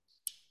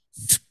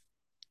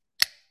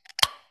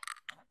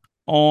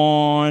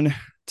On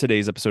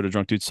today's episode of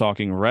Drunk Dudes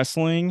Talking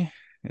Wrestling,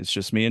 it's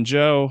just me and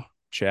Joe.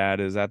 Chad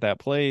is at that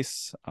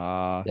place,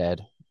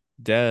 Dead.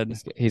 dead,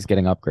 He's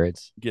getting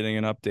upgrades. getting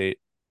an update.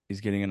 He's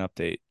getting an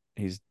update.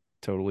 He's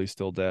totally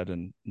still dead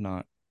and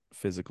not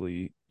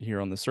physically here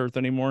on this earth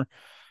anymore.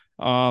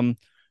 Um,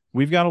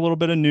 we've got a little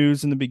bit of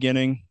news in the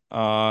beginning.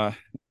 I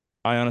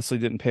honestly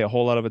didn't pay a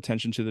whole lot of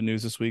attention to the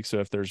news this week, so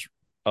if there's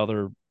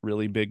other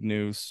really big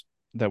news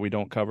that we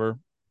don't cover,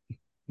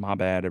 my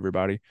bad,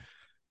 everybody.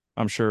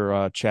 I'm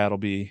sure Chad will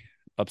be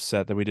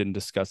upset that we didn't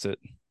discuss it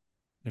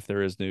if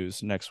there is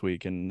news next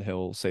week, and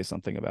he'll say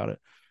something about it.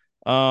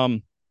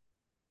 Um,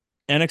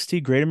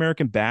 NXT Great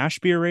American Bash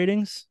beer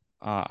ratings.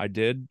 I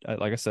did,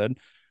 like I said,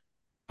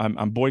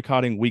 I'm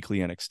boycotting weekly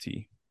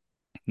NXT,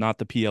 not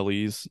the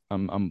PLEs.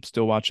 I'm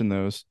still watching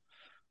those.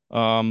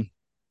 Um,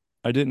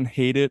 I didn't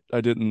hate it.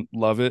 I didn't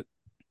love it.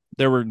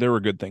 There were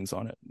good things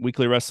on it.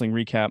 Weekly wrestling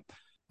recap.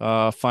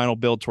 Final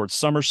build towards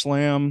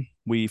SummerSlam.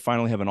 We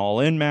finally have an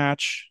all-in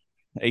match.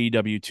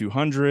 AEW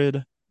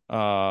 200.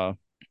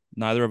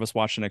 Neither of us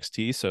watched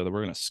NXT, so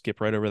we're gonna skip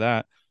right over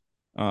that.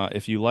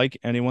 If you like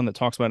anyone that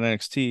talks about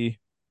NXT,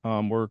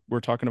 we're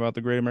talking about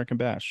the Great American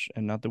Bash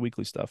and not the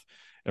weekly stuff.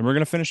 And we're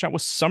gonna finish out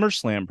with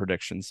SummerSlam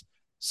predictions.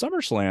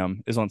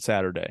 SummerSlam is on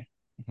Saturday.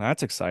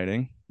 That's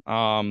exciting.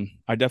 I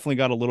definitely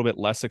got a little bit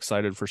less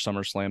excited for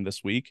SummerSlam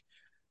this week,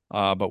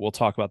 but we'll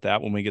talk about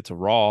that when we get to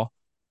Raw.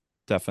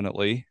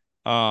 Definitely.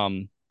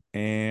 And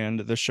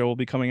the show will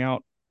be coming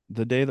out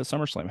the day that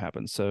SummerSlam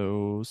happens.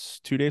 So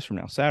 2 days from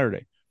now,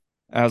 Saturday.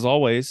 As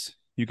always,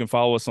 you can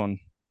follow us on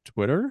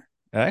Twitter,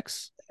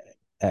 X,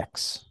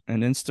 X.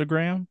 and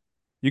Instagram.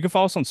 You can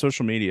follow us on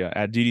social media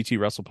at DDT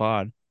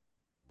WrestlePod.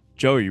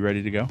 Joe, are you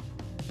ready to go?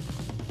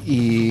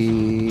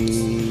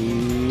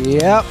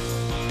 Yep.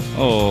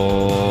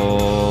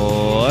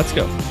 Oh, let's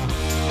go.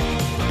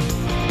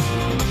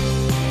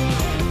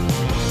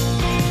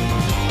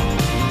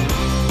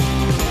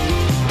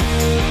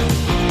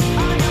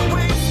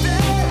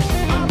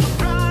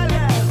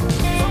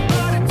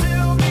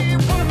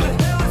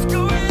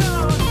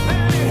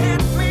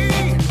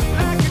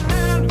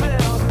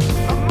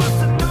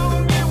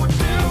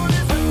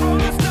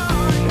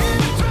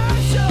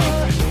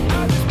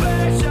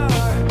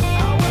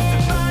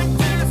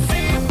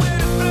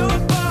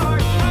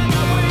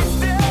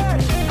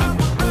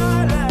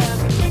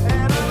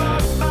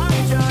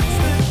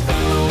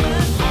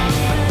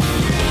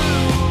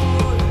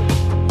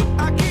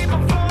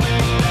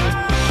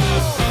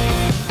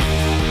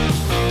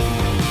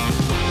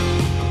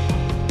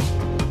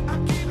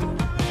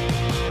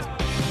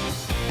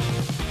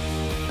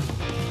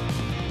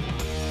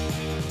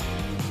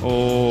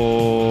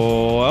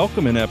 Oh,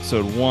 welcome in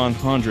episode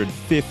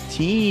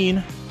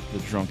 115, the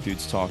Drunk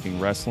Dudes Talking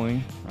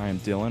Wrestling. I am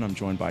Dylan. I'm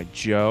joined by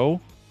Joe.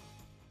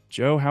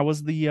 Joe, how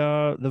was the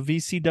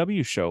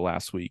VCW show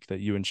last week that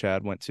you and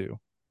Chad went to?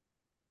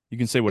 You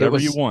can say It whatever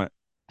you was want.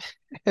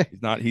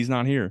 He's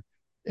not here.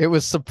 it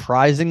was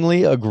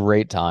surprisingly a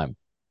great time.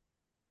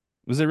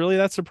 Was it really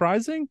that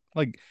surprising?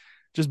 Like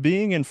just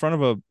being in front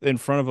of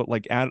a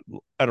like at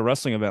a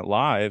wrestling event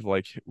live,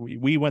 like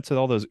we went to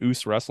all those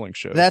Oos wrestling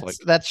shows. Like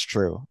That's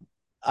true.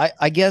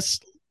 I guess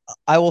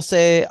I will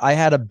say I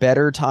had a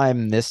better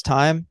time this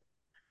time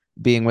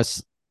being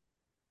with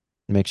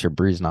make sure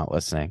Bree's not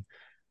listening.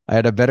 I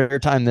had a better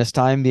time this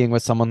time being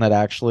with someone that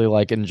actually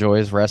like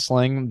enjoys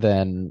wrestling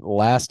than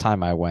last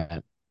time I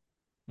went.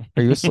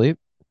 Are you asleep?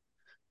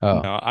 Oh.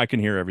 no, I can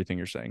hear everything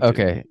you're saying too.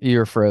 Okay,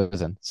 you're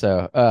frozen.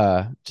 So,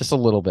 just a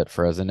little bit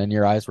frozen, and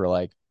your eyes were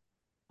like,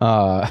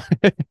 uh,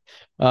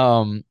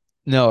 um,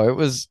 no, it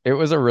was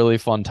a really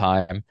fun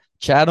time.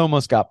 Chad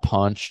almost got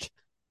punched.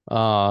 By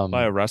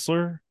a Um,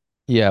 wrestler?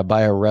 yeah,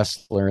 by a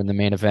wrestler in the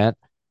main event.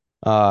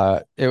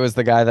 It was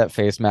the guy that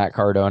faced Matt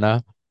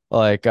Cardona.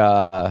 Like,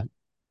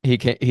 he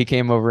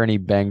came over and he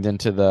banged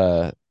into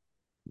the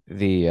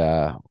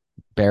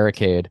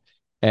barricade,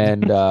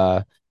 and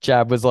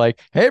Chad was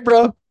like, "Hey,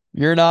 bro,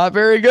 you're not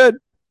very good."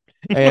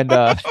 And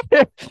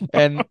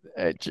and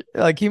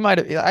like he might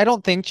have, I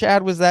don't think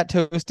Chad was that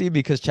toasty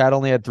because Chad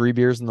only had 3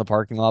 beers in the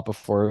parking lot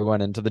before we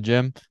went into the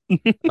gym.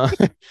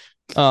 The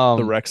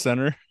um rec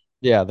center.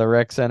 yeah, the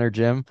rec center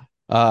gym.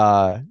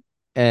 uh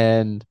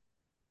and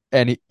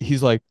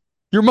he's like,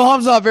 your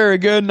mom's not very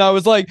good, and I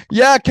was like,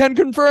 yeah, can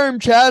confirm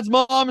Chad's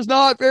mom is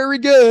not very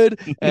good.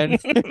 And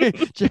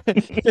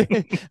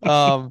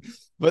um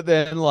but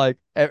then like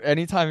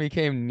anytime he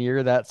came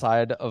near that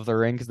side of the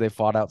ring, because they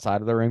fought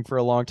outside of the ring for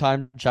a long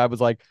time, Chad was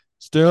like,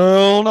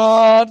 still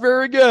not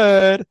very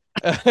good.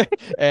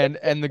 And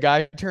the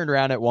guy turned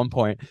around at one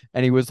point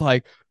and he was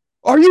like,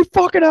 are you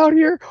fucking out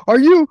here? Are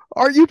you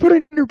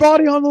putting your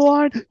body on the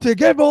line to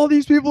give all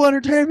these people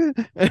entertainment?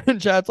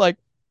 And Chad's like,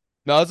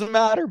 doesn't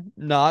matter.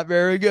 Not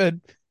very good.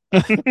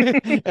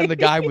 And the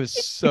guy was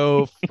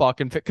so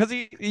fucking fit because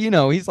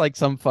he's like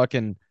some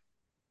fucking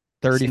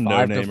Some no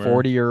 35 to namer.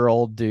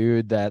 40-year-old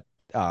dude that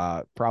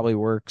probably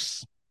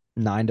works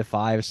 9 to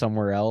 5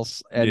 somewhere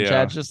else. And Yeah.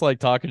 Chad's just like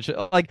talking shit.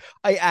 Like,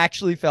 I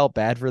actually felt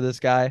bad for this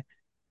guy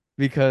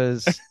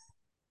because,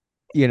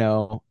 you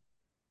know,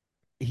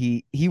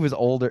 he was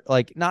older,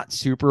 like not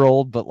super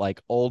old, but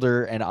like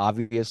older and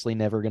obviously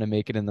never gonna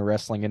make it in the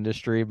wrestling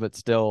industry, but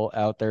still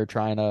out there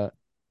trying to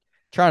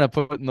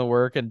put in the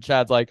work. And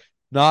Chad's like,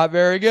 not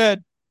very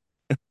good.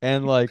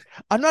 And like,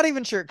 I'm not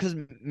even sure because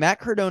Matt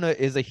Cardona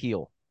is a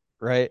heel,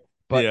 right?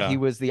 But he Yeah.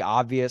 was the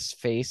obvious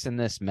face in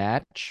this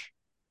match.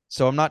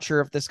 So I'm not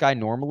sure if this guy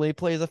normally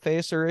plays a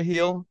face or a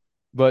heel.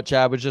 But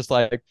Chad was just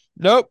like,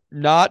 nope,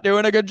 not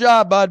doing a good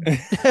job, bud.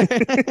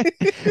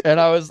 And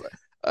I was,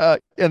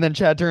 and then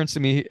Chad turns to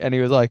me and he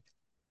was like,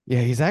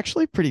 yeah, he's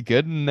actually pretty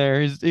good in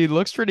there. He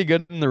looks pretty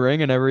good in the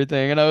ring and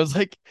everything. And I was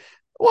like,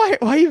 why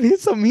are you being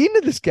so mean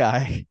to this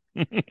guy?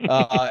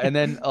 And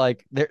then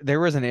like there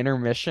was an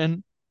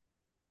intermission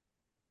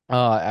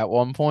at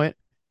one point,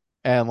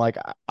 and like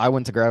I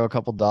went to grab a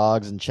couple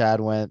dogs, and Chad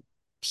went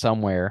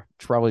somewhere,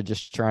 probably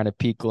just trying to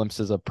peek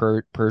glimpses of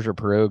Persia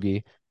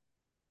pierogi.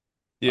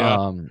 Yeah.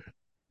 Um,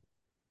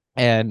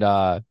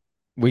 and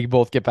we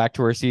both get back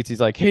to our seats. He's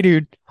like, "Hey,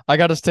 dude, I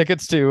got us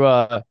tickets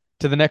to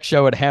the next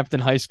show at Hampton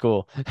High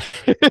School,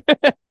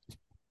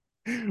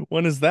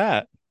 When is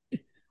that?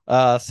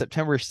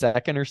 September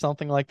 2nd or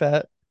something like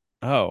that."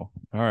 Oh,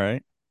 all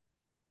right.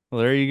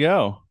 Well, there you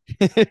go.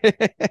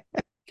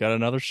 Got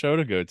another show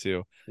to go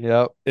to.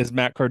 Yep. Is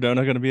Matt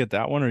Cardona going to be at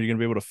that one? Or are you going to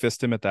be able to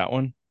fist him at that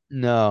one?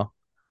 No.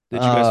 Did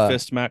you guys Uh,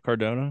 fist Matt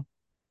Cardona?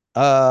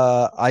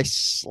 I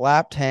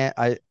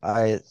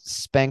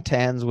spanked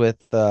hands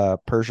with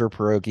Persia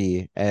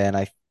pierogi, and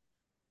I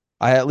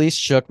at least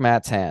shook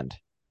Matt's hand.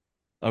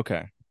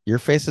 Okay. Your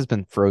face has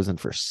been frozen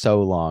for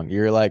so long.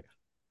 You're like,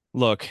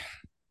 Look,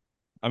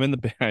 I'm in the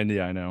band.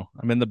 Yeah, I know.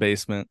 I'm in the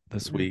basement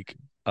this week.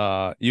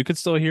 You could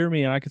still hear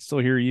me and I could still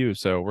hear you.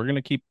 So we're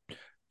gonna keep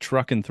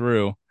trucking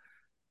through.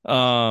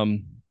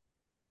 Um,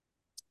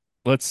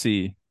 let's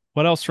see.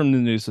 What else from the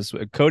news this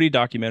week? Cody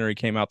documentary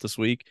came out this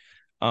week.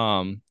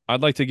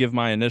 I'd like to give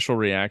my initial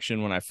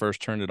reaction when I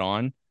first turned it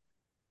on.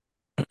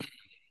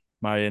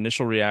 My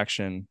initial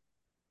reaction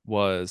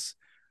was,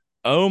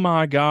 oh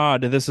my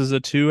God, this is a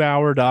 2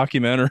 hour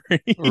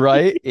documentary.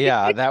 right?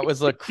 Yeah, that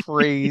was a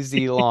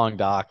crazy long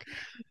doc.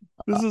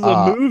 This is a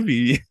Uh,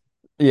 movie.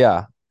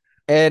 yeah.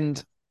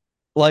 And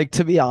like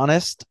to be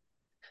honest,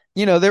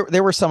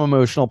 there were some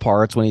emotional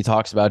parts when he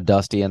talks about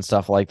Dusty and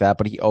stuff like that,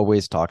 but he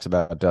always talks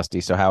about Dusty,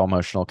 so how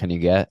emotional can you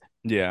get?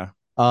 Yeah.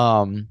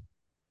 Um,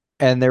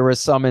 and there was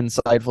some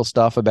insightful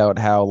stuff about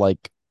how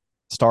like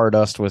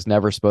Stardust was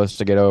never supposed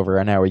to get over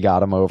and how he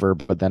got him over,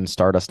 but then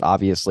Stardust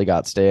obviously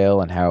got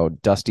stale, and how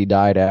Dusty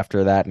died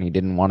after that and he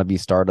didn't want to be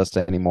Stardust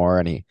anymore,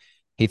 and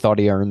he thought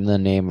he earned the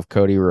name of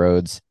Cody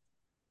Rhodes.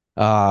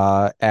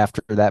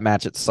 After that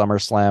match at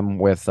SummerSlam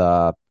with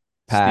Stephen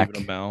Pac.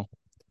 Amell.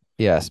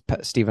 Yes,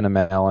 Stephen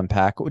Amell and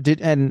Pac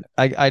and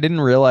I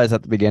didn't realize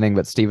at the beginning,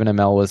 but Stephen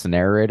Amell was the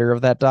narrator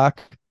of that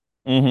doc.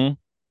 Mm-hmm.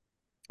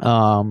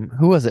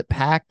 Who was it?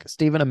 Pac,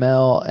 Stephen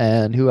Amell,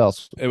 and who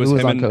else? It was Who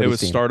was him on and it Cody's was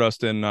team?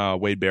 Stardust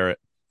and Wade Barrett.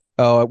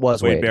 Oh, it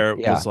was Wade Wade. Barrett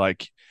Yeah. was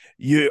like,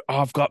 "Yeah,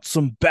 I've got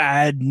some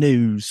bad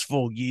news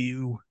for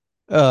you."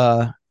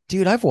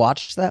 Dude, I've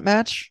watched that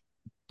match,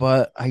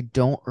 but I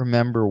don't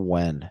remember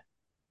when.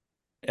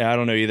 Yeah, I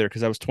don't know either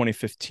because that was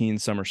 2015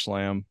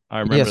 SummerSlam. I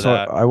Yeah, remember so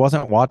that. I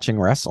wasn't watching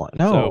wrestling.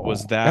 So it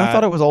was No, I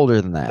thought that. it was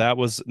older than that. That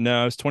was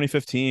no, it was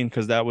 2015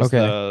 because that was Okay.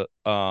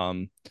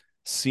 the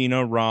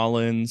Cena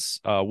Rollins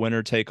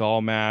winner take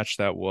all match.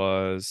 That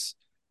was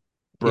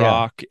Yeah.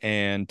 Brock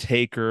and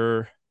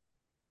Taker.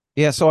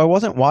 Yeah, so I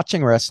wasn't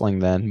watching wrestling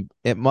then.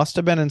 It must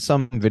have been in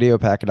some video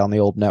packet on the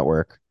old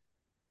network.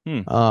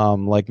 Hmm.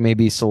 Like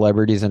maybe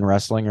celebrities in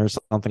wrestling or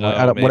something like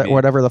I Oh, don't, maybe.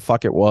 whatever the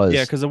fuck it Yeah, was.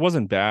 because it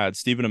wasn't bad.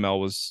 Stephen Amell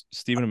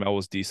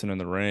was decent in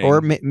the Or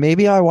ring.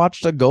 maybe I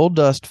watched a Gold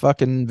Dust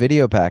fucking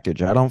video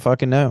package. I don't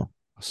fucking know.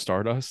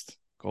 Stardust,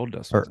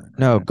 Goldust Or wasn't in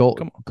no, there.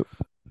 Come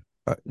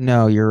on.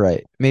 no, you're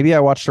right. Maybe I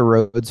watched a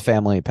Rhodes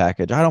family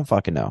package. I don't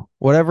fucking know.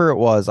 Whatever it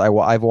was,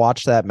 I've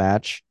watched that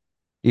match,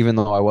 even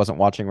though I wasn't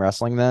watching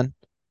wrestling then.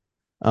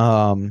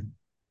 Um,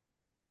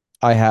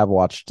 I have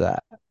watched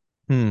that.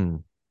 Hmm.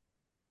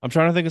 I'm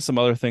trying to think of some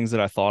other things that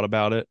I thought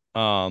about it.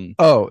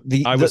 Oh,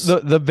 I was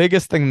the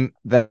biggest thing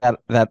that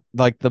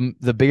like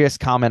the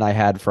biggest comment I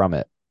had from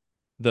it.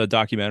 the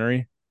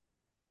documentary.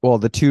 Well,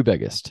 the two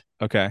biggest.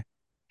 Okay.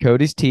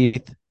 Cody's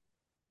teeth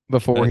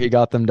before I, he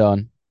got them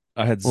done.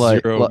 I had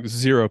Like,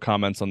 zero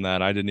comments on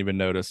that. I didn't even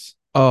notice.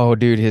 oh,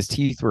 dude, his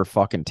teeth were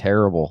fucking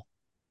terrible.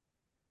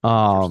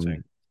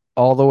 Interesting.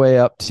 All the way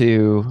up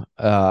to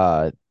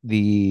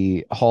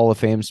the Hall of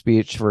Fame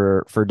speech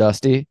for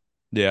Dusty,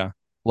 Yeah.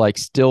 like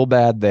still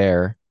bad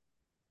there.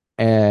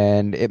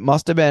 And it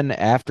must have been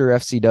after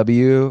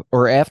FCW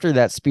or after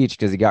that speech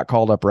because he got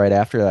called up right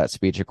after that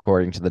speech,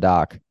 according to the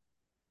doc.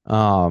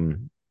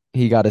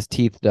 He got his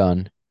teeth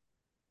done,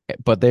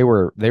 but they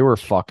were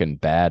fucking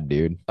bad,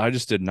 dude. I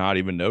just did not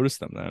even notice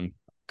them then.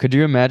 Could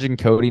you imagine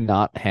Cody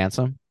not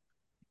handsome?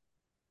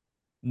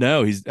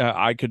 No,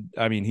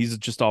 I mean, he's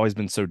just always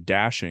been so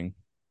dashing.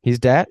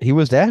 He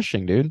was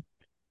dashing, dude.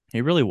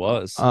 He really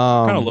was. I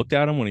kind of Um, looked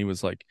at him when he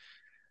was like,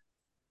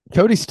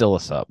 Cody's still a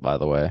sup, by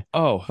the way.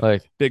 oh,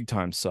 Like, big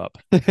time sup.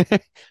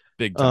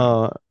 Big time.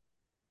 uh,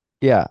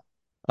 Yeah.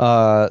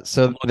 I'm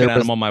So looking there at him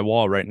was on my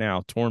wall right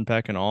now, torn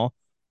pec and all.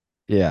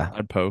 yeah.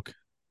 I'd poke.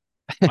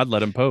 I'd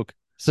let him poke.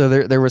 So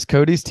there was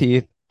Cody's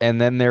teeth, and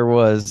then there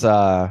was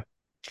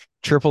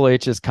Triple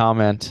H's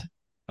comment.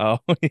 Oh,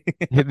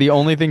 The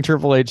only thing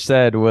Triple H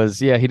said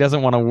was, yeah, he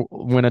doesn't want to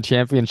win a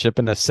championship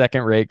in a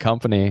second-rate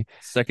company, which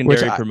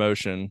secondary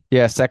promotion.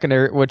 yeah,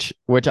 secondary, which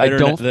The I internet,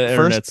 don't the first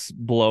internet's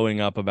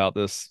blowing up about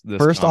this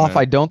first off, I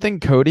comment. don't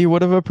think Cody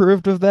would have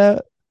approved of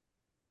that.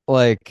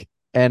 Like,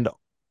 and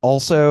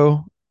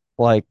also,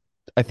 like,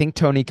 I think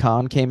Tony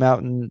Khan came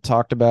out and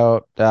talked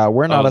about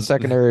we're not a Oh,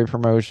 secondary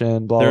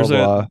promotion, blah blah there's a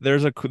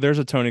blah. there's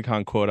a Tony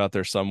Khan quote out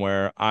there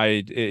somewhere.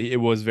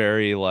 It was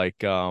very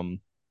like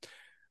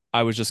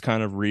I was just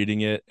kind of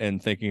reading it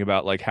and thinking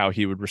about like how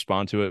he would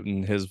respond to it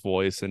in his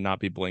voice and not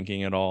be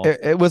blinking at all.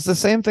 It was the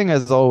same thing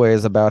as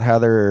always about how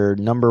they're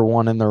number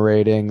one in the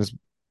ratings,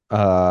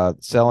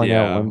 selling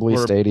out Yeah, Wembley we're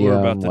about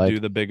Stadium, to do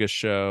the biggest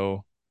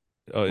show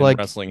in like,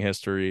 wrestling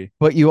history.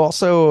 but you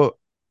also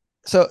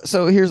so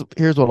here's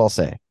what I'll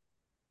say.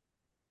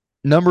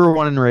 Number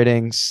one in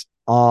ratings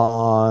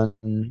on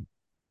TBS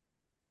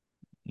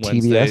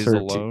Wednesdays or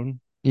alone.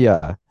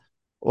 yeah,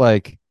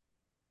 like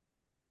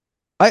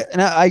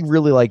I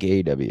really like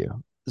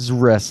AEW. This is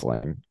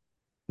wrestling,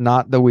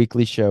 not the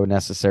weekly show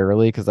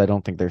necessarily, because I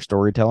don't think their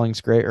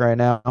storytelling's great right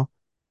now,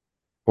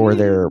 or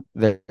Mm.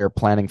 their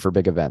planning for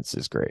big events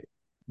is great.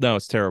 No,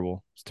 it's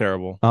terrible. It's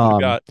terrible. Um,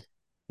 but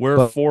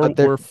We're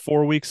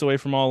 4 weeks away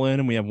from All In,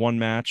 and we have one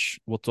match,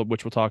 which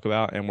we'll talk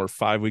about, and we're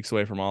 5 weeks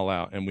away from All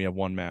Out, and we have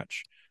one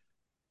match.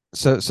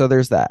 so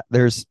there's that.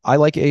 There's I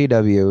like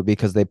AEW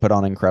because they put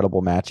on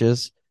incredible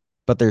matches,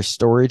 but their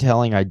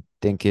storytelling I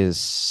think is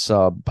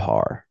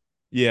subpar.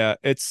 Yeah,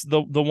 it's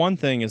the one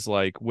thing is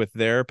like with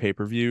their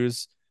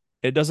pay-per-views,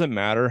 it doesn't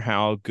matter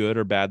how good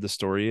or bad the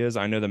story is.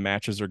 I know the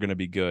matches are going to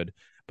be good,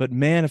 but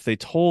man, if they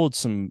told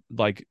some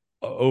like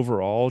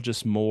overall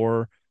just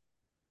more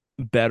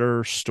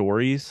better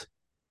stories,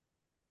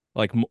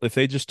 like if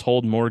they just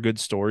told more good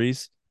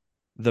stories,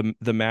 the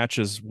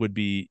matches would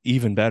be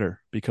even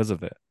better because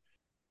of it.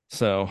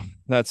 So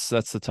that's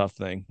the tough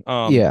thing.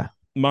 Yeah.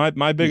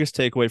 My biggest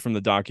takeaway from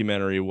the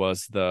documentary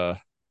was the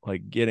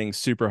like getting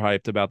super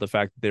hyped about the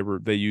fact that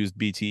they used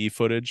BTE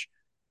footage.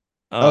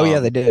 Oh yeah,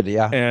 they Um, did.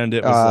 Yeah. and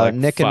it was like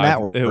Nick and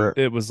Matt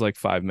it was like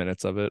 5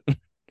 minutes of it,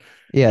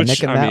 yeah, which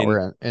Nick and I Matt mean,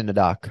 were in the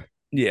doc.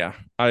 yeah,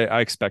 I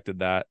expected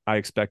that. I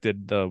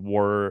expected the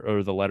war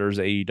or the letters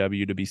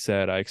AEW to be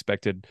said. I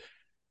expected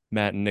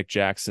Matt and Nick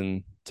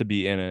Jackson to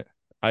be in it.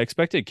 I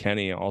expected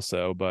Kenny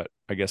also, but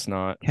I guess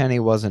not. Kenny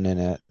wasn't in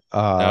it.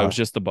 No, it was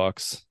just the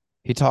Bucks.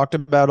 He talked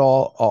about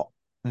all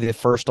the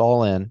first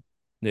All In,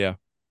 Yeah.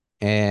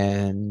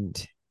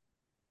 and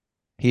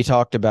he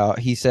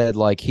said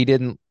like he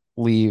didn't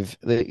leave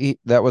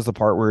that was the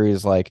part where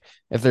he's like,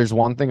 if there's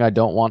one thing I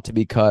don't want to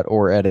be cut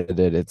or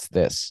edited, it's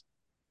this.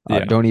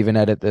 Yeah. Don't even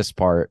edit this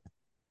part.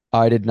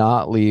 I did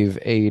not leave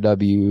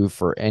AEW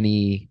for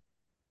any It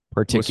was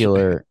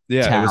particular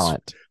yeah,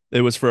 talent,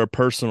 it was for a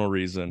personal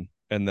reason.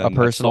 And a then that's the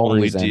personal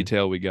only reason.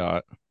 detail we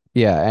got.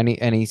 Yeah,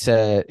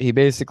 he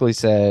basically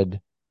said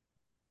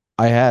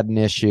I had an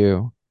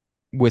issue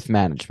with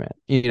management.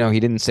 He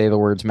didn't say the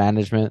words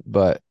management,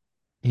 but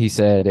he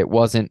said it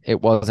wasn't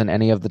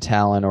any of the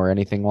talent or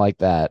anything like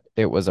that.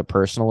 It was a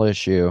personal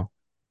issue.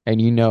 And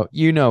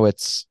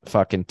it's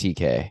fucking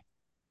TK.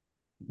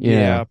 You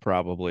Yeah, know,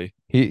 probably.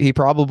 he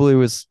probably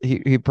was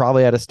he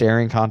probably had a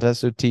staring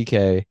contest with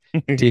TK.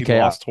 He TK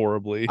lost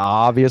horribly.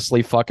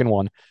 obviously fucking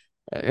won.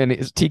 And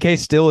TK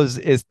still is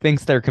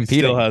thinks they're He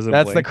still competing. hasn't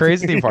That's the blinked.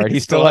 crazy part. He He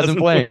still still hasn't hasn't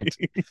blinked.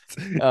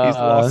 blinked. He's Uh,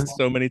 lost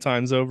so many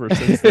times over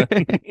since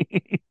then.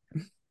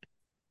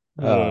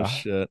 Oh uh,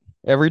 shit.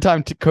 every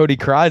time Cody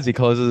cries, he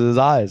closes his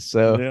eyes.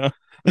 So, Yeah.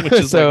 Which is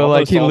like so like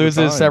almost he all the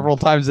loses time. several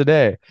times a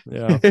day.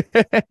 Yeah.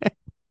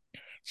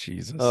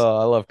 Jesus. Oh,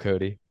 I love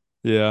Cody.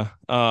 Yeah.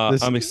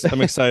 This,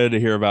 I'm excited to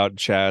hear about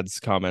Chad's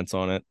comments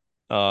on it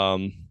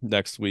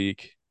next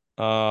week.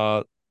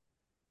 Uh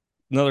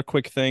Another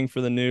quick thing for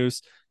the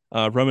news.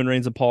 Roman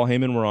Reigns and Paul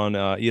Heyman were on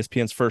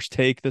ESPN's First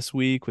Take this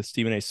week with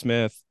Stephen A.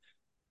 Smith.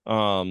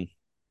 Um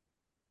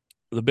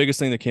the biggest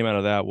thing that came out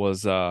of that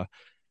was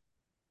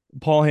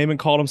Paul Heyman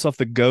called himself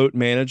the GOAT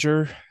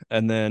manager,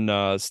 and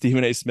then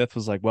Stephen A. Smith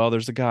was like, "Well,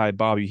 there's a guy,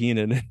 Bobby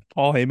Heenan." And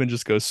Paul Heyman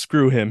just goes,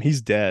 "Screw him,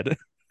 he's dead."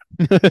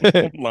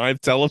 On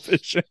live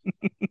television,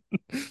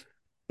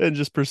 and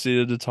just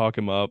proceeded to talk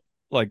him up,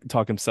 like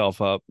talk himself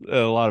up. A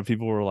lot of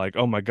people were like,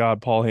 "Oh my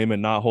God, Paul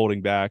Heyman not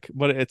holding back,"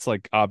 but it's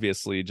like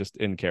obviously just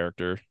in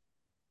character.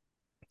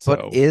 but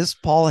So is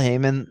Paul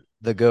Heyman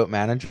the GOAT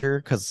manager?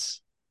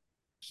 Because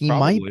he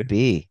might probably,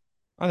 be.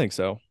 I think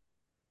so.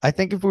 I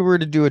think if we were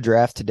to do a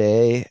draft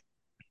today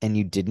and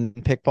you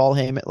didn't pick Paul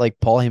Heyman, like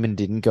Paul Heyman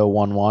didn't go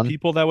 1-1.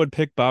 People that would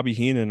pick Bobby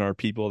Heenan are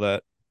people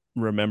that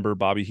remember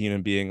Bobby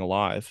Heenan being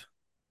alive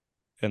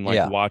and like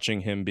Yeah. watching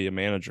him be a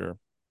manager.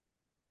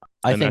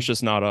 I And that's think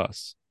just not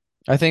us.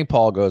 I think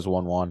Paul goes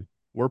 1-1.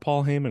 We're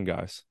Paul Heyman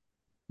guys.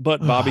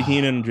 But Bobby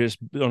Heenan just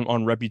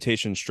on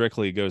reputation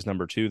strictly goes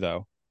number two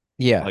though.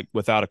 Yeah. like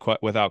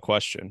without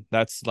question.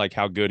 That's like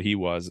how good he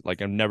was.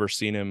 Like I've never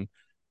seen him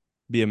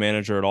be a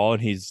manager at all,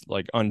 and he's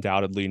like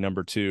undoubtedly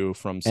number two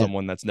from And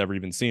someone that's never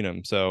even seen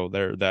him. So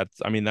there, that's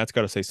I mean that's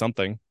got to say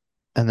something.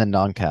 and then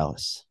Don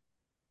Callis.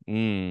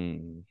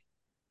 Mm,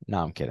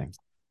 No, I'm kidding.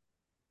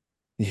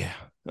 yeah.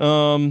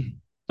 All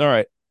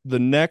right. The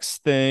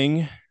next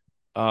thing,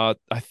 I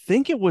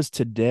think it was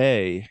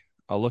today.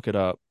 I'll look it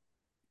up.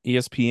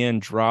 ESPN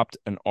dropped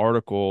an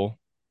article.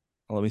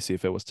 Let me see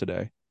if it was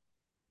today.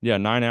 Yeah,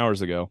 9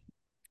 hours ago.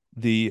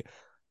 The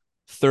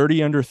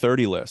 30 under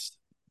 30 list,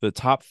 the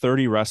top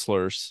 30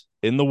 wrestlers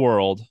in the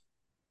world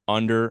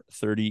under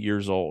 30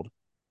 years old.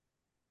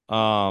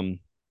 Um,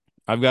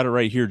 I've got it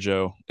right here,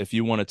 Joe. If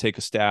you want to take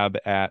a stab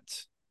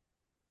at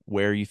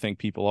where you think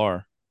people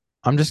are,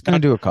 I'm just gonna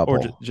not do a or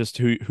couple. just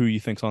who you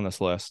think's on this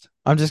list.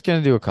 I'm just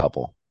gonna do a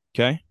couple.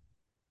 Okay,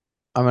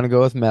 I'm gonna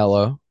go with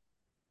Mello.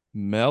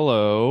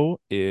 Mello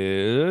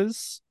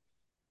is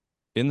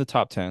in the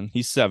top 10.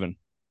 He's seven.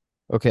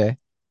 Okay.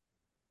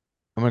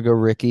 I'm gonna go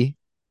Ricky.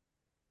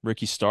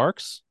 Ricky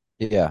Starks.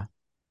 Yeah.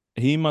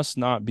 He must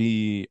not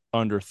be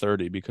under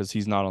 30 because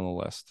he's not on the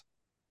list.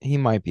 He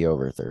might be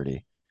over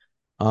 30.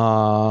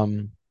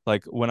 Um,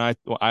 Like when I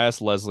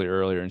asked Leslie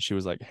earlier and she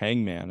was like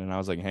Hangman and I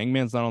was like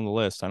Hangman's not on the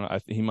list.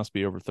 He must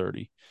be over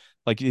 30.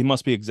 Like he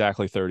must be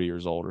exactly 30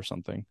 years old or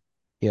something.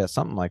 yeah,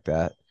 something like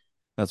that.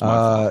 That's my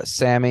thought.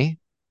 Sammy.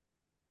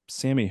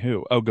 Sammy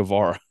who? Oh,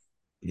 Guevara.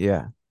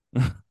 Yeah.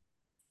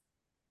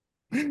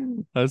 I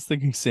was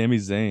thinking Sami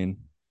Zayn.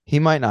 He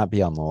might not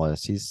be on the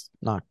list. He's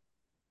not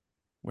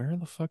Where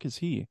the fuck is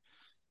he?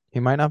 he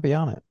might not be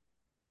on it.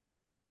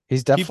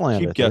 He's Keep definitely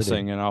under keep 30.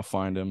 guessing and I'll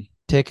find him.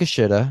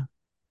 Takeshita.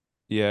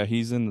 Yeah,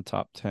 he's in the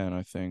top 10,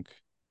 I think.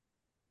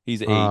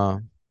 He's eight. Uh,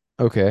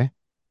 okay.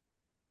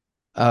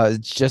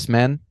 It's just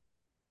men.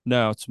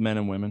 No, it's men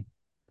and women.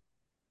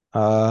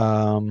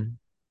 Um,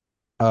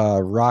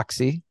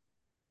 Roxy.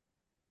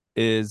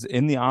 Is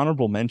in the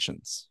honorable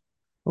mentions.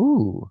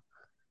 Ooh.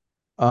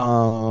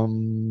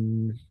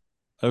 Um,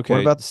 what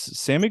Okay, about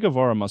Sammy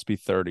Guevara must be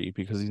 30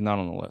 because he's not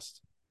on the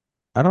list.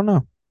 I don't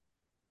know.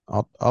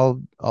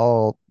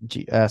 I'll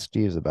ask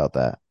Jeeves about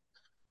that.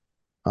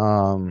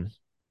 Um,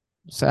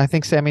 so I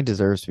think Sammy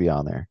deserves to be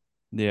on there.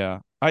 Yeah.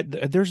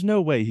 There's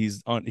no way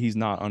he's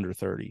not under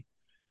 30,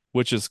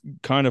 which is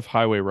kind of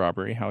highway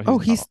robbery how Oh,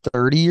 he's not. he's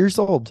 30 years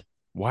old.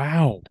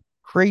 Wow.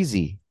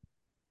 Crazy.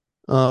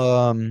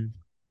 Um,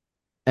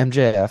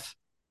 MJF,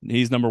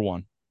 He's number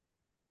 1.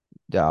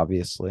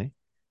 obviously.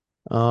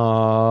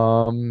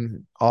 Not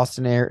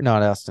Austin Aries,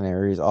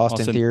 Austin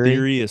Austin Theory.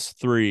 Theory is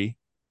 3,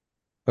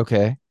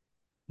 Okay.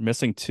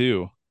 missing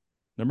 2.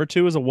 Number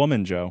 2 is a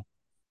woman, Joe.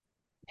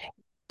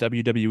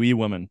 WWE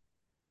woman,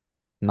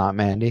 Not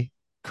Mandy.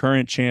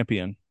 current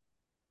champion.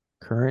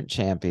 Current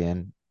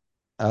champion.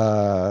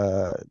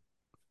 Uh,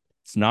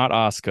 It's not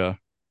Asuka.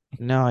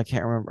 no, I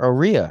can't remember. Oh,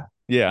 Rhea.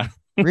 Yeah.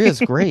 Rhea's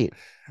great.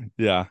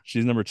 Yeah,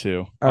 she's number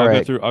 2. All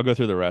right. I'll go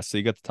through the rest. So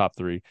you got the top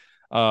 3.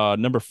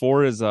 Number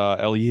 4 is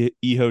El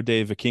Hijo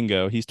de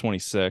Vikingo. He's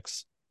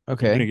 26. You're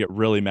gonna Okay. get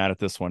really mad at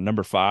this one.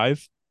 Number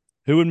 5.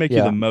 Who would make you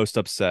the Yeah. most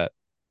upset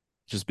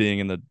just being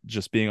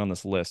on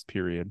this list,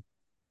 period?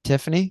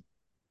 Tiffany.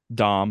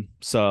 Dom,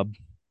 sub,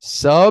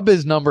 Sub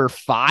is number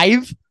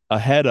 5.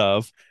 ahead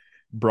of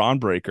Braun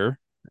Breaker,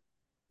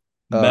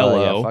 Yeah,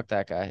 Mello, fuck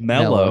that guy.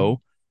 Mello.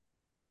 Mello,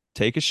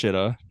 Take a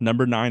Shitta.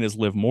 Number 9 is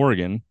Liv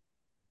Morgan.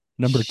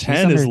 She's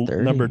under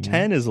 30, Number yeah.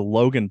 10 is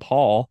Logan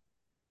Paul.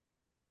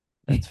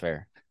 That's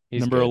fair.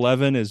 He's Number good.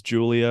 11 is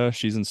Julia.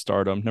 She's in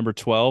Stardom. Number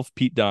 12,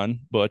 Pete Dunne,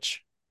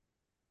 Butch.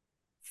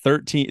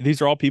 13.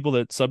 These are all people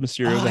that Sub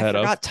Mysterio's Oh, I ahead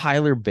of. forgot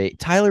Tyler Bates.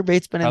 Tyler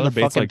Bates been in Tyler the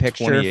Bates fucking like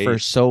picture for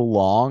 28. so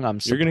long. I'm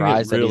You're gonna get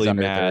surprised that he's really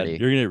under mad. 30.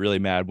 You're gonna get really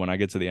mad when I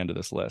get to the end of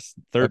this list.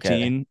 Okay.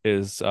 13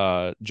 is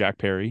Jack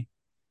Perry.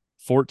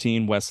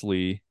 14,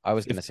 Wesley. I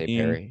was gonna say 15,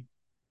 Perry.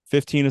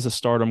 15 is a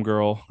Stardom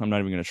girl. I'm not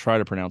even gonna try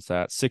to pronounce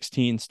that.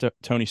 16,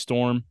 Tony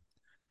Storm.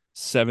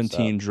 Sup.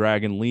 17,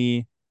 Dragon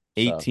Lee.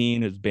 Sup.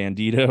 18 is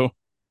Bandito.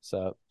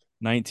 Sup.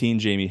 19,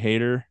 Jamie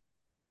Hayter.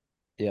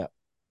 Yeah.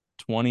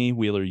 20,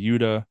 Wheeler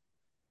Yuta.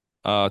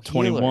 Healer.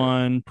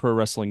 21, Pro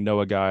Wrestling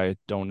Noah guy.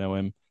 Don't know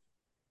him.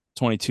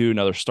 22,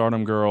 another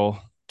Stardom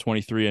girl.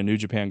 23, a New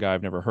Japan guy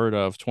I've never heard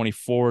of.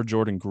 24,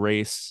 Jordan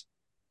Grace.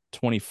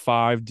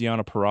 25,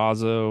 Deanna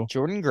Perrazzo.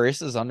 Jordan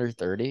Grace is under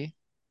 30.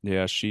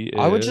 Yeah, she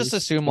I would just is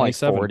assume like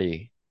 27.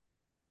 40.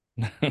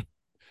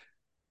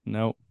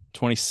 No.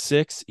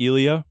 26,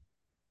 Ilya.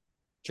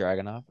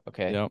 Dragunov.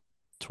 Okay. Yep.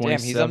 Damn,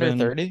 he's under 27.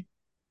 30.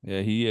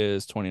 Yeah, he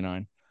is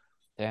 29.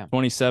 Damn.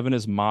 27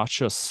 is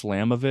Masha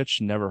Slamovich.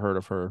 Never heard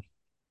of her.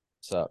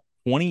 Sup.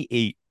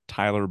 28,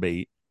 Tyler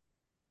Bate.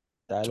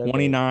 Tyler Bates.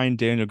 29,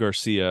 Daniel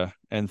Garcia.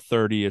 And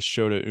 30 is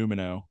Shota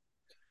Umino.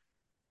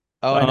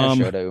 Oh, I know Um,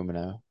 Shota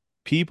Umino.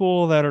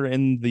 People that are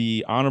in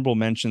the honorable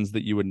mentions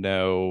that you would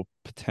know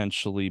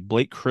potentially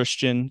Blake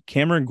Christian,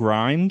 Cameron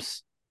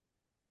Grimes,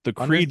 the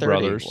Under Creed 30.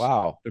 brothers,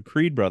 Wow. the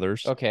Creed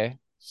brothers, Okay.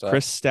 Sup.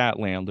 Chris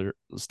Statlander,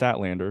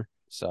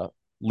 Sup.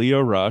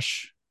 Leo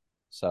Rush,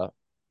 Sup.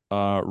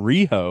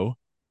 Riho,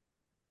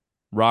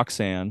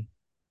 Roxanne,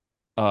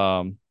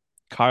 um,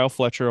 Kyle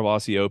Fletcher of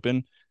Aussie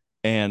Open,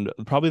 and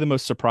probably the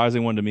most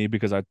surprising one to me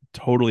because I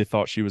totally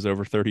thought she was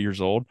over 30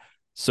 years old,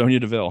 Sonia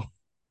Deville.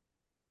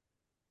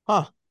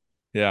 Huh.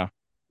 Yeah,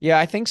 Yeah,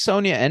 I think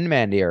Sonya and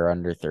Mandy are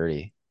under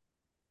 30.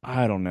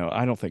 I don't know.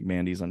 I don't think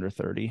Mandy's under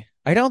 30.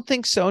 I don't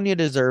think Sonya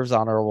deserves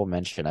honorable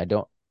mention. I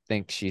don't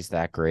think she's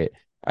that great.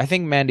 I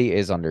think Mandy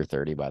is under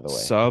 30, by the way.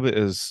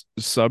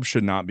 Sub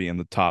should not be in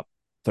the top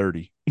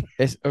 30.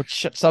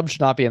 Sub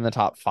should not be in the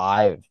top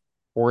 5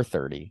 or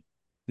 30.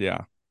 Yeah. I'm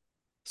pretty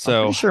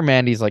So sure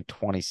Mandy's like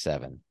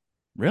 27,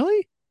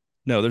 really?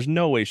 No, there's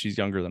no way she's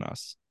younger than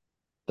us.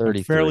 I'm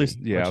fairly,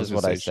 33, yeah, I which was is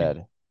gonna what I say she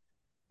said.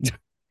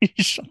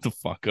 shut the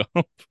fuck up.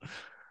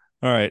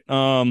 All right.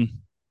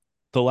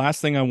 The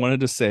last thing I wanted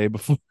to say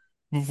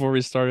before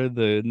we started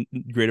the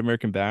Great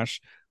American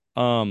Bash,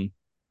 um,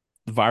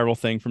 viral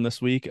thing from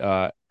this week.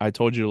 I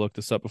told you to look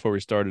this up before we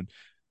started,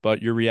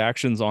 but your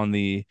reactions on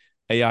the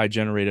AI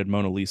generated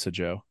Mona Lisa,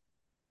 Joe.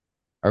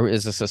 Or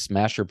is this a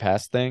smash or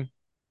pass thing?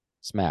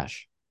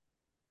 Smash.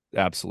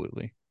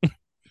 Absolutely.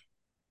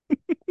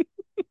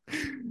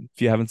 If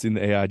you haven't seen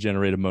the AI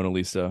generated Mona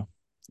Lisa,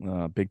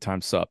 big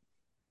time sup.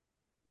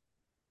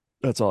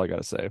 That's all I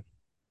gotta say.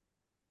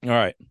 All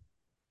right,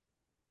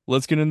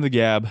 let's get into the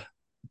Gab.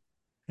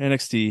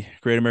 NXT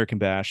Great American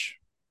Bash.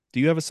 Do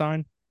you have a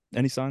sign?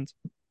 Any signs?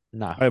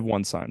 Nah. I have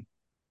one sign.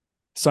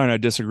 Sign I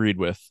disagreed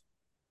with,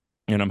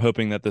 and I'm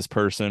hoping that this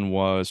person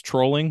was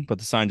trolling, but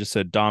the sign just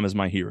said Dom is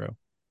my hero.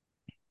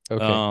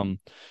 Okay. Um,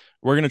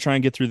 we're gonna try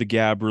and get through the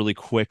Gab really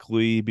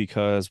quickly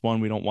because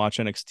one, we don't watch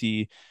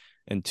NXT,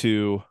 and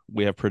two,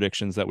 we have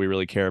predictions that we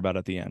really care about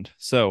at the end.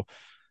 So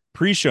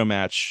pre-show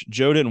match,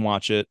 Joe didn't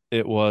watch it.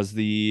 It was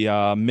the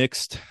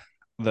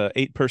the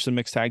 8-person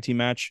mixed tag team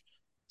match.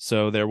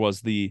 So there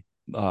was the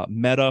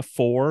Meta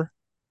 4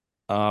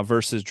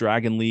 versus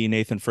Dragon Lee,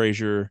 Nathan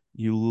Frazier,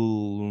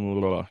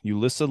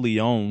 Ulissa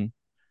Leon,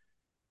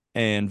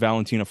 and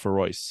Valentina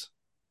Feroz.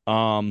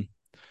 Um,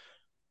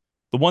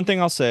 the one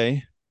thing I'll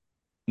say,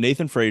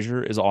 Nathan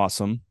Frazier is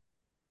awesome,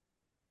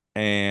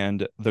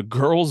 and the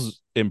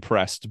girls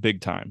impressed big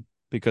time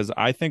because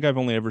I think I've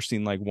only ever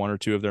seen like one or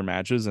two of their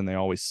matches, and they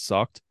always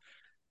sucked.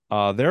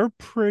 They were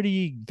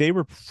pretty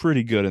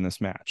good in this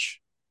match.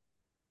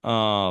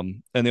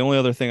 And the only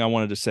other thing I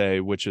wanted to say,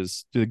 which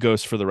is it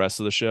goes for the rest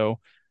of the show,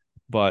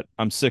 but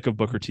I'm sick of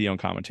Booker T on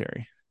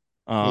commentary.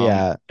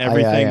 Yeah, I am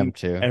Everything,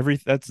 too.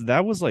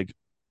 that was like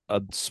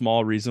a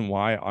small reason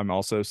why I'm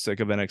also sick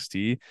of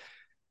NXT.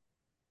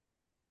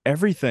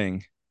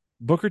 Everything,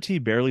 Booker T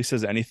barely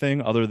says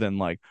anything other than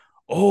like,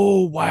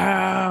 "Oh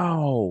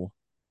wow,"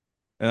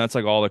 and that's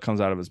like all that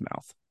comes out of his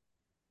mouth.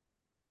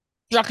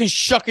 Shucky,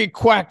 shucky,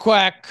 quack,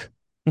 quack.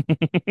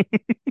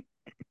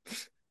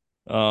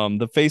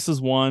 The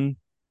Faces won.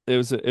 It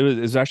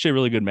was actually a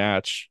really good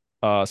match,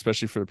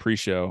 especially for the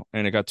pre-show,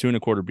 and it got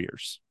 2.25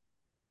 beers.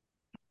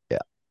 Yeah,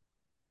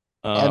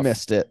 I Uh,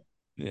 missed it.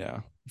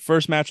 yeah.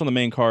 First match on the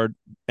main card,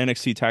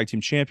 NXT Tag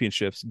Team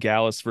Championships,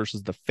 Gallus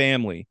versus the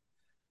Family.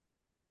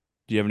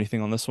 Do you have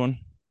anything on this one?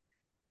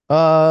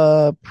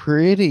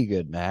 Pretty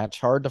good match.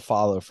 Hard to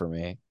follow for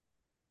me.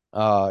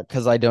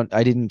 Because I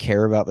didn't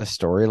care about the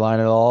storyline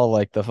at all.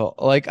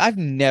 Like I've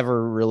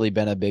never really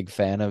been a big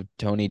fan of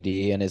Tony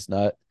D and his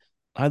nut.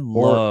 I Or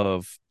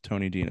love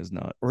Tony Dina's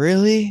nut.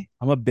 really,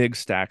 I'm a big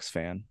Stax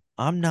fan.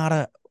 I'm not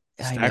a.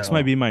 I Stax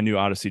might be know, my new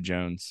Odyssey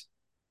Jones.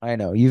 I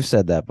know. You've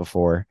said that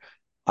before.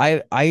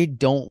 I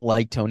don't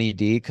like Tony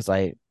D because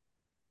I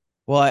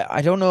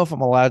don't know if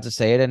I'm allowed to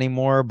say it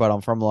anymore, but I'm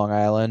from Long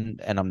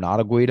Island and I'm not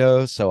a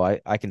Guido, so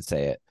I can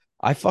say it.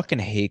 I fucking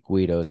hate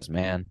Guidos,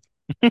 man.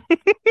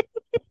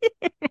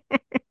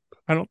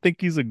 I don't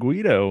think he's a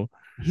Guido.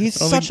 He's I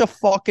don't such think a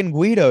fucking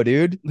Guido,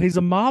 dude. he's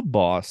a mob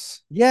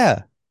boss.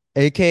 Yeah.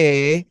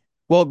 AKA,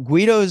 well,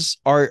 Guidos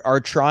are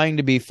trying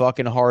to be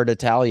fucking hard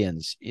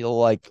Italians,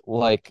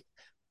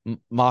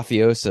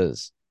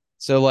 mafiosas.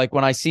 So like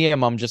when I see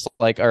him, I'm just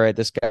like, all right,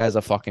 this guy's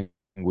a fucking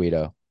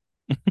Guido.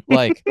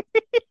 Like,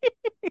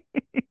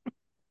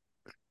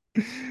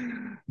 I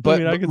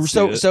mean, I could see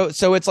it.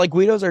 so it's like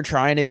Guidos are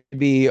trying to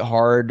be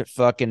hard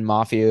fucking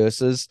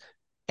mafiosas,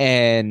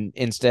 and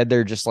instead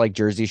they're just like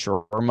Jersey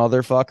Shore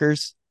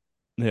motherfuckers.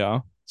 Yeah.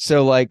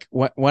 So like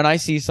when I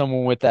see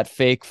someone with that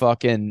fake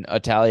fucking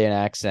Italian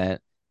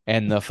accent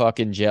and the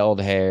fucking gelled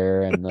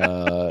hair and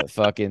the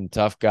fucking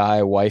tough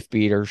guy wife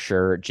beater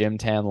shirt, gym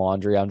tan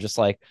laundry, I'm just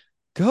like,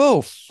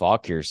 go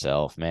fuck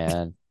yourself,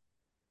 man.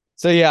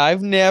 So yeah,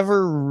 I've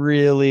never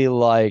really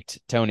liked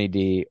Tony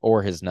D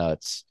or his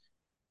nuts.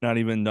 Not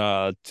even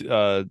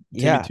Timmy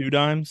Yeah, Two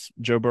Dimes,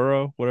 Joe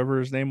Burrow, whatever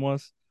his name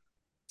was.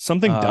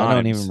 Something I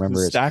don't even Dimes. It was remember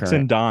his Stacks current.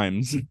 and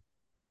Dimes.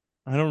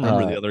 I don't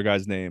remember Uh, the other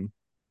guy's name.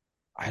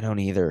 I don't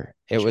either.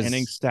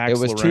 Channing It Stacks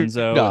was two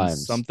Lorenzo and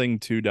dimes, something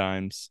Two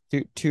Dimes.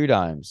 two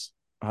dimes.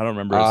 I don't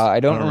remember his I I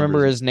don't don't remember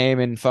remember his his name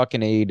in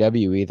fucking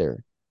AEW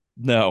either.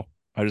 no.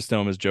 I just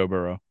know him as Joe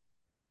Burrow.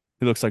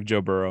 He looks like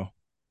Joe Burrow.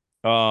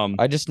 Um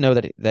I just know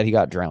that he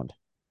got drowned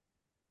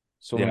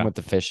swimming yeah, with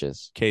the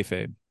fishes.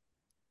 kayfabe.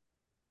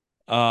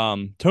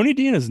 Tony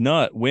D and his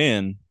nut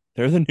win.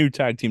 They're the new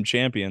tag team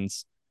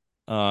champions.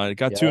 It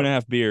got two Yep. and a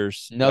half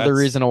beers. Another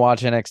reason to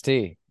watch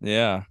NXT.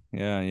 Yeah,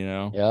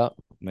 Yeah.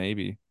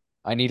 maybe.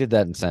 I needed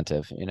that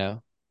incentive.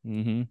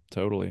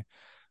 Totally.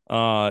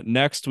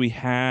 Next we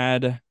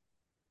had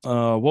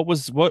what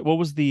was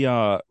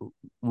the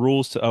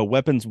rules to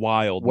Weapons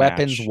Wild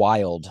Weapons match?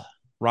 Wild.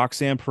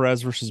 Roxanne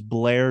Perez versus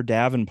Blair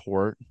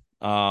Davenport.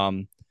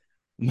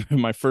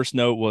 My first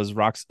note was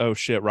oh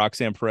shit,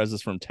 Roxanne Perez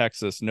is from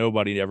Texas.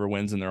 Nobody ever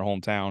wins in their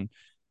hometown,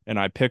 and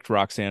I picked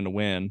Roxanne to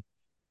win.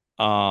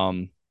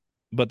 Um,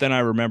 but then I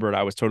remembered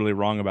I was totally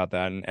wrong about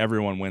that, and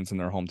everyone wins in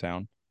their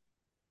hometown.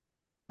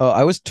 Oh,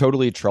 I was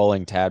totally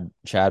trolling Chad,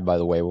 by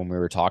the way, when we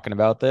were talking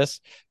about this.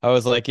 I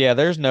was like, yeah,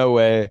 there's no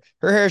way.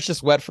 Her hair's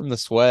just wet from the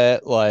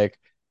sweat. Like,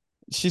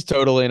 she's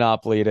totally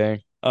not bleeding.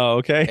 Oh,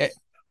 okay. Eh,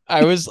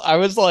 I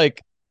was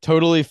like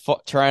totally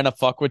trying to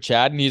fuck with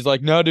Chad, and he's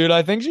like, no, dude,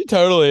 I think she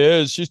totally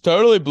is. She's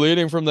totally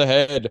bleeding from the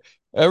head.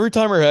 Every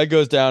time her head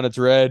goes down, it's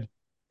red.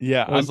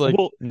 Yeah, I was like,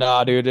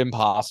 nah, dude,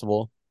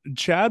 impossible.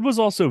 Chad was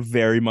also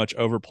very much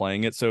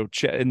overplaying it. So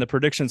in the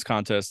predictions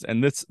contest,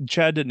 and this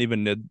Chad didn't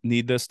even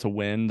need this to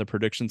win the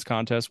predictions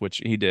contest, which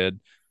he did.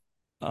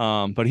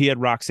 But he had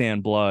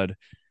Roxanne blood,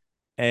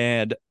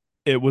 and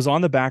it was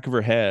on the back of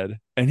her head,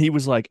 and he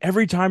was like,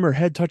 every time her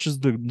head touches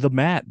the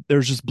mat,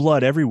 there's just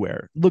blood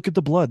everywhere. Look at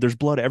the blood. There's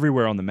blood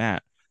everywhere on the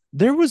mat.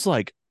 There was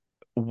like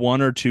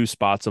one or two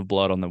spots of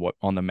blood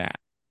on the mat.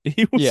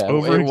 He was Yeah,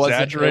 over it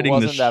wasn't it exaggerating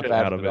the wasn't that shit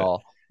bad out of at it.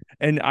 all.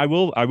 And I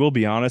will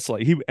be honest,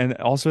 like and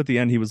also at the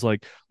end he was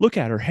like, look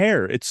at her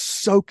hair, it's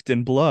soaked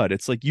in blood.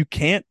 It's like you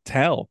can't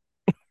tell.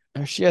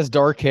 She has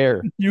dark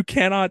hair. You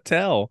cannot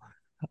tell.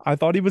 I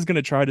thought he was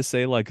gonna try to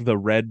say like the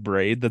red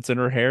braid that's in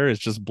her hair is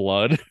just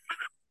blood.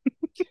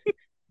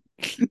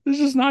 This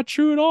is not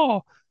true at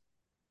all.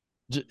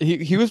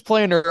 He was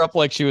playing her up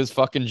like she was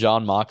fucking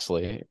John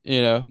Moxley.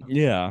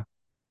 Yeah.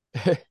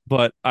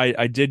 But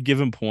I did give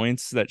him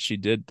points that she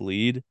did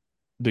bleed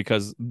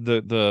because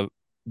the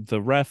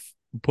ref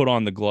put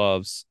on the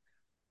gloves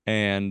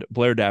and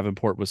Blair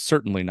Davenport was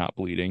certainly not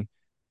bleeding.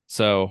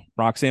 So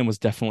Roxanne was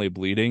definitely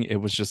bleeding. It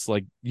was just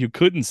like you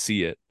couldn't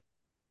see it.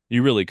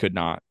 You really could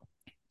not.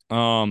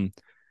 Um,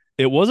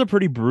 it was a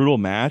pretty brutal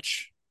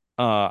match.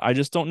 I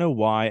just don't know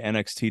why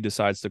NXT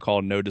decides to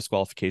call no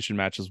disqualification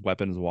matches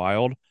Weapons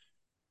Wild.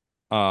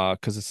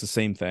 Because it's the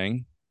same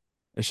thing.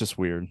 It's just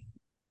weird.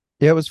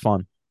 Yeah, it was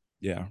fun.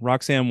 Yeah,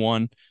 Roxanne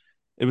won.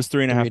 It was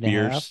three and a Three half and a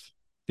half. beers.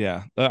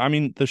 Yeah, I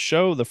mean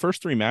the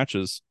first three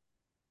matches,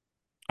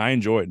 I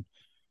enjoyed.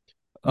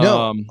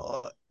 No, Um,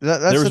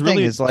 that's there the was thing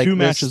really is like two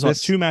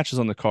matches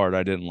on the card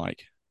I didn't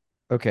like.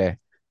 okay.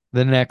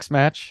 The next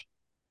match,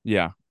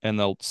 Yeah, and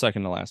the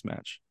second to last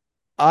match,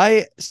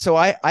 I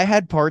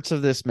had parts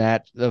of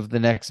the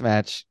next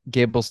match,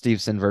 Gable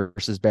Steveson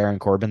versus Baron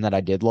Corbin that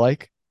I did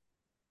like.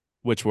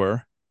 which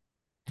were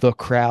The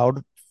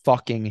crowd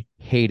fucking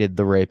hated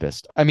the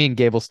rapist. I mean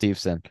Gable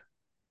Steveson.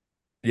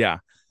 yeah,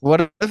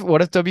 What if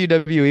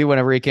WWE,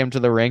 whenever he came to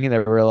the ring, and they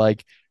were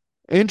like,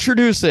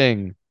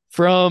 introducing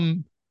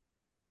from,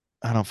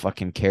 I don't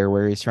fucking care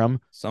where he's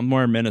from,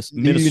 somewhere the United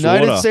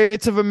Minnesota.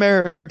 States of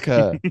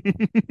America,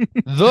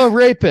 the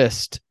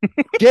rapist,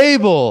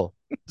 Gable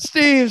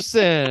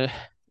Steveson.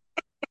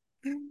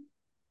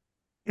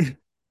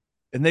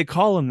 And they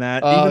call him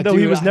that, even though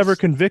he Dude, was never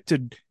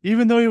convicted.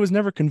 Even though he was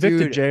never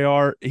convicted, dude,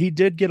 JR, he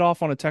did get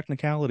off on a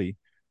technicality.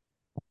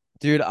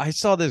 dude, I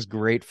saw this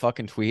great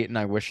fucking tweet, and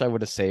I wish I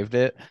would have saved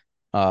it,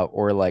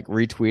 or like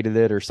retweeted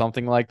it or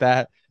something like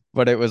that.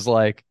 But it was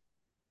like,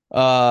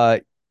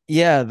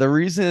 yeah, the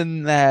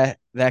reason that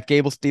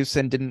Gable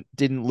Steveson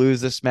didn't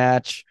lose this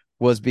match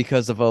was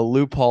because of a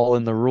loophole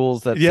in the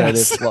rules that said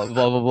Yes. if blah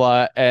blah blah,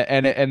 blah.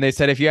 And they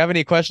said if you have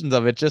any questions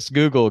of it, just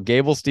Google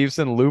Gable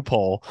Steveson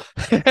loophole.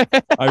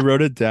 I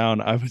wrote it down.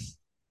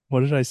 What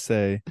did I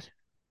say?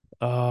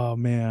 Oh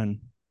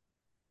man.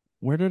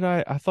 Where did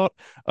I thought,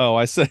 oh,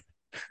 I said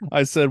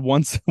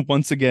once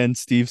again,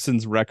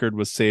 Stevenson's record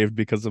was saved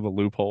because of a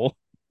loophole.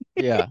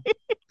 Yeah.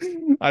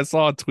 I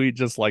saw a tweet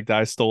just like that.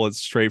 I stole it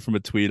straight from a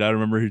tweet. I don't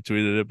remember who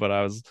tweeted it,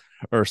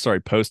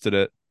 but posted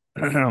it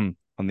on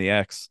the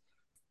X.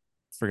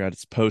 Forgot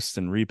it's post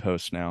and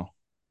repost now.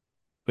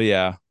 But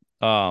yeah,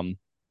 the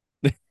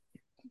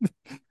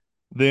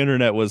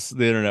internet was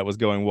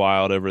going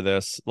wild over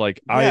this.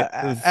 Like Yeah,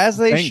 as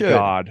they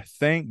should.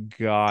 Thank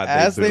God they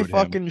As they booed him.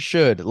 fucking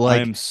should. I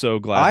Like am so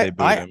glad I they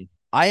booed I him.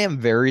 I am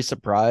very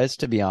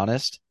surprised, to be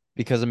honest,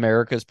 because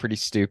America's pretty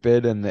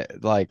stupid, and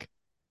like,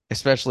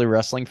 especially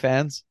wrestling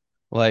fans,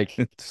 like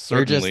they're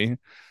just Certainly.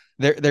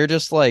 they're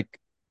just like,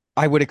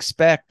 I would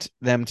expect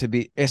them to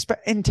be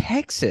in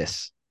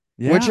Texas,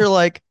 which Yeah. are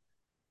like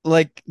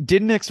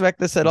didn't expect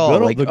this at all.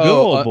 Like, The good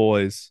oh, old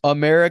boys.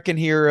 American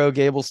hero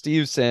Gable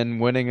Steveson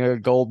winning a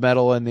gold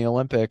medal in the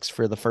Olympics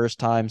for the first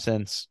time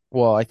since,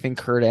 well, I think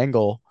Kurt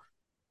Angle.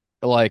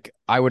 Like,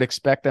 I would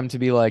expect them to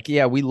be like,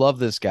 yeah, we love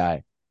this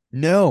guy.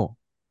 No,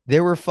 they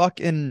were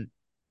fucking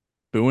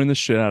Booing the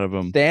shit out of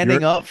him.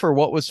 standing up for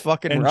what was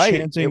fucking And right. It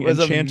chanting was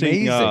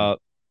amazing. and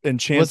Was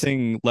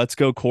chanting "Let's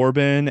go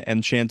Corbin"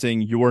 and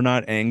chanting "You're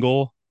not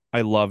Angle."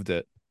 I loved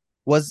it.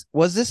 was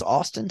this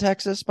Austin,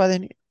 Texas by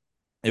then?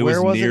 It was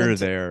Where was it near in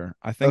there.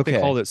 I think they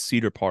called Okay. it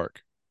Cedar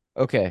Park.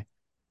 Okay.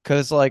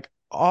 Because like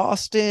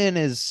Austin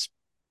is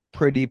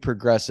pretty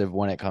progressive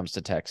when it comes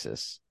to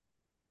Texas.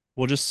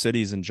 Well, just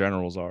cities in Yeah,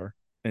 general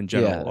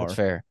that's are.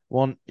 fair.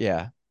 Well,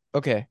 yeah.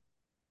 Okay.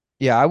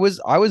 Yeah, I was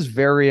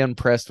very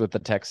impressed with the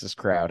Texas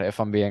crowd, if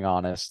I'm being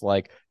honest.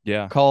 Like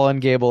Yeah. calling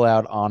Gable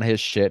out on his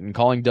shit and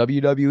calling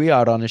WWE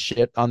out on his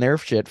shit on their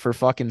shit for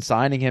fucking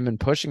signing him and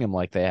pushing him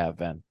like they have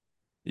been.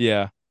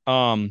 Yeah.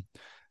 Um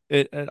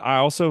I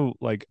also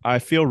like I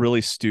feel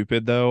really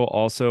stupid though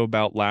also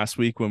about last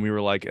week when we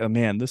were like, oh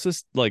man, this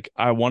is like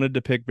I wanted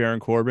to pick Baron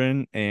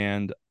Corbin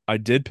and I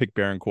did pick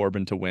Baron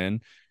Corbin to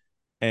win.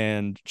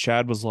 And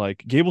Chad was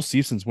like, Gable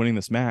Stevenson winning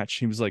this match.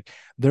 He was like,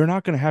 they're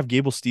not going to have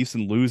Gable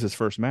Stevenson lose his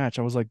first match.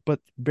 I was like,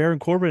 but Baron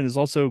Corbin is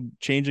also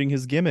changing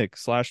his gimmick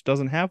 /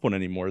 doesn't have one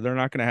anymore. They're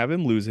not going to have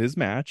him lose his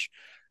match.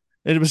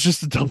 And it was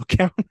just a double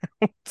count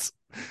out.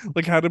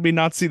 Like, how did we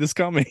not see this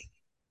coming?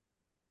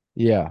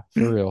 Yeah,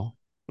 for real.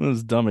 It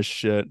was dumb as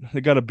shit.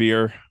 They got a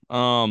beer.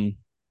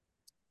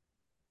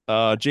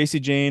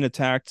 JC Jane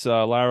attacked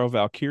Lyra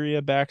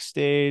Valkyria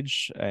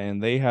backstage,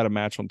 and they had a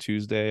match on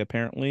Tuesday,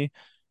 apparently.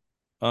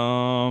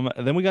 And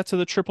then we got to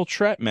the triple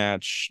threat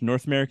match,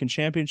 North American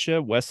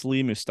Championship,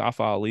 Wesley,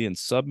 Mustafa Ali, and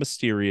Sub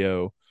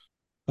Mysterio.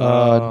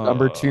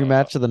 Number two Uh,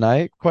 match of the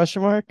night?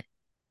 Question mark.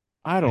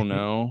 I I don't think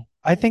know.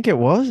 I think it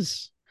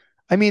was.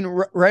 I mean,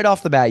 right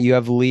off the bat, you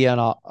have Leah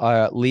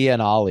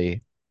and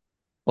Ollie,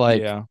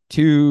 like Yeah.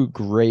 two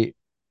great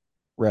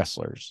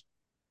wrestlers.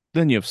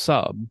 Then you have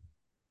Sub.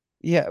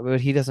 Yeah, but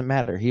he doesn't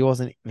matter. He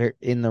wasn't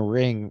in the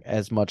ring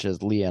as much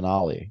as Leah and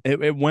Ollie.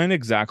 It went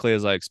exactly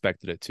as I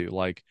expected it to.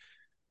 Like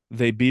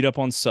they beat up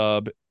on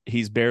Sub.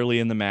 He's barely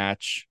in the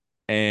match,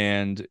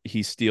 and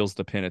he steals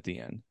the pin at the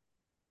end.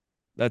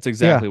 That's Yeah,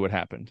 exactly what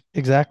happened.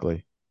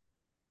 exactly.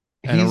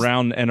 And He's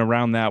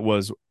around that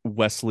was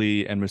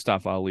Wesley and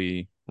Mustafa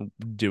Ali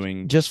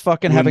doing just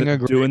fucking doing having the a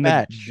great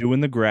match. doing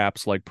the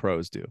graps like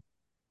pros do.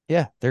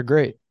 Yeah, they're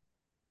great.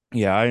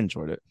 Yeah, I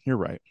enjoyed it. You're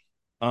right.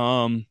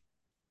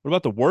 What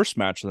about the worst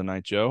match of the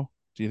night, Joe?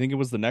 Do you think it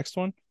was the next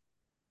one?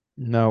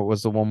 No, it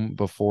was the one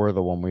before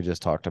the one we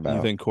just talked You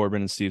about. think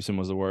Corbin and Stevenson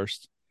was the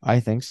worst? I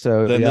think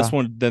so. Yeah.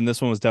 Then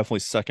this one was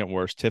definitely second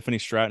worst. Tiffany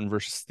Stratton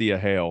versus Thea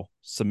Hale Yeah.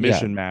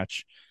 submission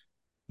match.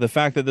 The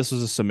fact that this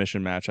was a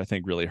submission match, I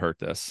think, really hurt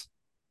this.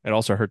 It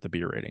also hurt the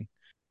beer rating.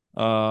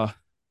 Uh,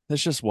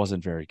 this just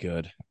wasn't very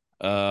good.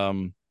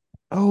 Um,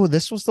 Oh,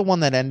 this was the one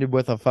that ended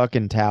with a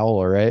fucking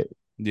towel, right?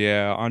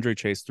 yeah, Andre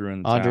Chase threw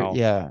in the Andre, towel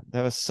yeah,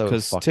 that was so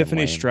because fucking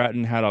Tiffany lame.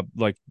 Stratton had a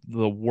like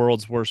the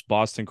world's worst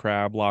Boston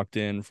Crab locked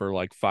in for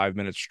like 5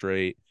 minutes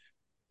straight,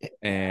 It,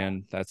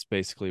 and that's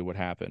basically what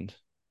happened.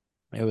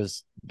 it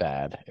was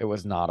bad. It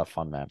was not a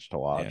fun match to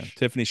Yeah, watch.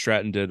 Tiffany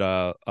Stratton did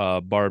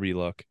a Barbie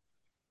look.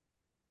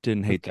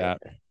 Didn't Who hate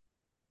that. cares?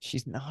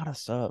 She's not a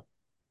sub.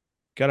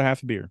 Got a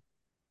half a beer.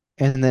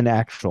 And then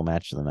actual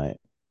match of the night.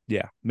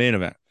 Yeah, main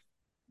event.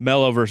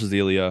 Mello versus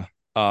Ilya.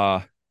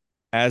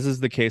 As is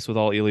the case with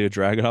all Ilya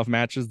Dragunov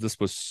matches, this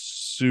was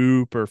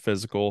super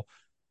physical,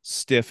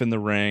 stiff in the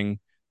ring.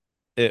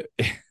 It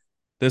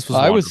this was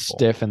I was wonderful.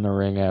 stiff in the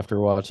ring after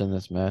watching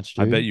this match,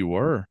 I bet dude. you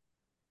were.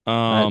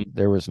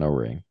 There was no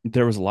ring.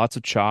 There was lots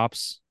of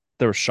chops.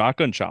 There were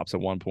shotgun chops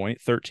at one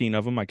point, 13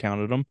 of them. I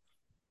counted them.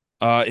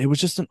 It was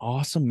just an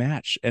awesome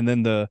match. And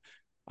then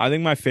I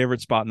think my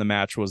favorite spot in the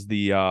match was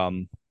it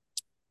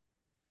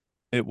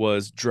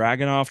was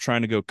Dragunov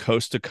trying to go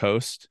coast to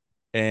coast,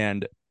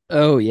 and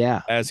Oh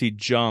yeah. as he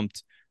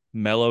jumped,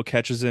 Mello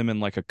catches him in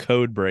like a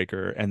code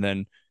breaker, and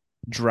then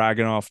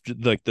Dragunov,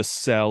 like the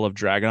cell of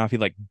Dragunov, he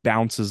like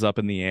bounces up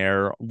in the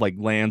air, like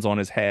lands on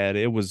his head.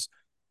 It was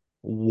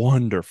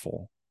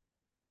wonderful,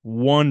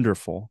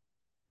 wonderful.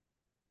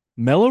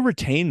 Mello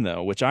retained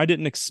though, which I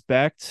didn't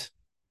expect.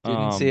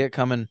 Didn't see Um, it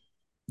coming.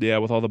 yeah,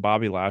 with all the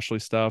Bobby Lashley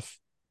stuff,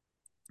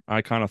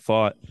 I kind of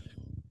thought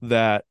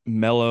that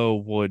Mello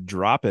would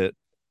drop it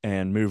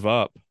and move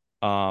up.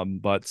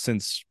 But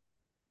since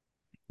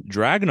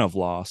Dragunov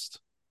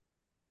lost,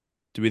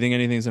 do we think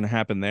anything's going to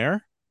happen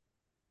there?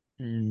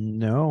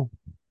 No.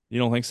 You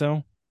don't think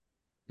so?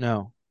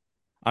 No.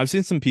 I've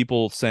seen some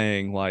people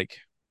saying like,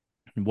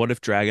 what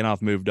if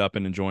Dragunov moved up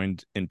and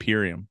joined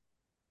Imperium?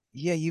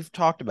 Yeah, you've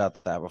talked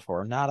about that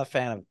before. Not a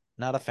fan.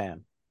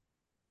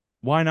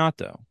 Why not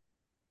though?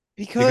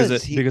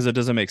 Because he Because it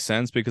doesn't make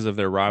sense because of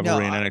their no,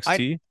 rivalry in I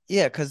NXT.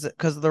 yeah, because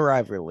of the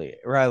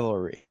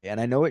rivalry. And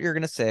I know what you're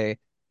gonna say.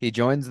 He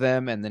joins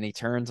them and then he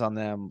turns on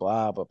them,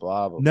 blah blah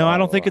blah blah No, I blah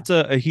don't think blah. it's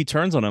a he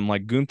turns on him.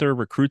 Like Gunther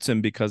recruits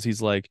him because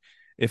he's like,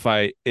 if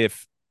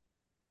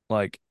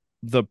like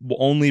the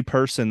only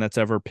person that's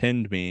ever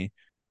pinned me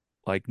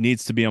like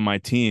needs to be on my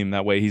team,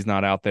 that way he's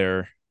not out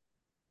there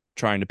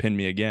trying to pin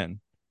me again.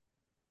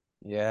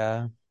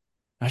 Yeah.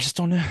 I just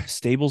don't know.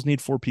 Stables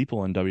need 4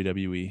 people in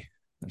WWE.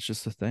 That's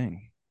just the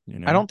thing, you I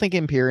know. don't think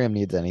Imperium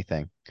needs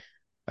anything.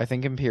 I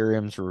think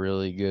Imperium's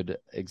really good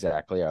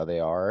exactly how they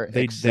are,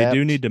 They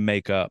do need except to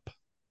make up.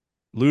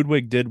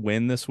 Ludwig did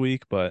win this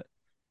week, but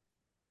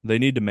they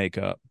need to make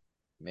up.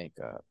 make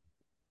up.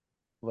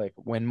 Like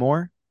win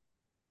more.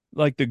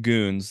 like the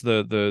goons,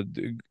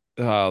 the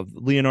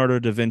Leonardo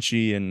da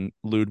Vinci and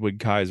Ludwig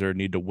Kaiser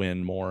need to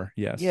win more.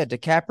 Yeah, Yes.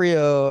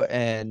 DiCaprio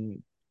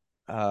and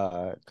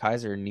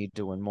Kaiser need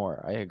to win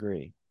more. I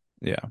agree.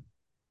 Yeah.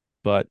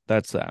 But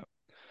that's that.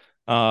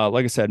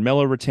 Like I said,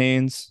 Mello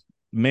retains.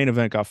 Main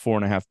event got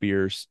 4.5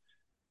 beers.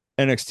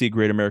 NXT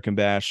Great American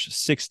Bash,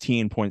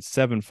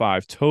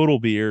 16.75 total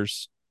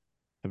beers.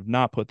 Have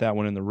not put that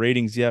one in the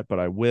ratings yet, but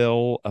I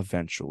will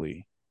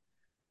eventually.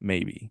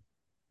 Maybe.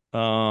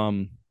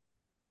 Um,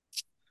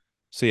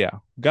 so yeah,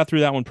 got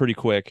through that one pretty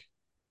quick.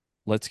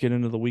 Let's get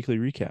into the weekly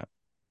recap,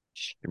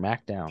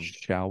 SmackDown.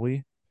 shall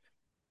we?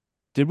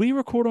 Did we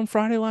record on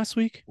Friday last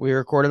week? We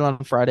recorded on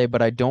Friday,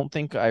 but I don't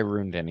think I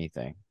ruined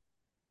anything.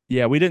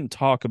 Yeah, we didn't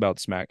talk about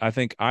Smack. I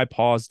think I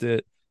paused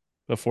it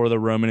before the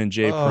Roman and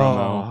Jay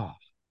promo. Oh,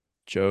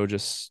 Joe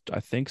just, I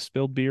think,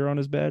 spilled beer on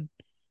his bed.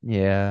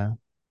 yeah.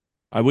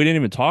 We didn't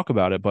even talk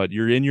about it, but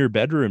you're in your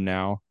bedroom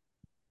now,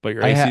 but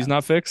your I AC's have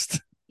not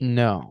fixed.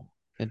 no.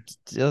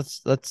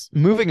 It's let's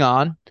moving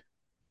on.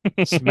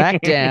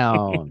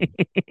 SmackDown.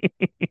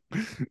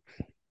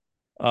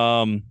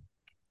 um,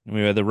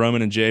 we had the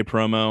Roman and Jay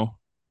promo.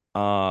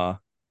 Uh,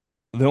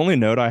 the only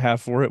note I have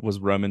for it was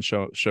Roman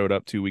showed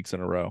up 2 weeks in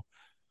a row.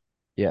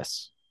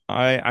 Yes.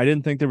 I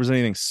didn't think there was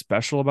anything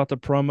special about the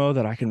promo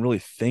that I can really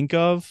think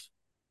of.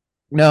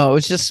 No,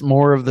 it's just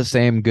more of the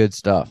same good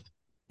stuff.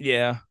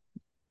 Yeah,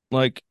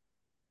 like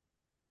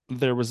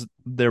there was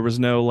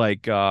no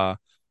like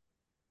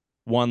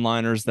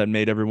one-liners that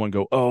made everyone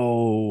go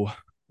oh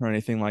or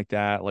anything like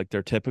that like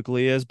there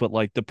typically is, but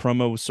like the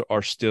promos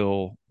are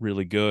still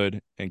really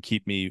good and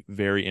keep me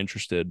very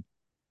interested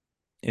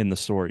in the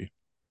story.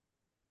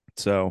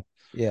 So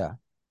Yeah.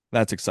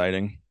 that's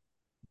exciting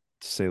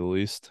to say the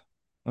least.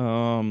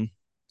 Um,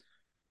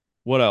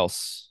 what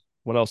else?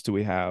 What else do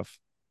we have?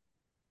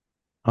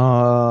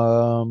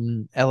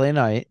 LA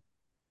Knight.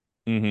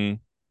 Mm-hmm.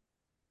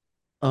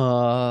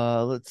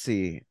 Let's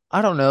see.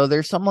 I don't know.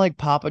 There's something like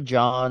Papa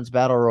John's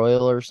Battle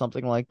Royal or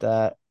something like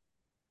that.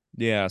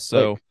 Yeah,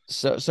 so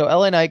So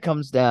LA Knight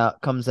comes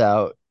out,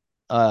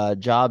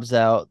 jobs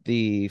out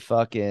the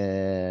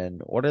fucking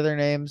what are their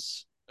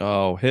names?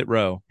 oh, Hit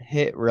Row.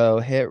 Hit row.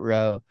 He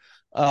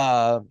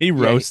Yeah,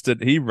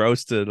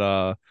 roasted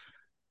all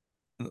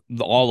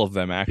of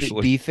them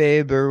actually.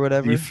 B-Fabe or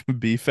whatever.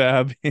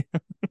 BFAB.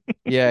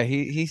 Yeah,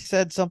 he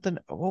said something.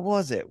 What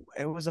was it?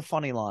 It was a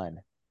funny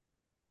line.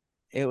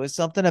 It was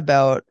something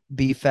about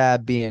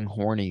B-Fab being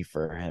horny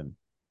for him.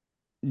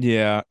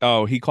 Yeah.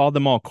 Oh, he called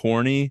them all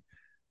corny.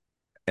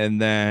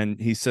 And then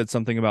he said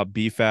something about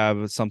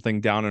BFAB,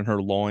 something down in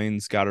her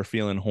loins, got her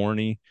feeling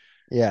horny.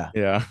 Yeah,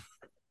 Yeah.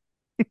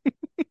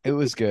 it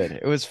was good.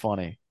 It was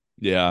funny.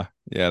 Yeah.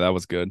 Yeah, that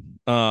was good.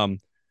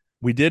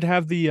 We did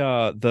have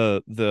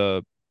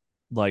the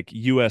like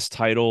US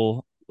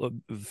title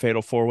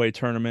fatal four-way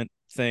tournament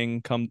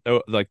thing come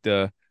like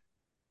the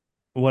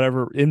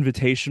whatever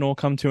invitational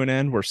come to an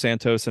end where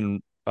Santos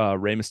and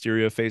Rey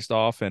Mysterio faced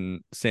off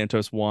and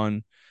Santos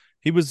won.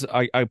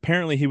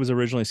 Apparently he was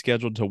originally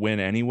scheduled to win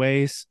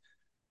anyways.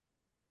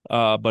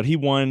 But he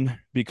won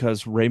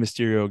because Rey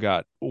Mysterio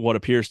got what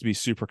appears to be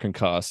super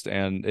concussed,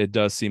 and it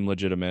does seem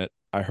legitimate.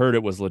 I heard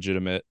it was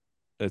legitimate.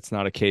 It's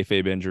not a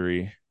kayfabe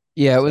injury,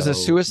 Yeah, it was a so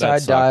that suicide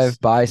sucks. dive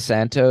by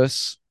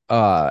Santos.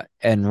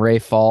 And Ray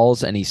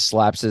falls and he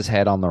slaps his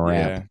head on the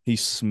ramp. Yeah, he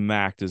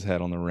smacked his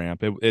head on the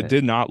ramp. It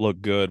did not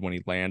look good when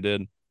he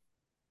landed.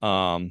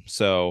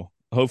 So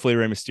hopefully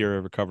Rey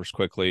Mysterio recovers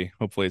quickly.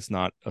 Hopefully it's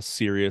not a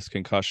serious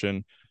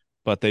concussion,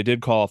 but they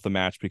did call off the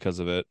match because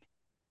of it.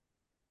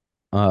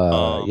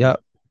 Um,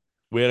 Yep.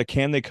 we had a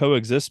can they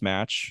coexist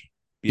match,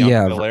 Bianca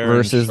Yeah, Belair and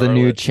versus the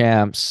new Charlotte.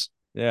 champs,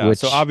 Yeah, so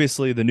which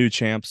obviously the new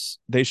champs,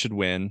 they should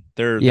win.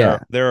 They're they're yeah,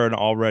 they're an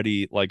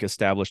already like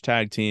established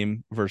tag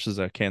team versus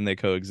a can they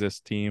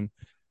coexist team.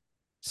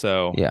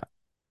 So, yeah.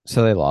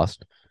 So they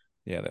lost.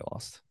 yeah, they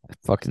lost.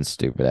 Fucking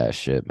stupid ass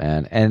shit,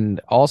 man.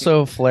 And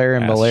also Flair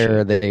and Ass Belair,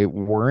 shit. they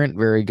weren't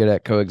very good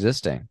at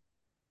coexisting.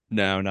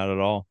 No, not at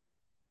all.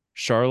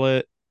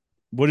 Charlotte,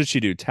 what did she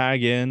do?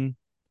 Tag in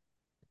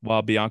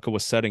while Bianca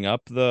was setting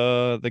up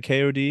the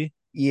KOD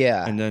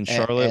Yeah. and then And,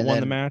 Charlotte and won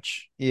the then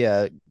match.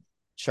 yeah,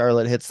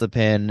 Charlotte hits the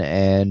pin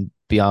and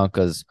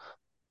Bianca's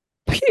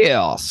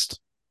pissed.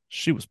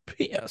 She was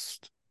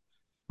pissed.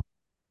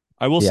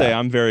 I will say Yeah.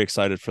 I'm very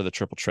excited for the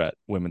triple threat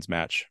women's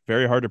match.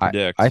 Very hard to I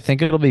predict.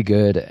 think it'll be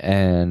good,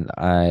 and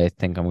I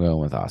think I'm going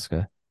with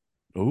Asuka.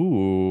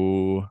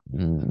 Ooh,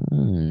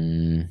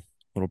 Mm.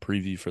 little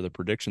preview for the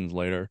predictions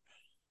later.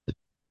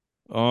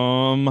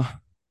 Um,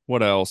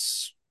 what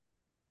else?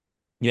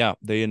 Yeah,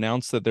 they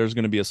announced that there's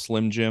going to be a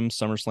Slim Jim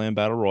SummerSlam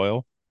Battle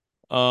Royal.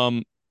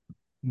 Um,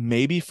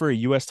 maybe for a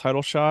US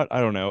title shot.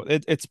 I don't know.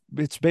 It's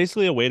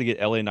basically a way to get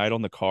LA Knight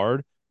on the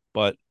card,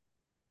 but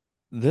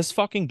this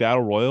fucking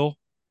Battle Royal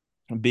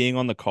being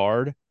on the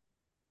card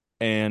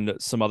and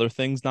some other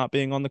things not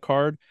being on the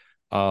card.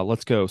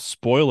 Let's go.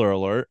 Spoiler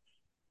alert.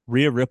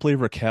 Rhea Ripley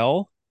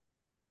Raquel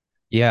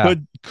Yeah.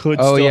 could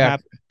Oh still yeah.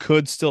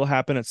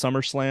 happen at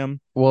SummerSlam.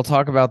 We'll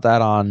talk about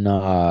that on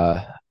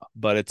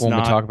but it's when we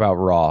not. talk about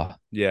Raw.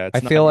 Yeah, I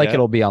it's feel not like yet.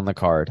 it'll be on the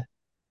card.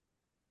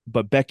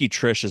 But Becky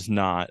Trish is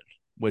not,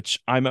 which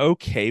I'm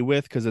okay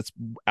with because it's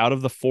out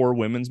of the four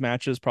women's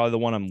matches, probably the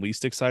one I'm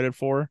least excited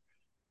for.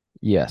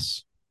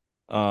 Yes.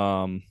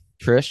 Um,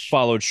 Trish,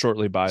 Followed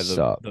shortly by the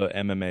sup. the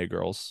MMA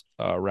girls,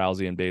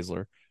 Rousey and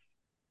Baszler.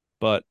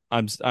 But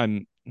I'm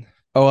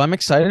Oh, I'm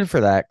excited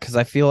for that because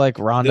I feel like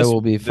Ronda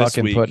will be this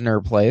fucking put week in her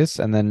place,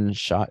 and then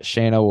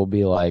Shayna will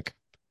be like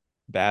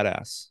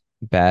badass.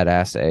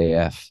 badass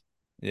AF.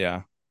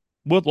 Yeah,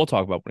 we'll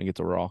talk about when we get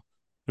to Raw.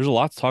 There's a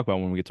lot to talk about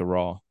when we get to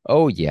Raw.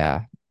 Oh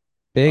yeah,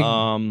 big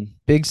Um,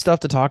 big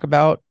stuff to talk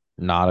about.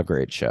 Not a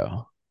great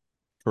show.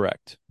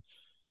 Correct.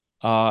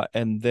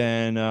 And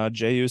then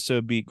Jey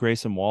Uso beat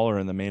Grayson Waller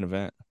in the main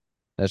event.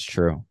 That's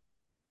true.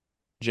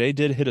 Jay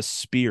did hit a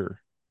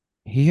spear.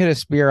 He hit a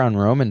spear on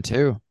Roman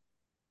too.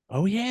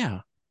 Oh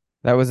yeah,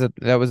 That was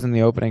in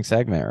the opening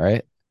segment,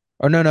 right?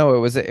 Oh no, it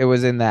was in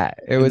that.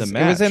 in the It was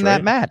match, in that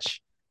right?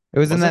 match. It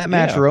was in Was it? that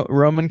match. Yeah,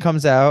 Roman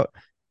comes out.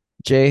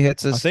 Jay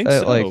hits I think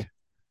so.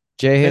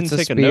 Jay I hits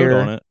didn't a take a note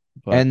on spear, it,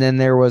 but and then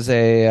there was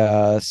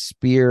a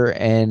spear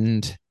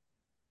and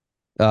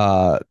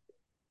uh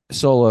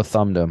solo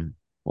thumbed him.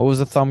 What was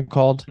the thumb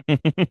called?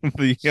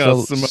 the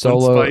Samoan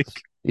Solo.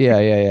 spike.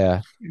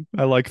 Yeah.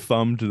 I like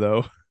thumbed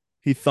though.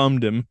 He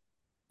thumbed him.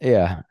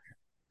 Yeah.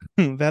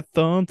 That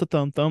thumb, the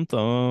thumb, thumb,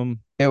 thumb.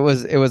 It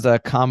was a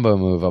combo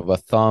move of a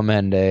thumb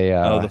and a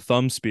Oh, the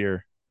thumb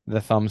spear. the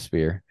thumb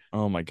spear.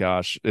 Oh my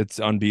gosh, it's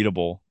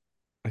unbeatable,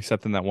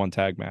 except in that one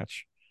tag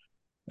match.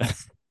 All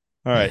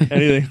right,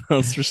 anything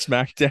else for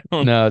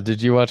SmackDown? No,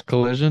 did you watch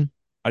Collision?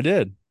 I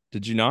did.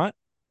 Did you not?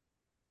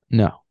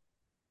 No.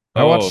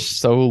 I Oh, watched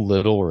so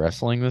little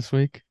wrestling this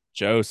week.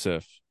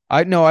 Joseph.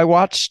 I no, I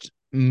watched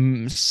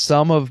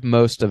some of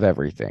most of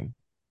everything.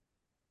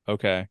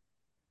 Okay.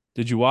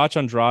 Did you watch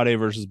Andrade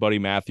versus Buddy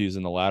Matthews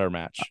in the ladder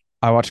match?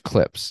 I watched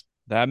clips.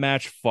 That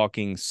match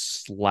fucking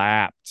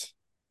slapped.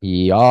 It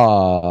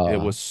Yeah.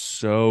 was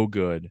so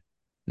good.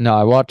 No,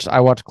 I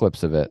watched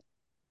clips of it.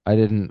 I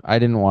didn't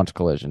watch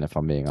Collision if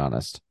I'm being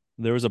honest.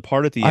 There was a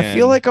part at the I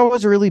feel end. like I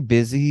was really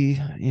busy,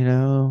 you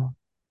know.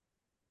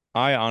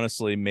 I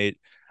honestly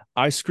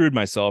I screwed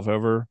myself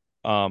over.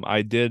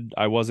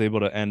 I was able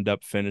to end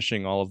up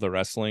finishing all of the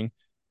wrestling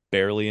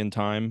barely in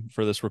time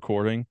for this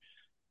recording.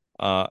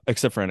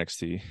 Except for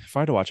NXT. If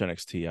I had to watch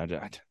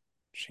NXT,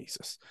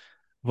 Jesus.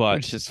 I would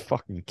But just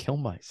fucking kill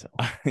myself.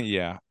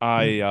 yeah,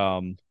 I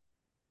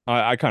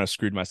kind of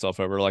screwed myself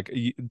over. Like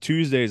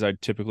Tuesdays, I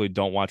typically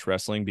don't watch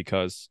wrestling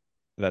because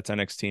that's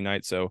NXT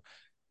night. So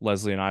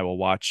Leslie and I will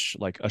watch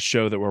like a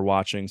show that we're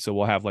watching. So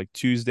we'll have like Love at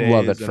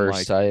Tuesdays and first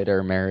like sight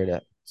or married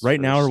at right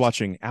now we're first.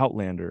 watching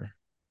Outlander.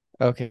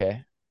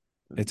 Okay.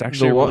 It's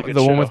actually a really good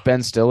The one show. with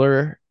Ben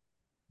Stiller,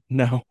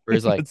 No, where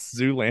he's like, that's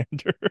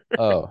Zoolander.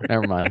 oh,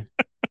 never mind.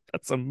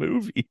 That's a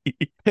movie.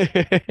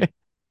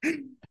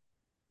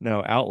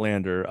 No,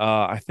 Outlander.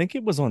 I think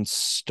it was on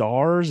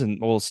Stars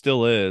and well, it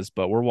still is,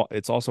 but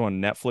it's also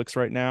on Netflix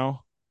right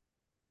now.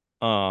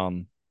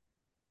 Um,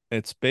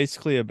 it's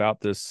basically about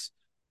this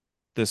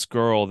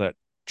girl that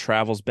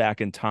travels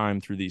back in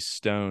time through these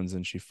stones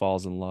and she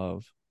falls in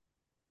love.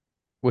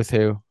 With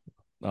who?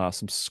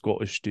 Some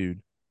Scottish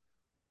dude.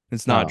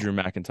 It's not Oh, Drew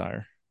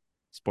McIntyre.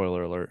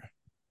 Spoiler alert.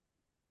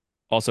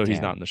 Also, he's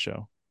not damn. in the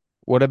show.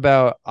 What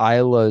about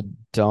Isla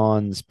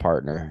Dawn's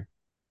partner?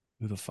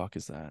 Who the fuck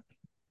is that?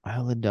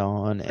 Isla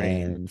Dawn Rain.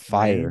 and Rain?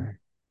 Fire.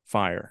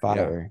 Fire. Yeah.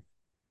 Fire.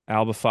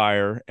 Alba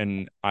Fire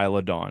and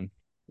Isla Dawn.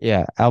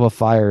 Yeah, Alba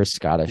Fire is Yeah,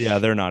 Scottish.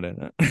 they're not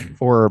in it.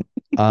 Or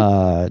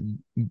uh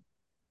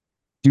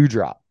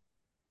Dewdrop,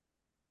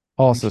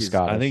 also I think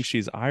Scottish.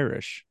 she's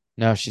Irish.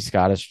 No, she's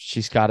Scottish.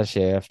 She's Scottish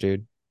AF,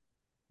 dude.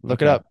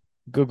 Look it Okay. up.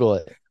 Google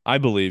it. I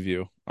believe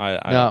you. I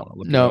don't No, want to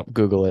look it no, up.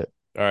 Google it.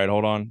 All right,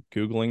 hold on.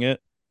 Googling it.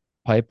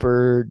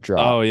 Piper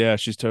Drop. Oh yeah,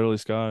 she's totally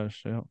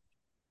Scottish. Yeah.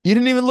 You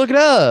didn't even look it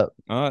up.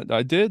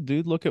 I did,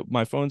 dude. Look at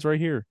my phone's right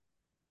here.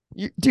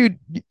 Dude,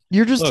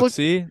 you're just Look,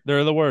 see? There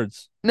are the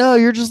words. no,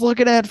 you're just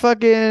looking at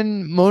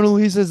fucking Mona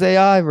Lisa's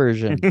AI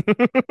version.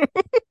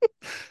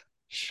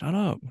 Shut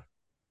up.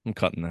 I'm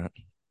cutting that.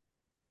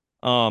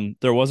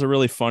 There was a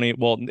really funny,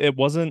 well, it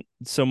wasn't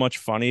so much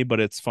funny, but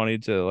it's funny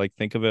to like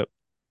think of it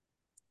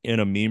in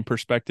a meme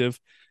perspective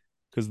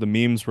because the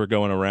memes were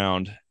going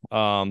around.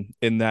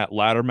 In that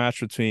ladder match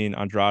between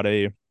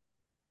Andrade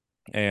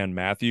and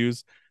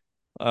Matthews,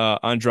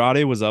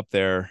 Andrade was up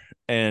there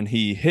and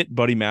he hit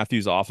Buddy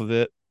Matthews off of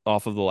the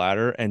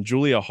ladder, and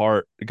Julia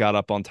Hart got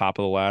up on top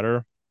of the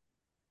ladder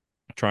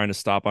trying to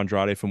stop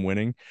Andrade from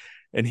winning,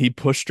 and he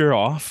pushed her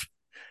off.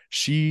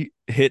 She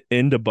hit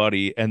into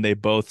Buddy, and they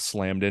both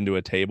slammed into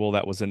a table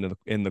that was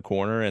in the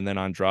corner, and then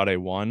Andrade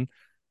won.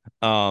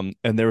 And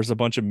there was a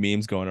bunch of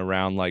memes going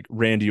around like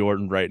Randy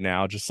Orton right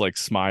now, just like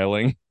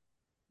smiling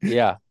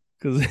Yeah.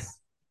 because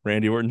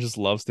Randy Orton just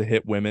loves to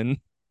hit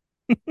women.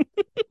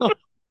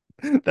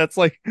 That's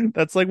like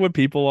what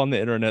people on the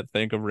internet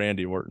think of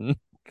Randy Orton.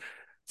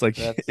 It's like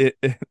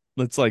That's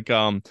it's like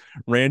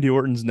Randy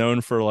Orton's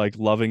known for like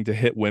loving to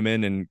hit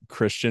women and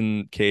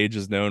Christian Cage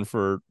is known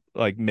for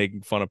like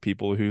making fun of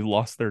people who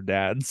lost their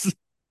dads.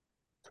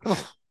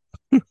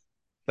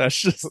 That's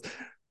just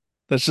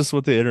that's just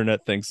what the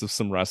internet thinks of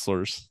some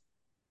wrestlers.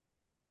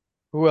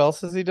 Who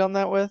else has he done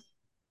that with?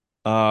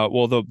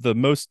 Well, the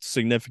most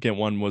significant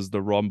one was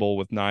the Rumble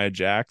with Nia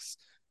Jax,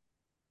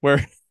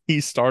 where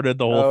he started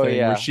the whole Oh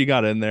thing where yeah. she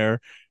got in there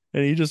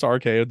and he just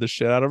RKO'd the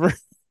shit out of her.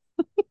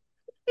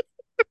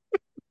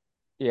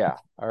 Yeah,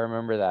 I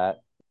remember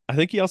that. I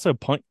think he also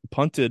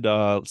punted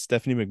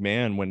Stephanie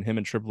McMahon when him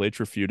and Triple H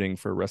were feuding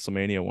for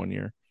WrestleMania one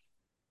year.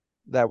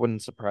 That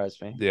wouldn't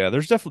surprise me. Yeah,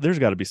 there's got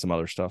to be some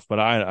other stuff, but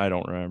I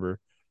don't remember.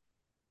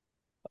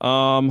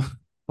 Um,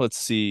 let's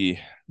see.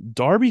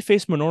 Darby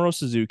faced Minoru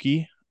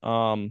Suzuki.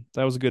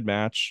 That was a good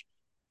match.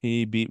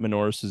 He beat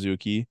Minoru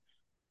Suzuki.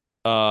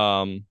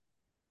 Um,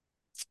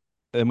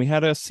 and we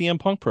had a CM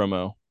Punk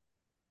promo. Oh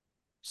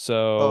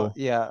So,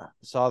 yeah,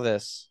 saw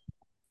this.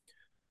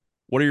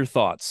 what are your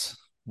thoughts?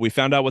 We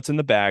found out what's in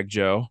the bag,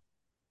 Joe.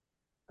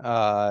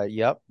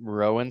 Yep,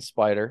 Rowan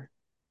Spider.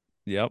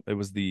 Yep, it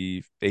was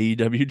the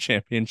AEW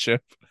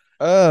Championship.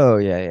 Oh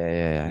yeah.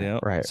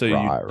 Yep. Right, So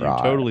right, you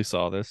right. totally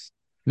saw this.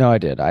 No, I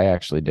did. I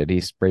actually did. He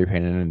spray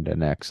painted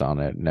an X on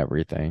it and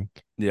everything.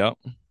 Yep.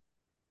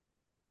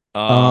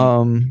 Um,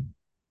 Um,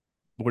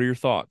 what are your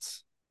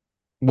thoughts?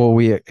 well,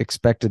 we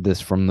expected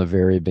this from the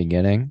very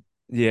beginning.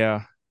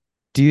 Yeah.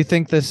 Do you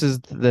think this is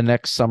the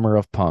next summer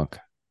of Punk?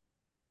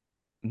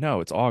 No,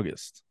 it's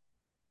August.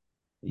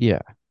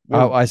 Yeah.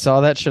 We're I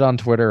saw that shit on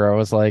Twitter. I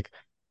was like,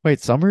 wait,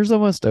 summer's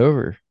almost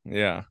over.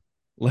 Yeah.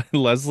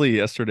 Leslie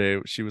yesterday,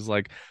 she was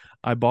like,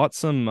 I bought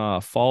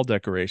some fall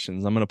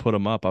decorations. I'm gonna put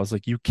them up. I was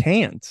like, you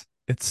can't.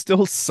 It's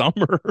still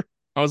summer.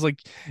 I was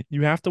like,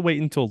 you have to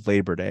wait until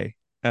Labor Day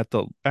at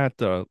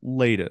the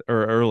latest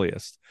or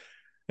earliest.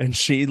 And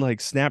she like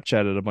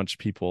Snapchatted a bunch of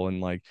people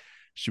and like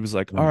she was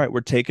like, all Mm. right,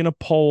 we're taking a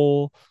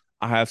poll.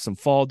 I have some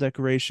fall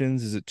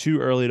decorations. Is it too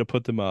early to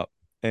put them up?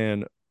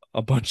 And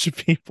a bunch of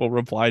people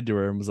replied to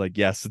her and was like,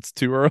 yes, it's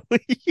too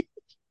early.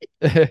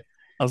 I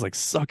was like,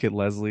 suck it,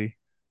 Leslie.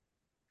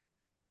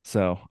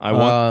 So I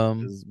won.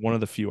 Um, Is one of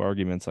the few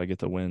arguments I get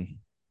to win.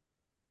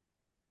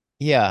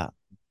 yeah.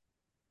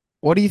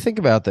 What do you think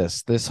about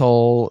this? This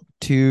whole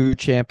two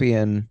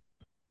champion.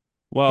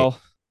 Well,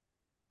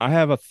 I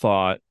have a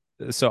thought.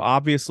 So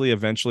obviously,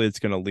 eventually, it's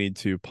going to lead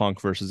to Punk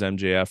versus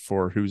MJF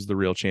for who's the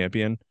real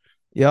champion.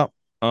 Yep.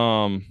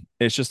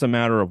 It's just a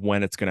matter of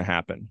when it's going to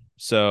happen.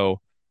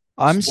 So,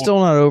 I'm sport. still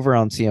not over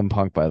on CM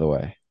Punk, by the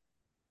way.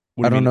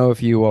 What do I you don't mean? know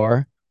if you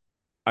are.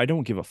 I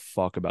don't give a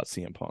fuck about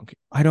CM Punk.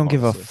 I don't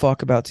give a Honestly,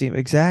 fuck about CM.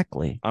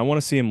 Exactly. I want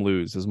to see him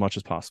lose as much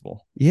as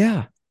possible.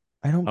 Yeah.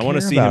 I don't I want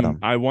to care see about him. him.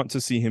 I want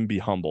to see him be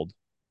humbled.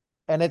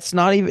 And it's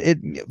not even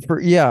it for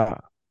yeah,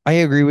 I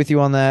agree with you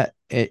on that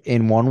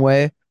in one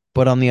way,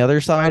 but on the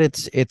other side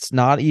it's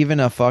not even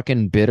a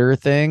fucking bitter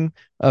thing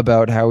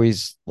about how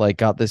he's like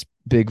got this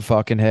big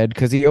fucking head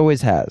because he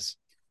always has,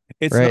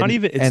 right?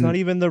 It's not And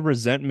even the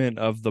resentment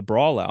of the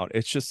brawl out.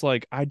 It's just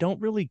like I don't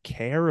really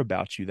care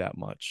about you that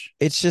much.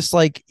 it's just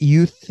like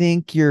you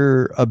think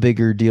you're a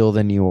bigger deal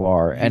than you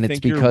are, You and it's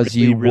think you're because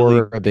really, you really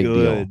were a big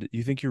deal. good.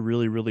 You think you're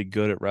really, really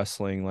good at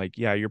wrestling. Like,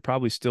 yeah, you're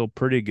probably still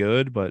pretty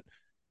good, but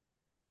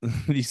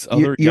these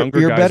other younger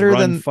You're guys better run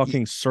than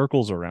fucking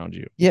circles around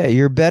you. yeah,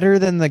 you're better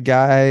than the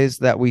guys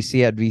that we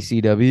see at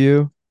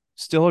VCW,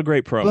 Still a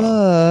great promo.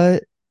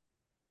 but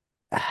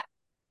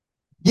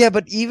yeah,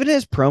 but even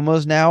his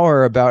promos now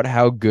are about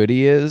how good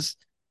he is,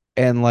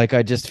 and like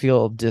I just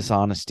feel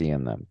dishonesty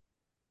in them,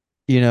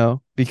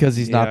 because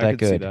he's not Yeah, I that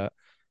could see good. that.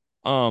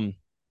 Um,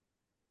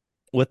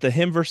 with the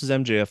him versus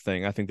MJF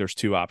thing, I think there's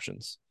two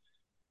options.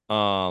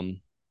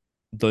 Um,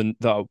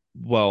 the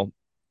well,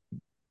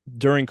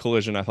 during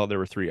Collision, I thought there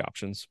were three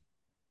options.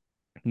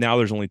 Now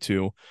there's only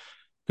two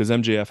because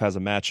MJF has a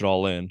match at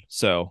All In.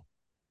 So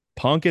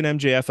Punk and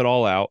MJF at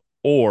All Out,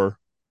 or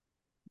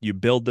you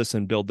build this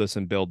and build this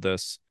and build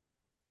this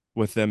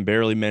with them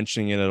barely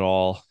mentioning it at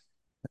all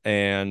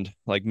and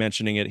like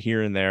mentioning it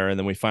here and there. And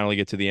then we finally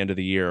get to the end of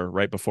the year,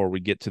 right before we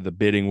get to the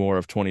bidding war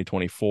of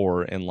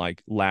 2024 and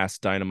like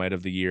last Dynamite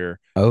of the year.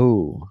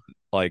 Oh,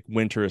 Like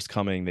winter is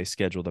coming, they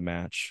schedule the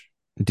match.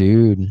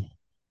 dude,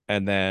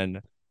 And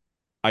then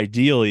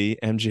ideally,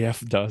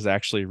 MJF does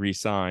actually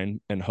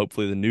resign, and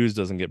hopefully the news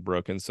doesn't get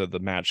broken so the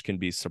match can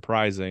be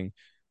surprising.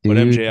 But dude,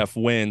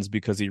 MJF wins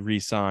because he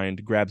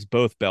re-signed, grabs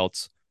both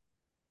belts,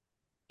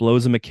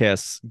 blows him a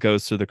kiss,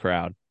 goes through the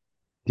crowd.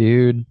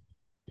 dude.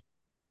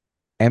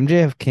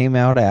 MJF came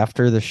out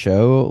after the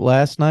show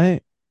last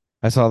night.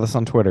 I saw this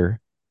on Twitter,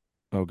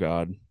 Oh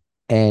God.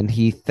 and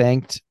he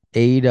thanked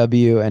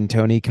AEW and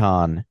Tony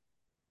Khan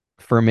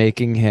for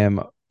making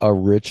him a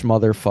rich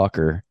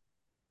motherfucker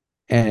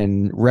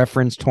and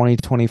reference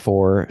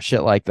 2024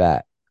 shit like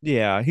that.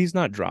 Yeah, he's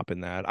not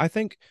dropping that. I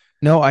think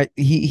No,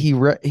 he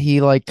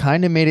like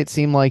kind of made it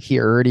seem like he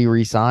already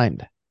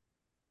resigned.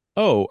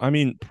 I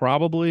mean,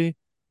 probably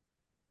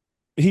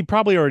he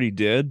probably already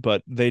did,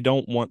 but they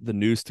don't want the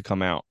news to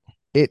come out.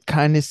 It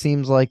kind of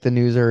seems like the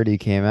news already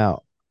came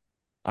out.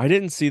 I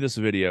didn't see this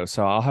video,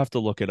 so I'll have to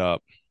look it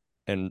up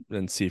and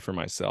see for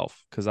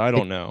myself because I It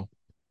don't know.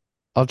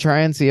 I'll try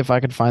and see if I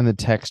can find the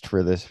text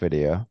for this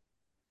video.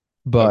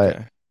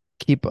 But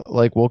Okay.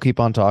 we'll keep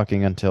on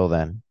talking until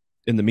then.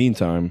 In the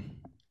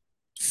meantime,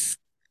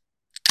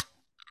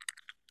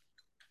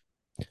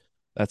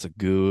 that's a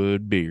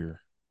good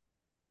beer.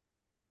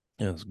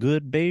 Yes,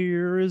 good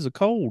beer is a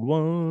cold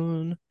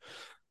one.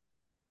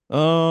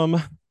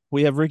 Um,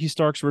 we have Ricky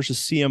Starks versus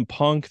CM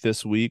Punk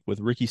this week with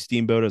Ricky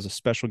Steamboat as a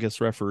special guest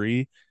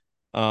referee.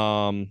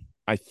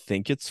 I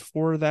think it's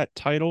for that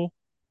title.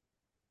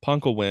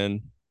 Punk will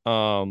win.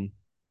 And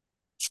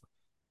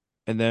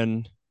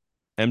then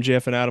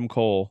MJF and Adam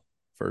Cole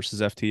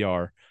versus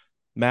FTR.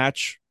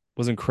 Match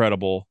was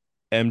incredible.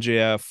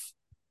 MJF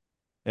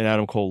and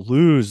Adam Cole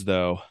lose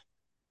though.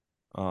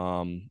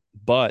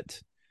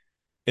 But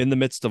in the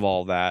midst of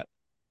all that,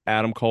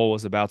 Adam Cole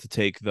was about to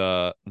take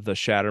the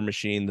shatter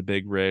machine, the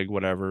big rig,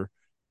 whatever,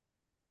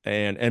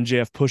 and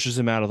MJF pushes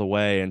him out of the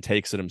way and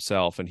takes it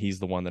himself, and he's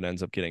the one that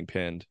ends up getting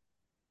pinned.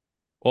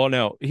 Well,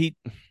 no, he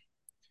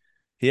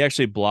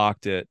actually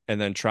blocked it and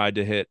then tried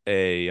to hit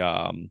a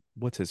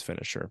what's his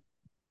finisher?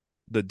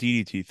 The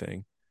DDT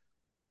thing.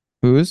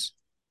 Who's?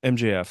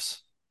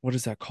 MJF's. What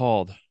is that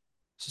called?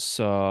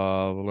 So,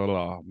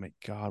 oh my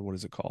God, what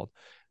is it called?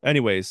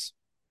 Anyways,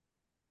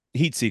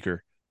 Heat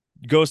Seeker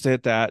goes to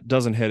hit that,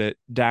 doesn't hit it.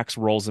 Dax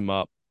rolls him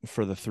up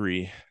for the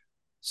 3.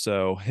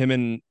 So him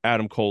and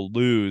Adam Cole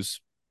lose,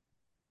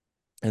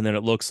 and then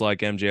it looks like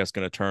MJF's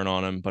going to turn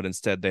on him, but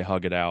instead they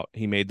hug it out.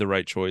 He made the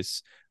right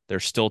choice. They're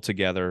still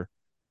together.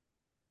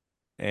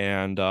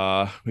 And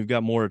we've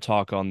got more to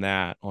talk on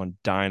that on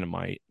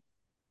Dynamite,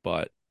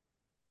 but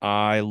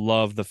I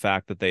love the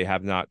fact that they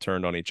have not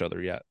turned on each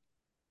other yet.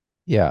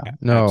 Yeah,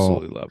 no,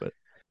 Absolutely love it.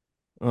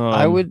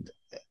 I would.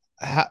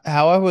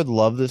 How I would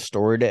love this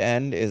story to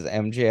end is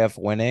MJF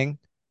winning,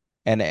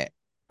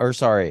 or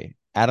sorry,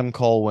 Adam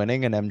Cole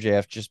winning and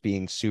MJF just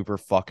being super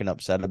fucking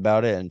upset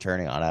about it and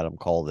turning on Adam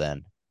Cole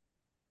then,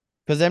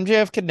 because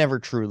MJF could never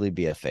truly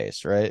be a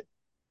face, right?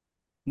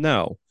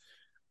 No,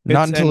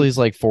 Not it's until and he's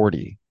like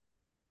 40.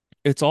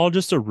 it's all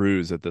just a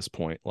ruse at this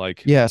point.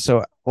 Like, Yeah,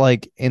 so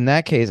like in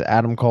that case,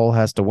 Adam Cole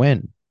has to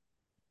win.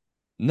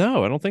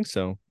 no, I don't think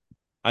so.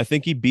 I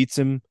think he beats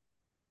him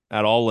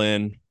at All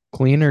In,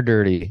 Clean or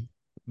dirty?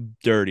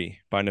 dirty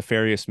by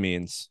nefarious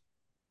means.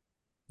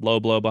 Low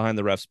blow behind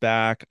the ref's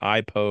back,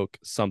 eye poke,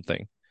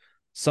 something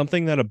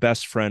that a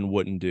best friend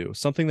wouldn't do,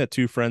 something that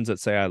two friends that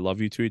say I love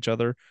you to each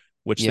other,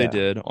 which they Yeah.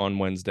 did on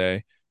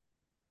Wednesday,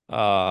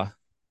 uh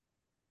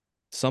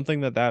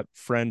something that that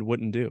friend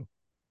wouldn't do.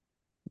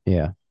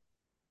 Yeah.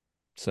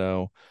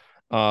 So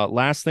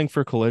last thing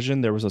for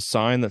Collision, there was a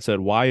sign that said,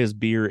 why is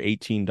beer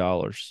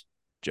 $18?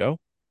 Joe?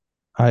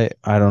 I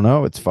don't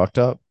know. It's fucked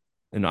up.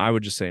 And I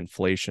would just say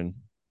inflation.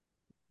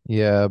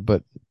 Yeah,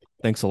 but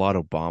Thanks a lot,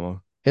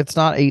 Obama. it's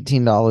not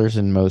 $18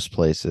 in most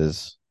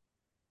places.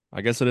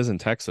 I guess it is in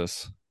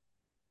Texas.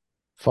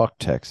 Fuck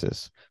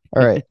Texas.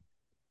 All right.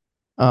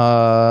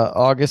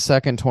 August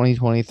 2nd,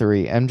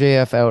 2023.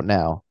 MJF out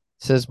now.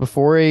 Says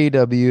before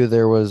AEW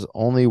there was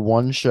only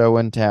one show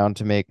in town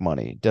to make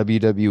money,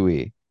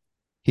 WWE.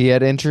 He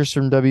had interest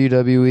from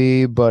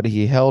WWE, but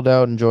he held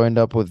out and joined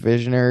up with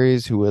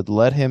visionaries who would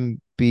let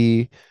him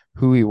be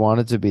who he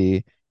wanted to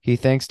be. He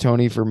thanks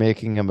Tony for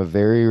making him a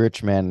very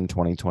rich man in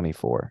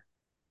 2024.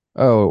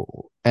 Oh,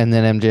 and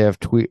then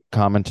MJF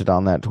commented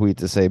on that tweet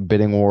to say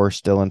bidding war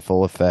still in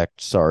full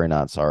effect. Sorry,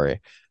 not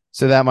sorry.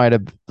 So that might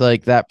have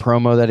like that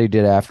promo that he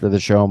did after the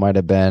show might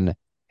have been,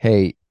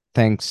 hey,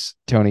 thanks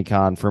Tony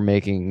Khan for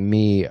making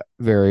me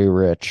very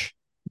rich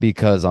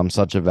because I'm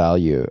such a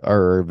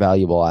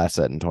valuable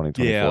asset in Yeah,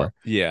 2024.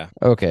 yeah.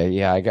 Okay,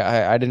 yeah,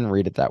 I didn't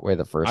read it that way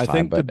the first I time,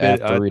 think the but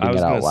bid after I reading it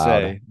was out gonna loud,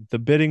 say the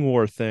bidding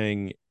war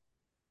thing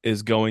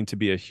is going to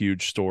be a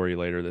huge story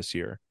later this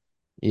year.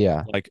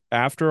 yeah. Like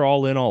after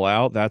All In All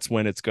Out, that's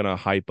when it's gonna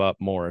hype up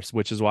Morris,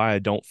 which is why I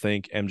don't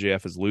think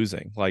MJF is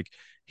losing. Like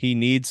he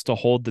needs to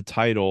hold the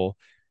title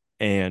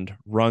and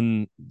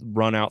run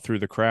out through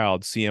the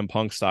crowd, CM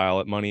Punk style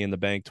at Money in the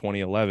Bank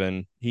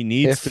 2011. He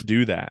needs to If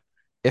do that.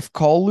 if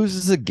Cole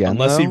loses again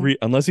though,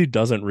 Unless he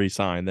doesn't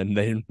resign, then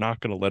they're not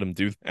gonna let him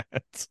do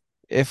that.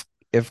 if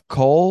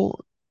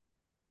Cole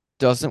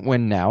doesn't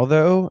win now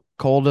though,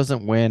 Cole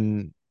doesn't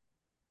win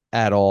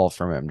at all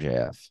from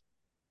MJF.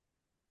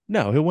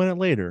 No, he'll win it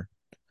later.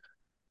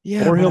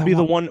 Yeah, Or but he'll I be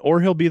the want one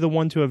or he'll be the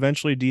one to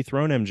eventually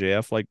dethrone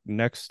MJF like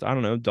next, I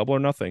don't know, Double or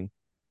Nothing.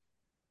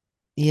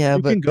 yeah,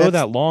 You but can go that's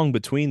that long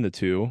between the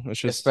two.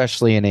 It's just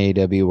especially in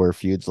AEW where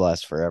feuds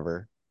last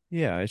forever.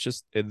 yeah, it's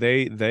just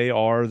they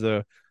are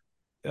the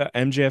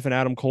MJF and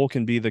Adam Cole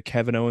can be the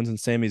Kevin Owens and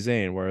Sami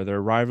Zayn where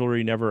their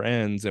rivalry never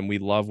ends and we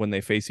love when they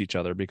face each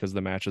other because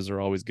the matches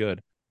are always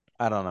good.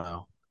 I don't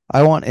know.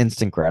 I want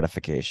instant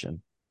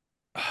gratification.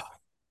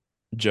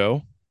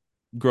 Joe,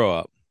 grow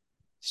up.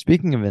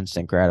 Speaking of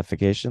instant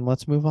gratification,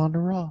 let's move on to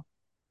Raw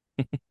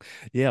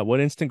Yeah, what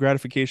instant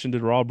gratification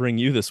did Raw bring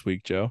you this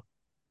week, Joe?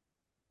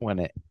 when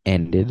it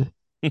ended.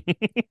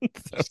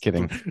 Just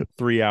kidding.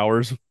 3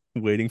 hours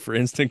waiting for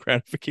instant No, I'm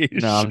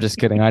gratification. just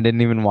kidding. I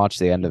didn't even watch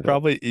the end You of it.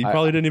 probably you I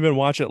probably didn't even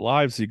watch it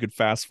live, so you could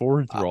fast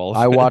forward I, through all of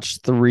I it.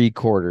 watched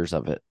 3/4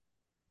 of it.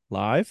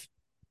 live.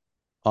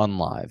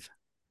 Unlive. Dead.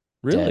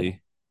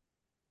 Really?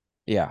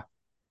 Yeah.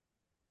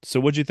 So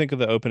what'd you think of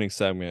the opening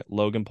segment,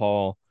 Logan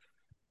Paul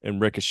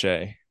and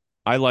Ricochet?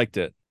 I liked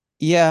it.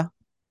 Yeah.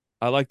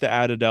 I like the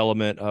added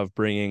element of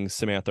bringing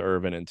Samantha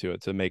Irvin into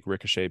it to make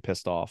Ricochet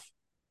pissed off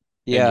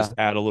and just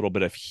Yeah. add a little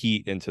bit of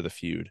heat into the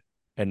feud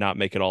and not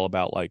make it all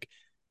about like,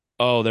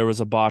 oh, there was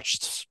a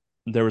botched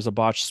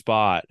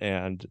spot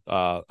and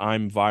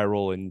I'm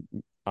viral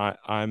and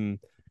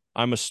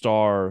I'm a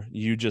star.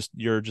 You're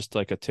just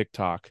like a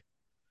TikTok.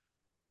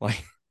 Like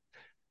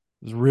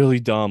it was really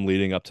dumb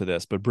leading up to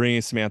this, but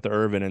bringing Samantha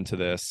Irvin into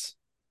this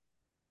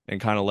and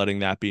kind of letting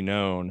that be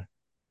known,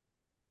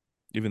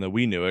 even though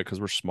we knew it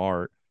because we're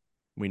smart,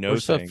 we We're know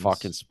so fucking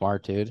things.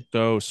 smart, dude.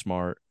 So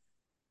smart.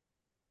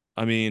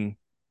 I mean,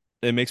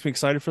 it makes me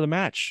excited for the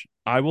match.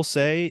 I will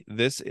say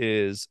this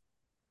is,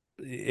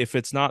 if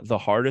it's not the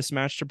hardest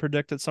match to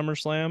predict at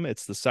SummerSlam,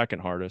 it's the second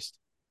hardest,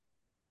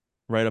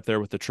 right up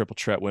there with the triple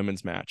threat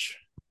women's match.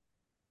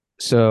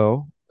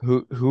 So,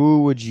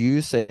 who would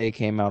you say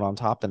came out on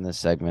top in this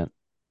segment?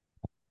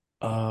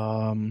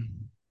 I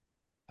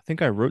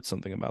think I wrote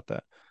something about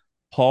that.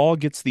 Paul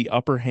gets the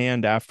upper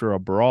hand after a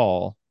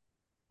brawl,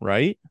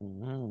 right?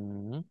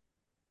 Mhm.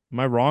 Am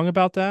I wrong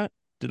about that?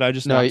 Did I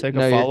just No, not take a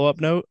no, you're follow-up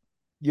note?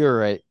 you're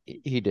right.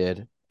 He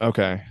did.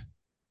 Okay.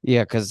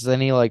 Yeah, because then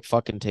he like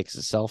fucking takes a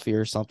selfie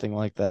or something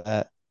like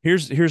that.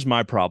 Here's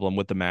my problem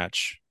with the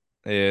match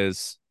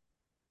is,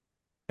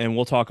 and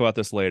we'll talk about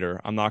this later.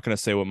 I'm not going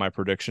to say what my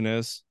prediction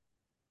is,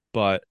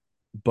 but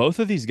both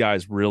of these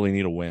guys really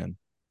need a win.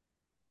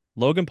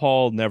 Logan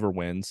Paul never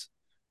wins,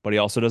 but he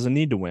also doesn't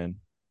need to win.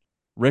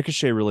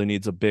 Ricochet really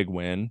needs a big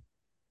win,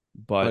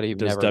 But but he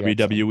does never gets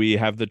them. WWE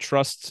have the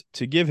trust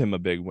to give him a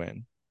big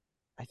win?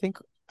 I think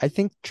I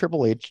think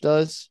Triple H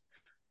does.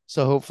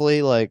 So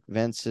hopefully like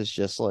Vince is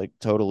just like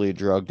totally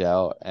drugged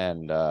out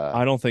and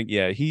I don't think.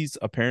 Yeah, he's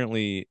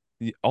apparently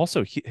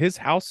also his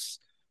house.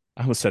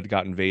 I almost said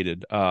got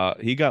invaded.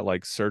 He got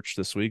like searched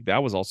this week.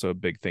 That was also a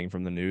big thing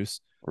from the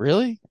news.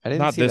 really? I didn't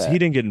Not see this. He that.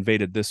 didn't get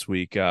invaded this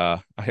week.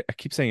 I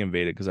keep saying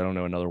invaded because I don't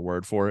know another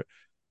word for it.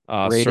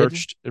 Rated?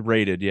 Searched,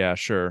 raided. Yeah,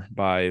 sure.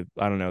 By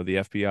I don't know the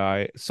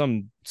FBI.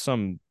 Some,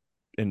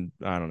 in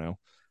I don't know.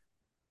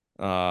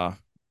 Uh,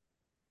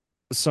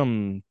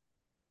 some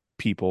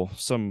people,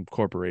 some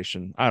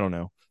corporation. I don't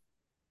know.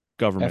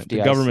 Government. The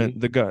government.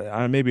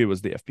 FDIC? Maybe it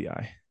was the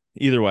FBI.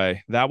 Either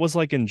way, that was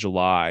like in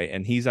July,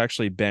 and he's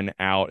actually been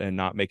out and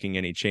not making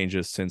any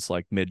changes since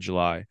like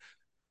mid-July.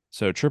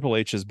 So Triple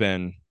H has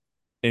been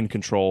in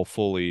control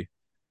fully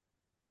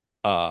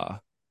uh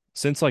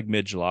since like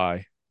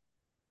mid-July,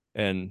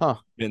 and Huh.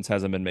 Vince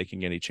hasn't been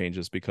making any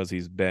changes because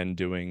he's been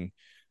doing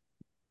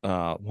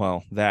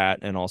well, that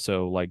and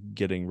also like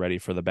getting ready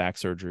for the back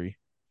surgery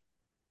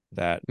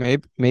that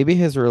Maybe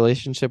his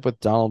relationship with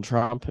Donald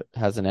Trump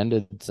hasn't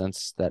ended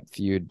since that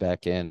feud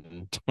back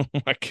in. oh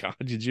my god,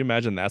 did you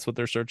imagine that's what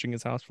they're searching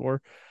his house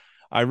for?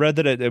 I read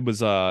that it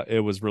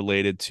was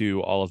related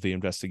to all of the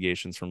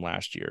investigations from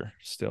last year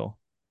still.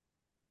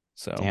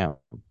 So Damn.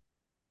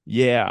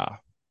 yeah,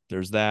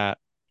 there's that.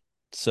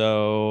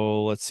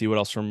 So let's see what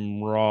else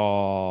from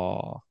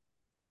Raw.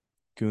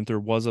 Gunther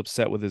was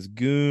upset with his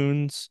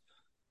goons.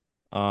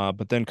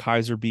 But then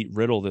Kaiser beat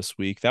Riddle this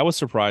week. That was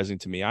surprising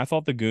to me. I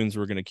thought the goons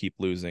were going to keep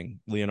losing.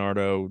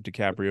 Leonardo,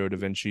 DiCaprio, Da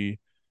Vinci,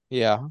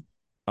 Yeah.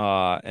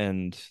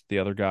 and the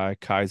other guy,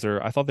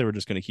 Kaiser. I thought they were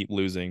just going to keep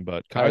losing,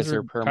 but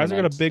Kaiser Kaiser Kaiser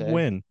got a big Permanente.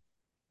 win.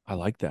 I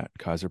like that.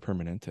 Kaiser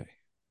Permanente.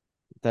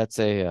 That's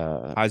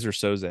a Kaiser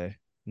Soze.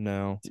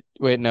 No.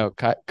 wait, no,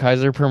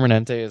 Kaiser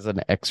Permanente is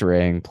an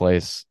X-raying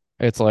place.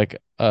 It's like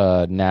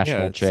a Yeah,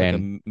 national it's like a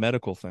chain.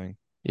 medical thing.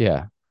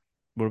 Yeah.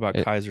 What about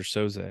It, Kaiser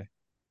Soze?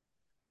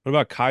 What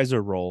about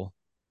Kaiser Roll?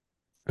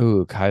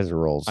 ooh, Kaiser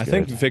rolls I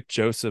think good. Vic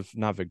Joseph,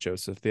 not Vic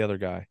Joseph, the other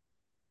guy.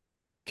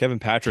 Kevin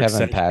Patrick Kevin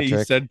said he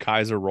Patrick. said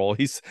Kaiser roll.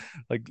 He's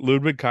like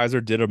Ludwig Kaiser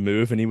did a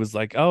move and he was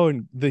like, "Oh,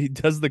 and he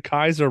does the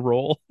Kaiser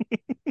roll."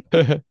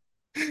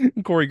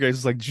 And Corey Graves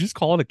was like, "Did you just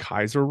call it a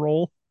Kaiser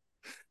roll?"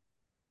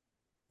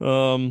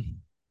 Um,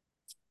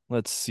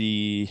 let's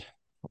see.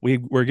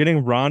 We're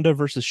getting Ronda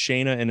versus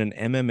Shayna in an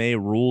MMA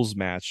rules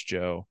match,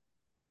 Joe.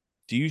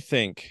 Do you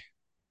think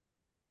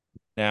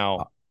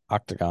now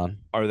Octagon.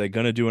 are they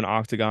going to do an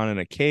octagon in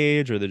a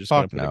cage or are they just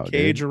going Fuck to put a no,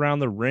 cage dude. around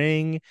the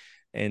ring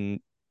and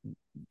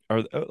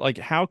are like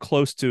how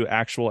close to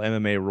actual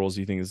MMA rules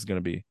do you think this is going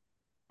to be?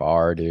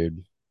 Bar,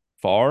 dude.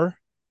 Far?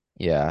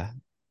 Yeah.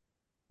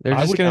 They're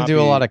I just would gonna not do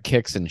a lot be of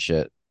kicks and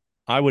shit.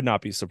 I would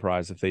not be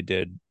surprised if they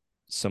did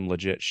some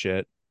legit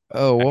shit.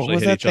 Oh, what Actually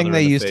was hit that each thing other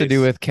they in the used to do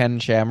face. with Ken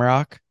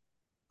Shamrock?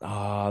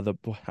 The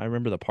I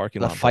remember the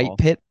parking The lot fight brawl.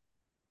 pit?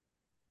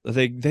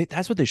 They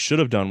that's what they should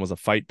have done was a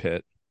fight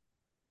pit.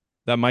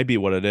 That might be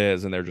what it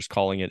is, and they're just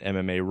calling it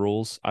MMA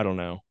rules. I don't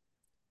know.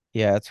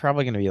 Yeah, it's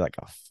probably gonna be like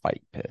a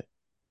fight pit.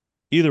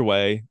 Either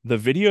way, the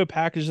video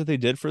package that they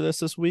did for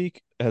this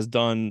week has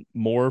done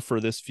more for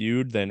this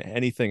feud than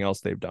anything else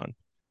they've done.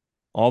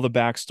 All the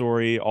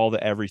backstory, all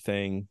the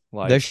everything. They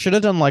Like, should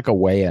have done like a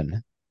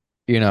weigh-in,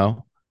 you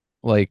know?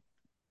 Like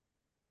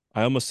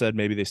I almost said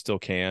maybe they still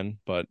can,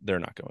 but they're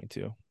not going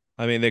to.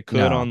 I mean, they could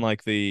No. on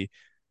like they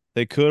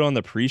could on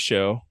the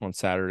pre-show on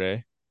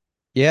Saturday.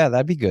 Yeah,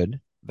 that'd be good.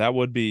 That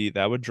would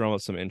drum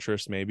up some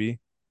interest maybe.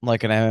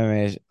 Like an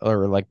MMA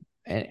or like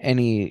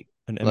any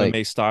An like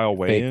MMA style fake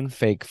weigh-in,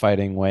 fake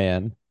fighting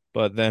weigh-in.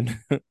 but then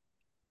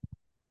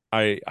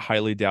I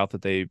highly doubt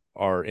that they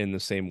are in the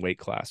same weight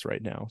class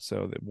right now,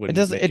 so that wouldn't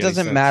It make any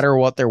doesn't sense. matter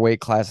what their weight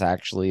class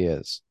actually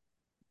is.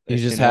 You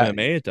just In have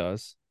MMA, it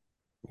does.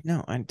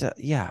 no,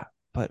 yeah,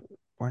 but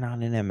we're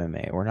not in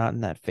MMA. We're not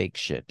in that fake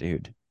shit,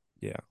 dude.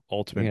 Yeah, You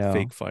Ultimate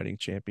Fake know? Fighting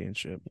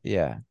Championship.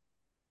 Yeah.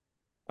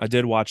 I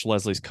did watch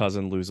Leslie's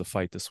cousin lose a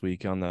fight this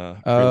week on the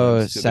Oh,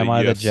 prelims to the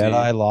Semi the UFC.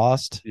 Jedi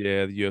lost.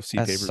 Yeah, the UFC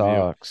That pay-per-view.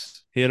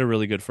 sucks. He had a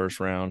really good first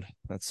round.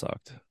 That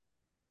sucked.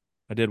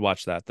 I did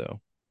watch that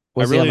though.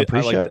 Was he on the I liked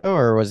pre-show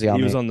or was he on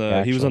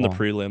the he was on the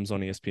actual? prelims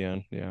on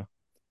ESPN. Yeah.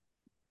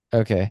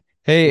 Okay.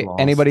 He Hey, lost.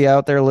 anybody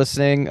out there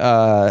listening,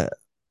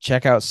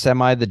 check out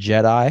Semi the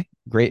Jedi.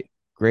 Great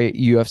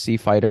UFC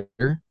fighter.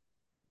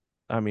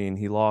 I mean,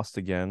 he lost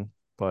again,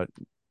 but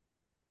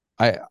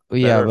Yeah,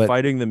 better at but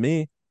fighting than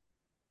me.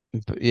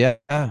 yeah,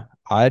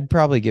 I'd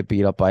probably get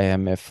beat up by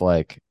him if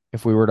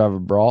we were to have a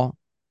brawl.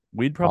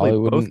 We'd probably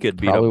both get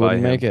beat up Probably by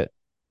wouldn't make him. it.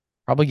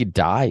 Probably could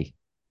die.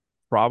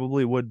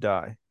 Probably would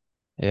die.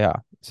 Yeah.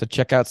 So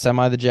check out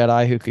Semi the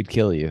Jedi who could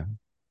kill you.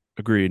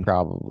 Agreed.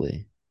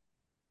 Probably.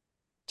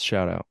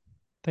 Shout out.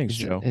 Thanks,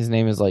 Joe. His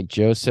name is like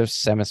Joseph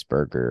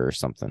Semmisberger or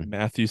something.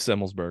 Matthew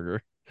Semmelsberger.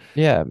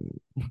 Yeah,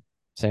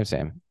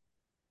 same.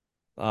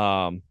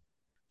 Um,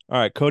 all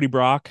right, Cody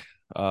Brock.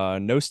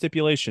 No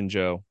stipulation,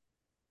 Joe.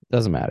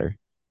 Doesn't matter.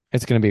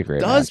 It's gonna be a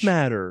great Does match.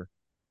 matter.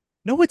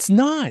 No, it's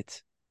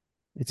not.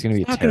 It's gonna It's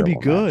be a not going to be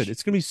terrible good. match.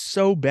 It's going to be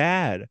so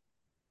bad.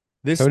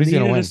 This Cody's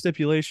gonna needed a win.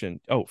 stipulation.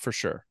 Oh, for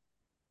sure.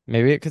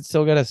 Maybe it could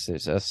still get a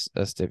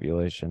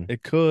stipulation.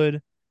 It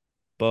could,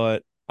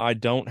 but I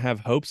don't have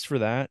hopes for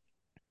that.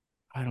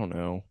 I don't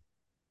know.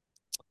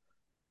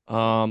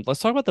 Let's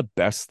talk about the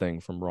best thing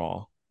from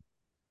Raw.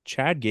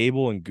 Chad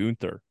Gable and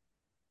Gunther.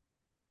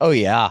 Oh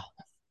yeah.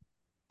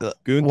 Well,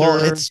 it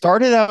Gunther,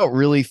 started out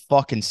really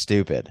fucking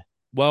stupid.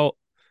 well,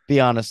 Be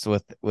honest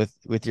with there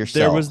was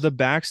yourself. the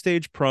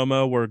backstage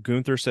promo where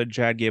Gunther said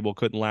Chad Gable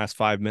couldn't last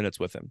 5 minutes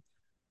with him.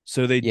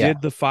 So they Yeah.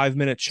 did the 5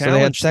 minute So they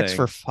had challenge sex thing.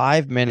 for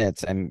 5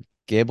 minutes and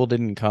Gable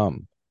didn't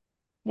come.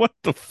 What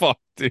the fuck,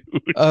 dude?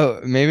 Oh,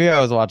 maybe I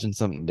was watching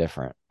something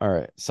different. All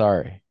right,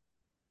 sorry.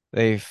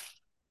 They You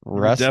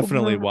were wrestled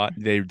definitely for what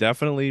they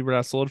definitely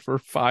wrestled for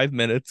 5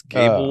 minutes.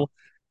 uh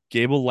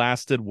Gable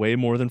lasted way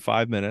more than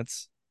 5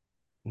 minutes.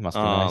 must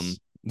be Um,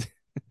 nice.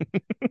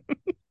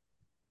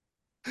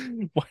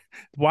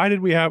 why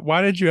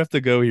did you have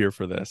to go here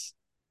for this?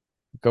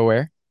 Go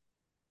where?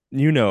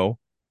 You know,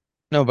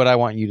 No, but I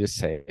want you to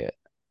say it.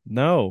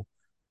 no.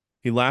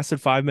 He lasted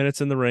 5 minutes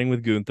in the ring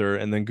with Gunther,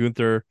 and then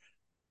Gunther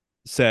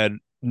said,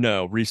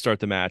 no, restart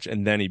the match,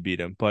 and then he beat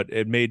him. But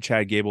it made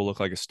Chad Gable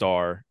look like a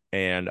star,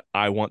 and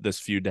I want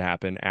this feud to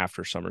happen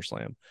after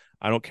SummerSlam.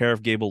 I don't care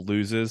if Gable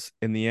loses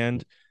in the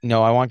end.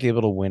 No, I want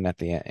Gable to win at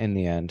the end in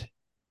the end.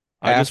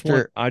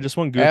 After I just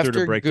want Gunther to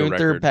after break the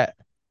Gunther record.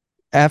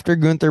 after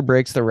Gunther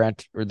breaks the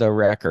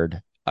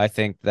record, I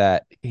think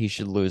that he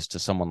should lose to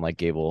someone like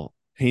Gable,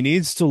 He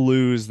needs to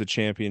lose the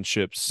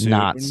championship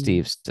not soon.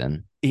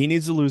 Stevenson. He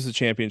needs to lose the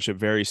championship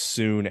very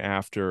soon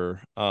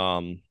after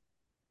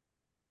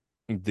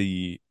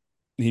the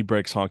he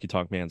breaks Honky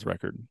Tonk Man's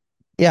record.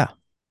 Yeah.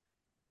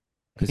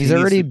 Because He's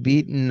already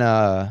beaten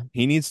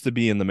he needs to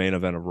be in the main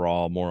event of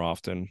Raw more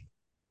often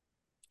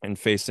and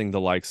facing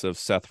the likes of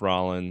Seth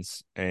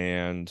Rollins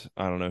and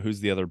I don't know who's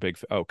the other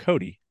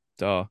Cody.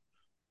 Duh.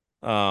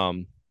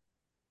 Because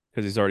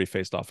he's already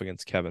faced off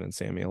against Kevin and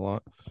Sammy a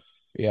lot.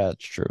 yeah,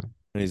 it's true.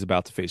 And he's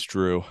about to face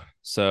Drew.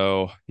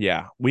 So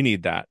yeah, we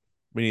need that.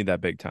 We need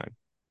that big time.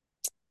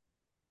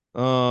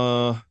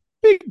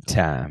 Big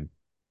time.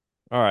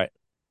 All right.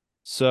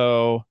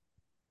 So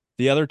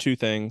the other two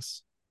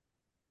things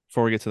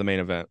before we get to the main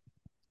event.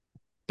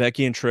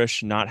 Becky and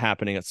Trish not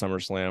happening at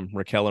SummerSlam.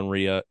 Raquel and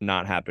Rhea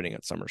not happening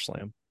at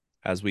SummerSlam,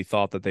 as we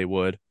thought that they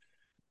would.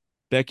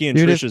 Becky and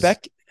Dude, Trish if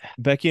is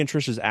Becky and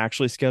Trish is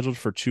actually scheduled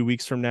for 2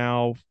 weeks from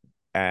now,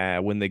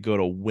 when they go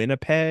to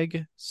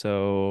Winnipeg.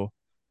 So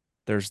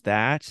there's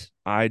that.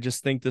 I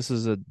just think this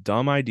is a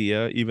dumb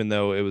idea, even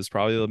though it was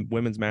probably the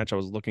women's match I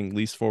was looking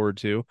least forward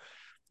to.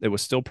 It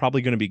was still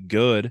probably going to be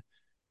good.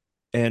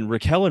 And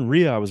Raquel and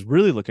Rhea, I was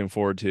really looking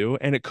forward to,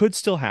 and it could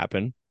still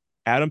happen.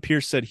 Adam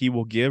Pearce said he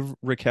will give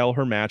Raquel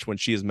her match when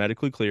she is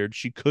medically cleared.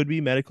 She could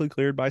be medically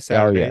cleared by oh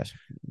Saturday. yes.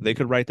 They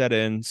could write that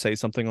in, say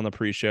something on the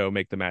pre-show,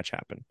 make the match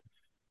happen.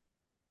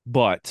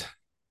 But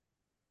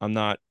I'm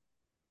not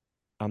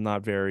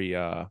very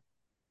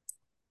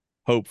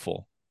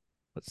hopeful,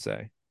 let's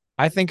say.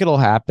 I think it'll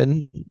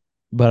happen,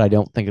 but I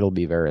don't think it'll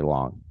be very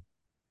long.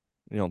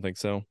 You don't think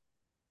so?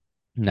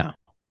 No.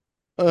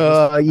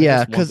 I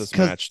Yeah, just want this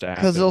match to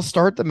because they'll happen.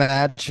 start the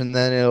match and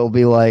then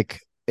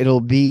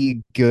it'll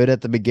be good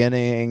at the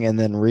beginning and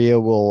then Rhea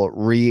will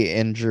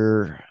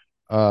re-injure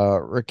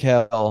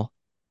Raquel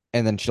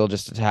and then she'll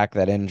just attack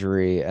that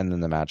injury, and then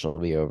the match will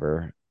be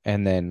over.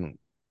 And then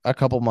a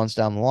couple months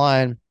down the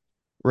line,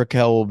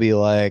 Raquel will be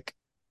like,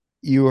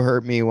 "You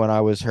hurt me when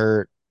I was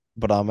hurt,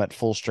 but I'm at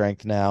full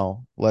strength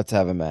now. Let's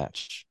have a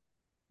match."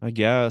 I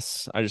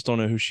guess. I just don't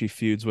know who she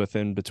feuds with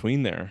in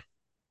between there.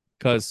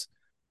 Because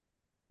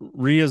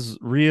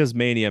Rhea's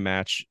Mania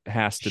match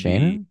has to be.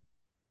 Shayna?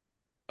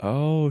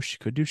 Oh, she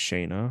could do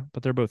Shayna,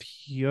 but they're both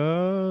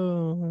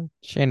heel.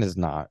 Shayna's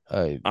not.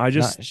 I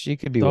just Not. She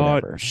could be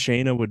thought whatever.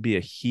 Shayna would be a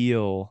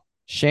heel.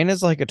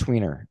 Shayna's like a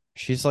tweener.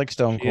 She's like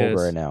Stone She Cold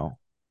right is. now.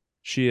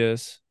 She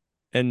is.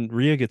 And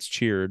Rhea gets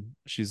cheered.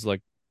 She's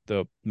like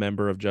the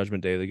member of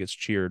Judgment Day that gets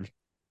cheered.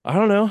 I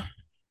don't know.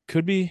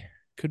 Could be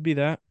could be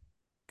that.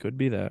 Could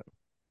be that.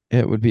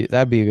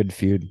 That'd be a good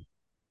feud.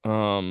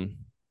 Um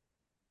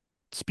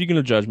Speaking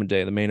of Judgment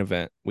Day, the main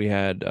event, we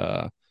had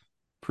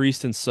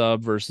Priest and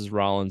Sub versus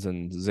Rollins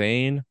and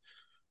Zayn.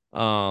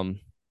 Um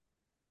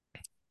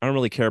I don't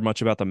really care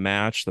much about the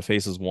match. The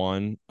faces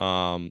won.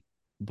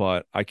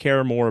 But I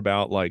care more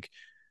about like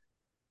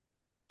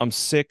I'm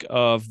sick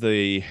of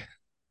the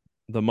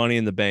Money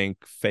in the Bank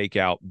fake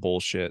out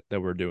bullshit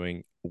that we're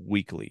doing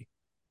weekly.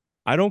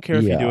 I don't care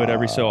if you do it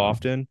every so Yeah.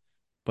 often,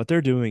 but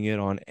they're doing it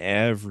on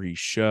every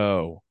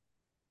show.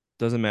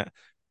 Doesn't matter.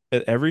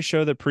 At every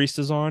show that Priest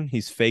is on,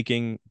 he's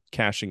faking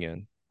cashing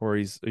in, or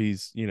he's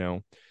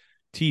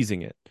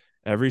teasing it.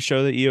 Every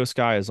show that Io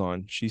Sky is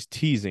on, she's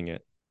teasing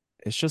it.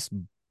 It's just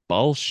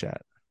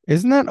bullshit.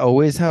 Isn't that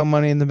always how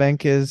Money in the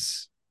Bank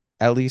is?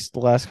 At least the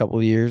last couple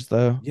of years,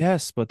 though.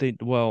 Yes, but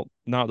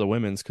not the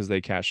women's because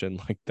they cash in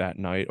like that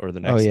night or the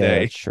Oh next yeah, day,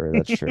 that's true.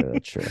 That's true.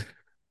 That's true.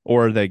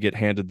 or they get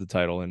handed the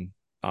title in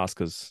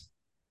Asuka's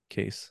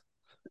case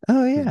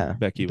Oh because yeah,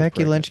 Becky was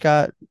Becky pregnant. Lynch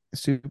got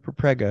super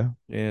prego.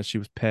 Yeah, she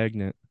was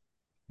pregnant.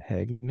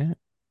 Pregnant.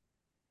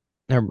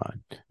 Never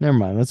mind. Never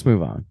mind. Let's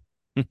move on.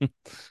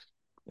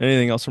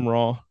 Anything else from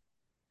Raw?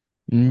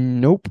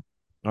 Nope.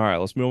 All right,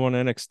 let's move on to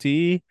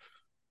NXT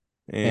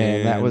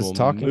And that and was we'll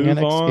talking move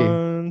NXT.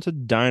 on to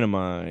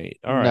Dynamite.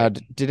 All Now,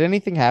 right. did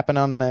anything happen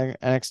on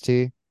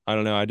NXT? I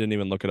don't know. I didn't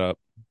even look it up.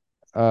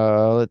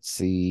 Let's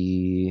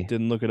see.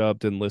 Didn't look it up.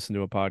 Didn't listen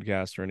to a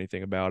podcast or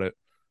anything about it.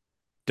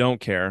 Don't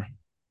care.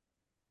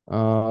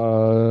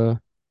 Uh,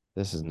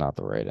 this is not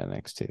the right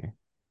NXT.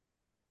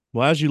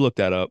 Well, as you look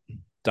that up,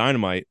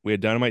 Dynamite, we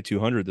had Dynamite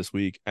 200 this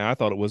week, and I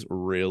thought it was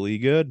really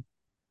good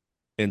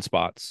in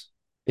spots.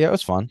 Yeah, it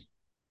was fun.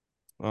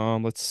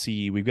 Let's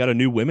see. We've got a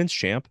new women's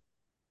champ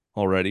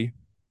already.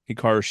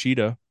 Hikaru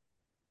Shida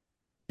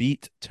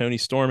beat Tony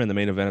Storm in the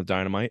main event of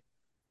Dynamite.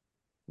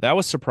 That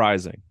was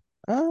surprising.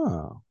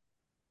 Oh.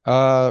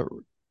 Uh,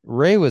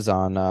 Ray was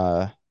on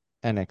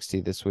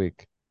NXT this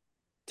week.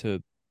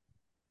 To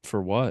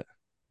for what?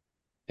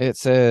 It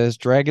says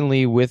Dragon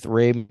Lee with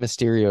Rey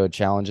Mysterio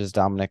challenges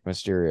Dominic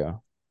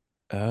Mysterio.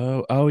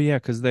 Oh yeah,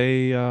 because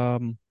they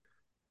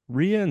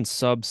Rhea and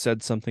Sub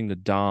said something to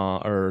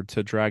Don or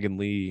to Dragon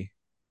Lee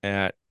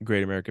at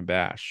Great American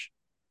Bash.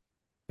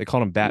 They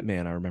called him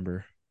Batman, I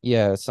remember.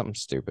 Yeah, something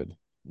stupid.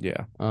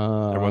 Yeah.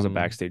 There was a Um,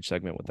 backstage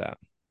segment with that.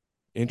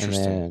 and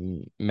Interesting.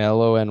 then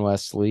Mello and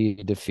Wesley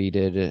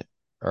defeated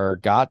or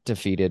got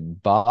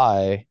defeated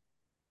by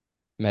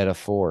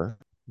Metaphor.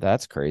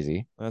 That's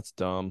crazy. That's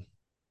dumb.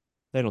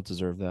 They don't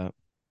deserve that.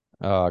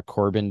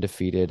 Corbin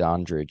defeated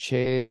Andre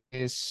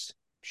Chase.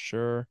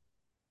 Sure.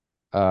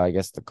 I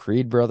guess the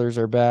Creed brothers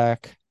are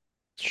back.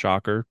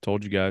 Shocker.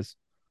 Told you guys.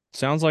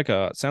 Sounds like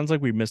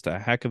we missed a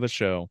heck of a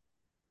show.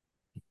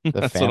 The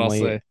That's what I'll family.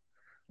 say. That's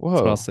what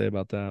I'll Whoa. say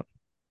about that.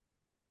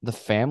 The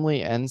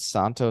family and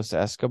Santos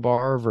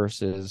Escobar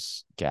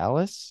versus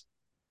Gallus.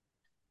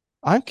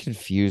 I'm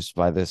confused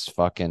by this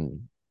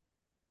fucking.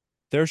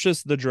 There's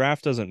just the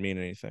draft doesn't mean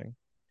anything.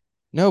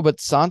 No, but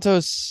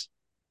Santos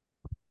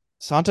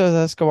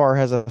Escobar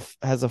has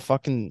a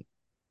fucking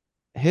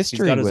He's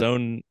history got his with.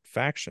 own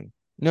faction.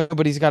 No,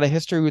 but he's got a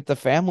history with the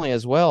family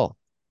as well.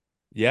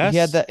 He had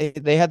Yes. that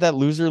they had that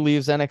loser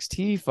leaves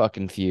NXT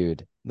fucking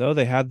feud. No,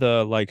 they had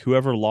the like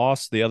whoever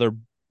lost the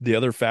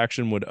other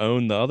faction would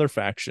own the other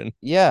faction.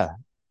 Yeah.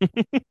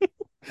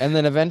 And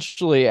then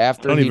eventually I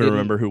after don't he even didn't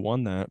remember who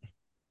won that.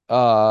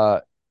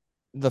 uh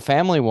the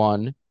family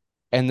won,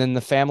 and then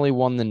the family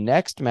won the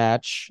next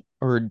match,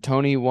 or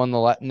Tony won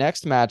the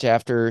next match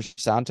after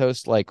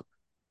Santos like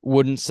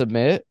wouldn't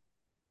submit,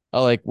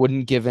 like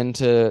wouldn't give in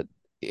to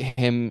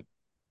him,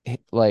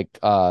 like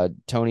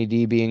Tony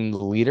D being the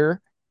leader.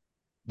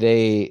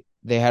 They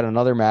had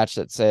another match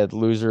that said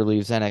loser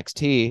leaves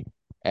NXT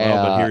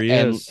Oh, but here he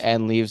is.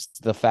 and leaves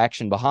the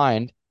faction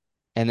behind.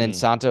 And then Hmm.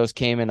 Santos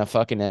came in a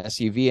fucking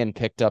SUV and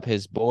picked up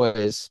his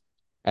boys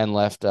and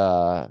left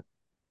the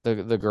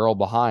girl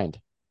behind.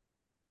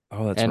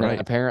 Oh, that's And right.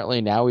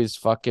 apparently now he's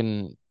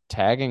fucking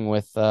tagging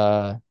with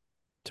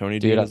Tony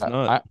D dude, and his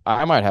nut.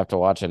 I might have to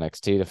watch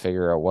NXT to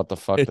figure out what the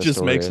fuck It the just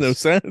story makes no is.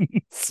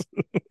 sense.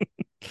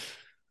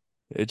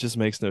 It just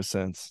makes no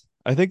sense.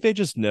 I think they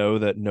just know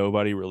that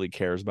nobody really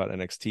cares about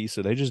NXT,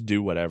 so they just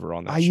do whatever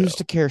on I that show. used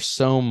to care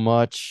so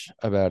much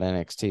about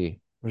NXT.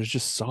 But it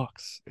just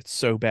sucks. It's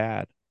so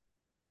bad.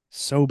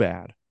 So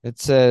bad. It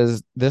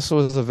says this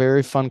was a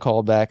very fun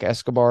callback.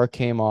 Escobar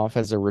came off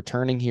as a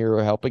returning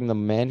hero, helping the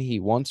men he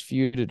once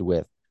feuded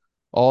with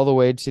all the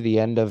way to the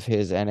end of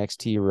his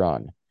NXT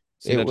run.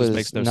 See, It that just was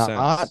makes no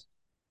not sense.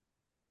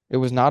 it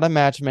was not a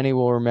match many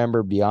will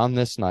remember beyond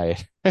this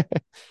night, but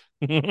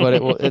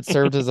it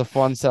served as a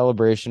fun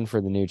celebration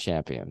for the new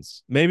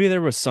champions. Maybe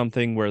there was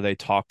something where they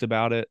talked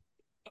about it.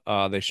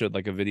 They showed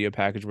like a video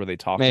package where they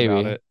talked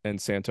about Maybe. it, and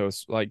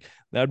Santos, like,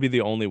 that would be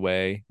the only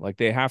way. Like,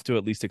 they have to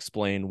at least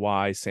explain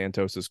why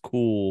Santos is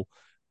cool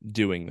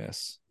doing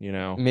this, you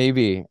know?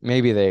 Maybe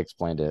they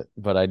explained it,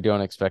 but I don't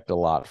expect a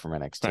lot from I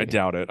NXT.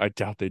 doubt it. I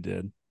doubt they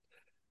did.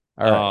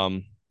 All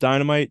right.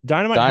 Dynamite had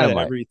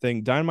Dynamite.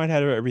 everything. Dynamite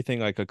had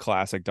everything like a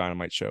classic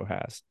Dynamite show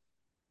has.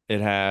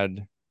 It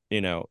had,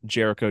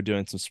 Jericho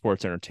doing some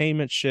sports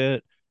entertainment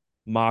shit,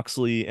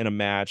 Moxley in a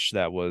match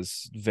that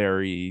was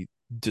very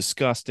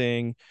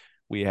disgusting.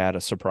 We had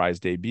a surprise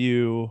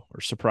debut, or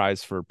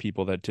surprise for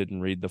people that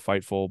didn't read the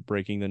Fightful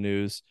breaking the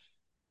news.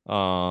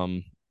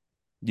 Um,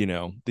 the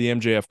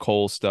MJF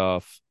Cole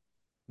stuff,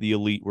 the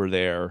Elite were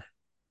there.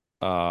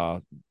 Uh,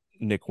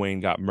 Nick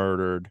Wayne got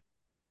murdered,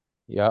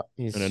 Yep,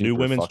 he's and a new super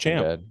women's fucking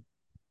champ, dead.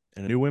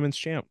 and a new women's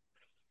champ.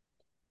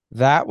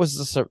 That was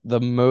the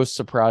most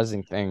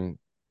surprising thing.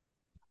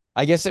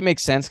 I guess it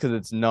makes sense because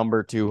it's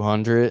number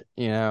 200,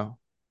 The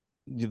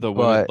women,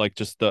 but like,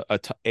 just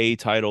a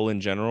title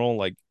in general,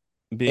 like,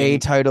 a being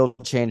title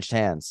changed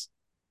hands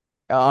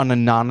on a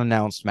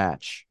non-announced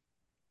match.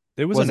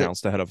 it was Was it?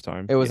 announced ahead of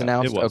time. It was Yeah, it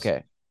announced. was.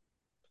 Okay.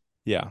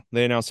 Yeah,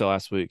 they announced it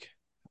last week.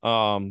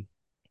 Um,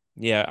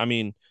 yeah, I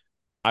mean,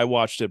 I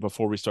watched it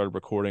before we started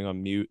recording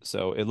on mute,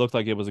 so it looked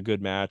like it was a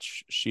good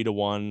match. Sheeta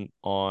won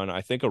on,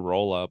 I think, a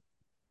roll up,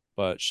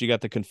 but she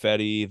got the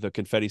confetti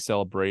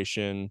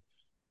celebration.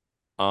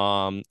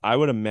 I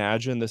would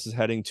imagine this is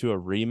heading to a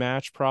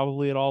rematch,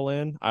 probably at All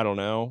In. I don't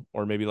know,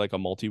 or maybe like a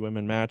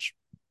multi-women match.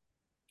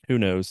 Who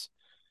knows?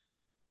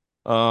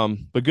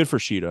 But good for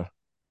Sheeta.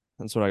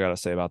 That's what I gotta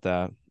say about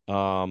that.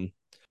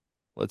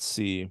 Let's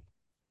see.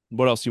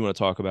 What else do you want to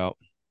talk about?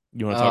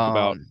 You want to talk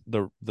about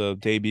Um. the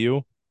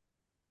debut?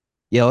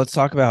 Yeah. Let's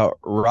talk about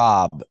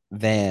Rob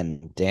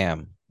Van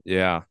Dam.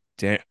 Yeah.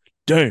 Damn.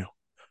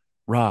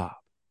 Rob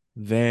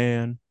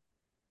Van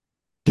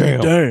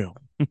Damn. Dam.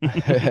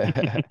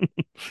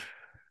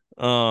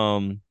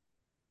 um,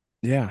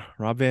 yeah,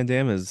 Rob Van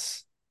Dam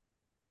is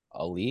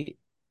Elite.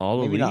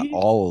 all Maybe not elite.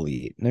 all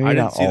elite. Maybe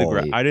not all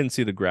elite. I didn't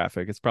see the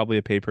graphic. It's probably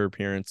a paper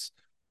appearance.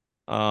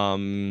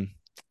 Um,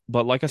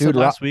 but like I said Dude,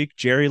 Rob. last week,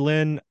 Jerry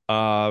Lynn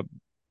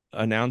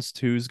announced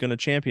who's gonna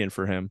champion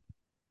for him,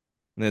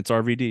 and it's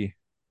RVD,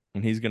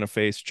 and he's gonna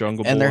face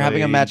Jungle And they're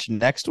having a Boy match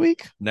next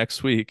week?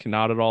 next week.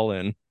 Not at All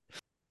In.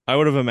 I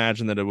would have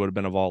imagined that it would have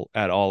been of all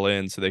at All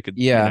In, so they could,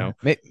 Yeah.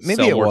 Maybe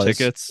sell it more was.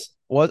 tickets.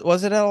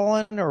 Was it at all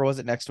in or was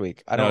it next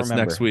week? I No, don't it's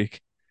next remember.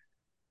 week.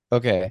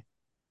 Okay.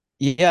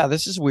 Yeah,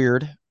 this is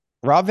weird.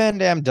 Rob Van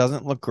Dam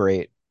doesn't look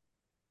great,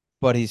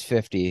 but he's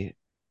 50.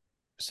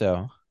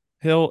 So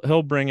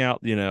He'll bring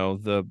out,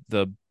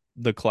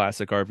 the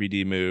classic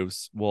RVD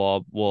moves.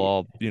 We'll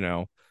all,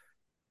 you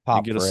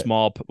pop get a for it.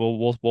 small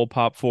we'll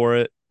pop for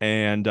it.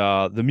 And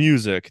the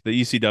music,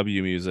 the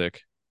ECW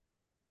music,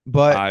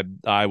 But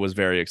I was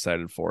very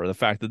excited for. The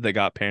fact that they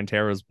got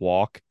Pantera's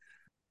Walk.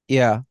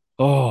 yeah,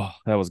 Oh,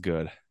 that was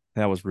good.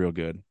 That was real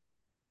good.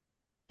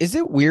 is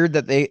it weird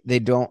that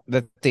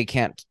they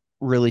can't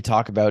really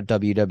talk about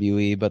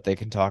WWE, but they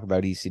can talk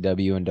about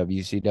ECW and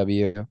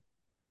WCW,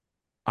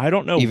 I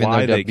don't know even though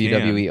why they can.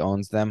 WWE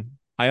owns them?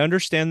 I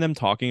understand them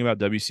talking about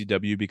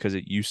WCW because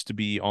it used to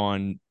be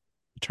on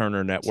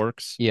Turner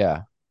Networks.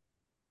 Yeah,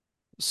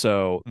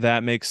 So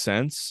that makes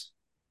sense.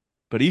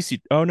 But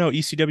oh no,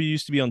 ECW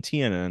used to be on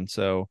TNN,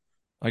 so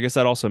I guess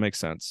that also makes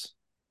sense.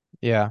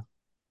 yeah.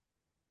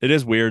 It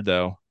is weird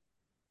though.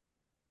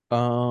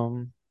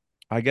 Um,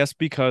 I guess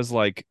because,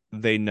 like,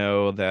 they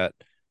know that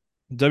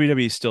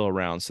WWE is still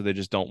around, so they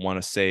just don't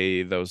want to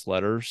say those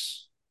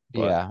letters.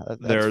 But yeah,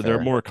 that's they're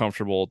fair. more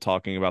comfortable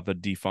talking about the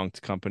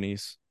defunct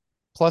companies.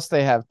 Plus,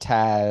 they have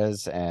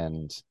Taz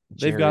and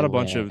They've got Jerry a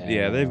bunch of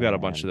Yeah, they've got a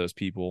bunch of Lynn. those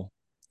people.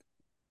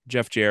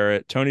 Jeff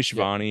Jarrett, Tony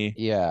Schiavone,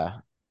 Yeah,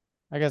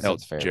 I guess El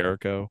that's fair.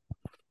 Jericho.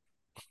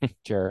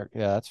 Jarrett,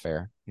 yeah, that's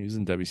fair. He was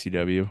in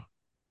WCW.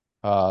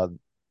 Uh,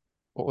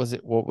 what was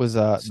it? What was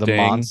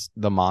Sting,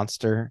 the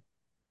monster?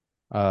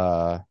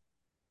 Uh,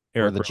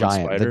 or Eric Rowan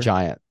Spider.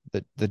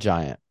 the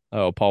giant.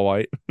 Oh, Paul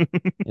White.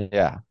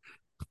 Yeah,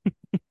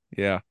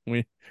 Yeah,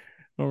 we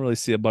don't really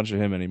see a bunch of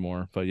him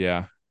anymore, but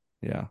yeah,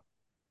 yeah.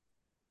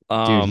 dude,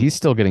 Um, he's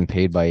still getting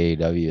paid by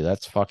AEW.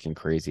 That's fucking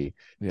crazy.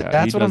 yeah, he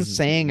That's what I'm does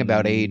saying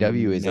about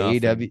AEW is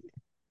nothing.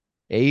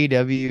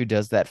 AEW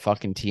does that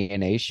fucking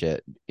TNA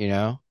shit,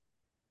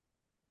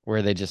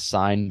 where they just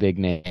sign big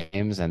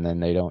names and then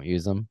they don't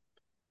use them.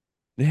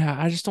 Yeah,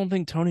 I just don't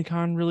think Tony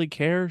Khan really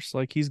cares.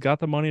 Like, he's got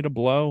the money to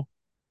blow.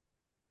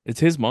 It's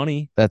his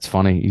money. That's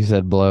funny. You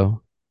said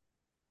blow.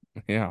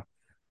 Yeah.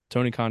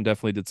 Tony Khan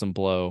definitely did some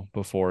blow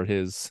before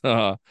his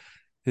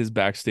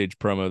backstage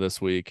promo this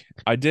week.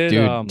 I did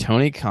Dude,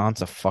 Tony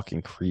Khan's a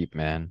fucking creep,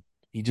 man.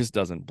 He just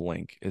doesn't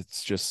blink.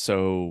 It's just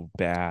so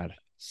bad.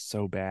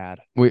 So bad.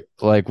 We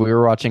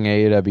were watching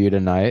AEW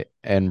tonight,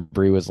 and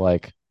Bree was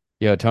like,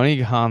 "Yo,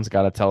 Tony Khan's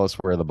got to tell us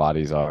where the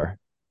bodies are."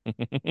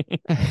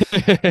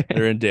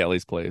 They're in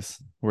Daly's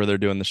place where they're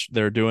doing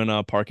they're doing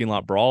a parking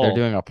lot They're brawl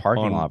doing a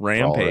parking on lot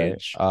brawl, right?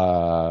 Rampage.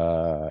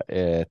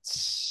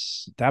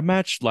 It's That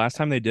match last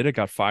time they did it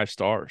got 5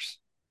 stars.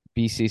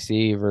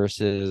 BCC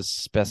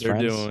versus Best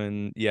Friends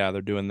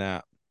They're doing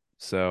that.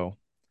 So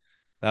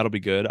that'll be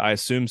good. I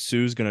assume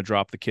Sue's gonna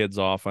drop the kids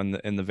off in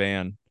the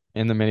van.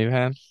 in the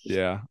minivan.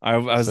 Yeah, I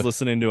was So,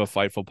 listening to a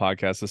Fightful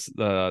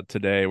podcast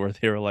today where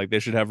they were like they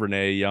should have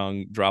Renee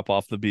Young drop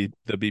off the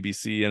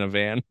BBC in a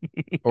van.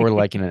 or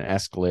like in an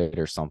Escalade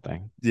or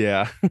something.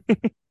 Yeah,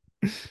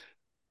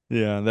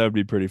 yeah, that would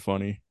be pretty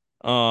funny.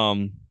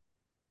 Um,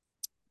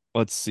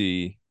 let's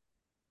see.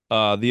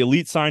 The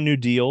Elite signed new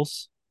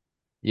deals,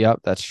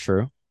 Yep, that's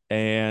true.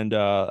 and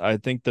I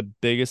think the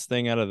biggest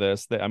thing out of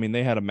this, I mean,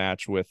 they had a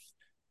match with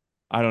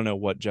I don't know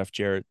what Jeff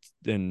Jarrett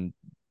and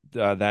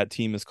that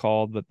team is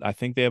called, but I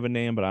think they have a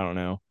name, but I don't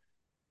know.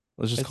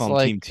 Let's just It's call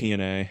them Team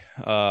like,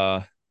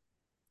 TNA.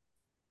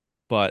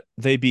 But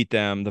they beat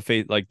them.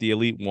 The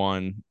Elite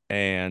won,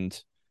 and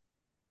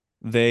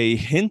they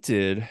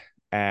hinted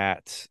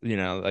at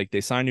like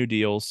they sign new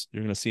deals.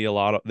 You're gonna see a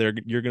lot of there.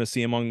 You're gonna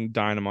see them on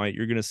Dynamite.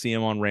 You're gonna see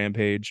them on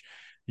Rampage.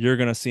 You're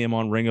gonna see them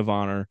on Ring of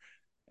Honor,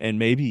 and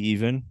maybe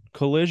even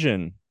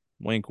Collision.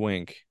 Wink,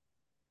 wink.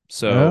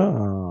 So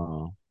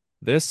oh,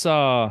 this this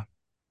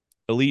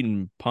Elite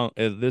and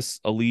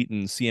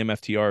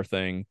CMFTR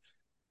thing,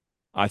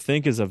 I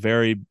think is a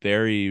very,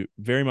 very,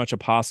 very much a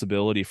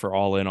possibility for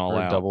All In, All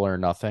or Out. Double or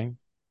Nothing.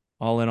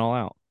 All In, All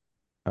Out.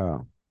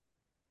 Oh,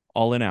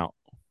 All in out.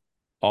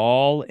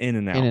 All in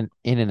and out.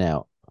 in and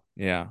out.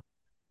 Yeah.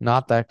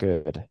 Not that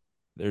good.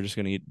 They're just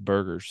gonna eat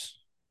burgers.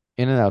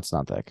 In and out's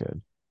not that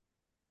good.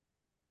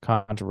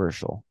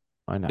 Controversial.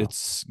 I know.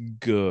 It's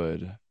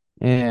good.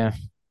 Yeah,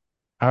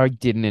 I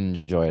didn't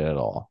enjoy it at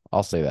all.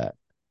 I'll say that.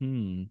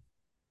 Hmm.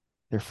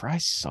 Their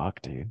fries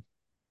suck, dude.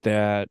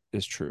 That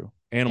is true.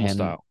 Animal And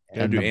style.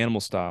 Gotta and do the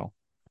animal style.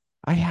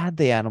 I had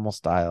the animal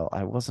style.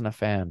 I wasn't a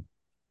fan.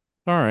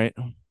 All right.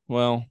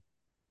 Well,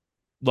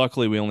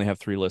 luckily we only have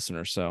 3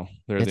 listeners, so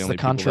they're the only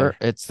people that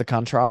It's the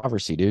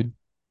controversy, dude.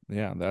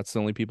 yeah, that's the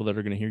only people that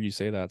are gonna hear you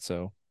say that,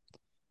 so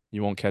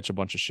you won't catch a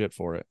bunch of shit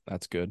for it.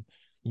 That's good.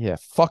 Yeah,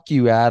 fuck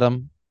you,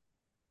 Adam.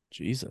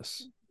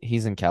 Jesus.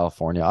 He's in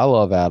California. I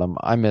love Adam.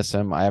 I miss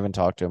him. I haven't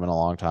talked to him in a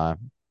long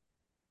time.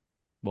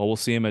 Well, we'll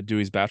see him at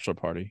Dewey's bachelor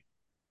party.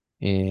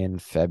 In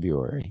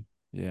February.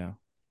 Yeah.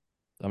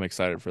 I'm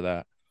excited for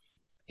that.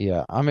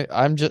 Yeah,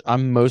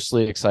 I'm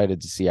mostly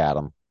excited to see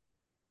Adam.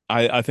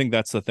 I think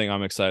that's the thing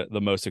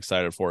the most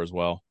excited for as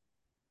well,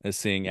 is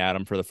seeing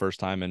Adam for the first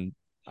time in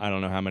I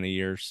don't know how many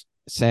years.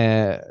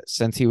 Since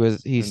since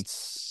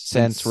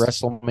Since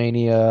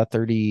WrestleMania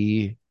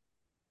 30.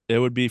 it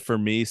would be for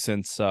me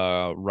since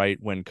right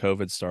when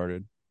COVID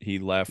started. He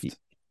left and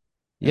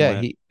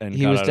Yeah, went and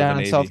he got was out of the down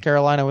in South Navy.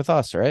 Carolina with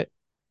us, right?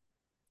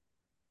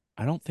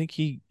 I don't think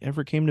he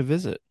ever came to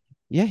visit.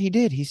 Yeah, he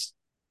did.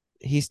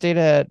 He stayed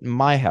at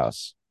my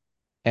house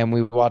and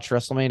we watched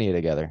WrestleMania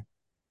together.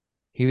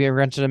 He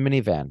rented a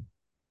minivan.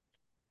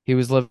 He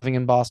was living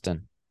in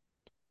Boston.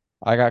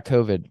 I got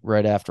COVID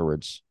right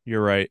afterwards.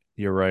 You're right.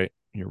 You're right.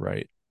 You're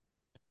right.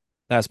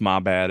 That's my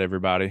bad,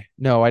 everybody.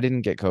 No, I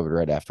didn't get COVID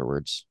right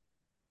afterwards.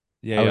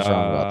 I Yeah. was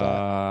wrong about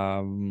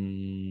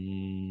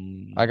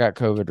that. I got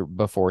COVID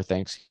before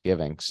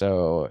Thanksgiving,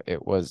 so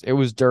it was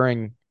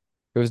during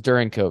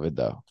COVID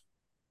though.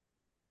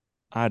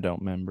 I don't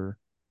remember.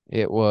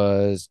 It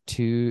was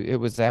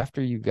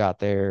after you got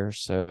there,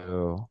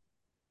 so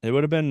It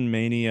would have been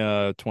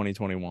Mania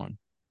 2021.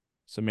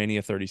 So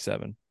Mania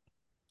 37.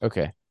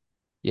 okay.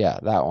 Yeah,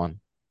 that one.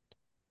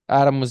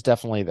 Adam was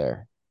definitely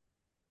there.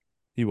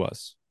 He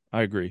was.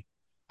 I agree.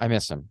 I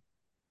miss him.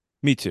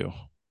 Me too.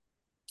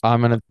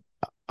 I'm gonna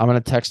I'm gonna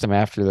text him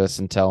after this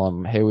and tell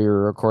him, hey, we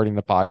were recording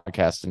the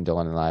podcast and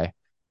Dylan and I'm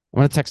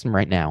gonna text him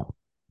right now.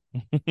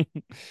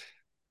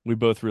 We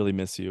both really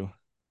miss you.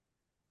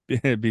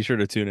 Be sure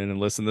to tune in and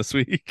listen this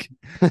week.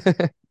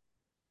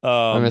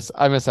 I miss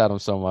Adam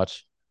so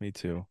much. Me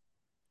too.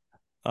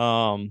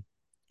 All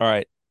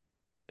right.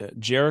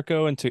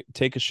 Jericho and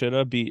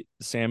Takeshita beat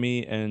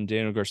Sammy and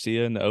Daniel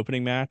Garcia in the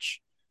opening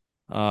match.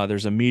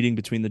 There's a meeting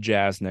between the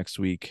Jazz next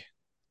week.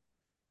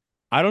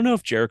 I don't know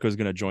if Jericho is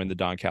going to join the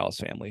Don Callis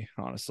family,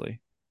 honestly,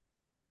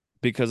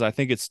 because I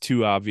think it's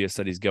too obvious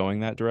that he's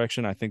going that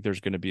direction. I think there's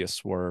going to be a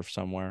swerve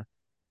somewhere.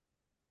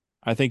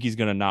 I think he's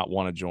going to not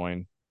want to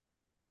join,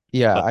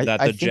 Yeah, but that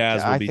the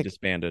Jazz will I be think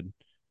disbanded.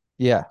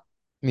 yeah,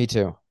 me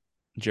too.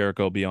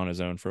 Jericho will be on his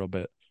own for a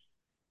bit,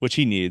 which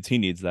he needs. He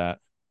needs that.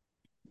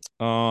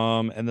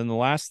 And then the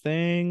last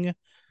thing,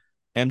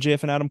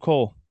 MJF and Adam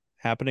Cole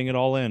happening at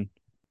All In.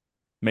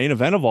 Main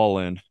event of All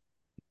In.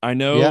 I Yeah.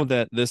 know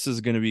that this is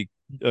going to be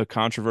a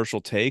controversial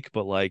take,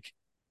 but like,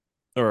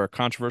 or a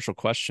controversial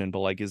question, but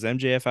like, is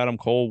MJF Adam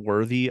Cole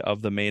worthy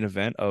of the main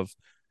event of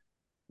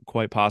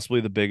quite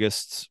possibly the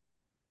biggest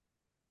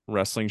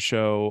wrestling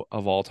show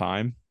of all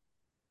time?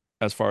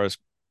 as far as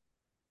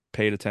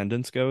paid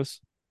attendance goes?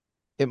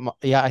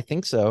 Yeah, I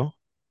think so.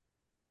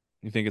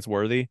 You think it's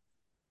worthy?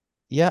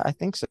 Yeah, I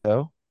think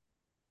so.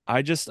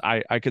 I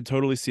could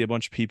totally see a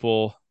bunch of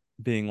people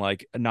being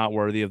like not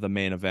worthy of the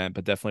main event,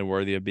 but definitely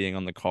worthy of being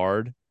on the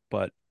card.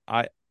 But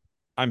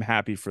I'm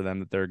happy for them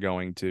that they're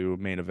going to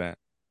main event.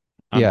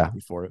 I'm Yeah. happy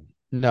for it.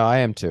 No, I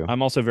am too.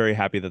 I'm also very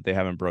happy that they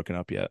haven't broken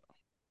up yet.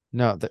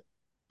 No,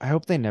 I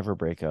hope they never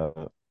break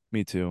up.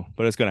 Me too,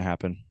 but it's gonna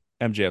happen.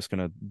 MJF's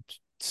gonna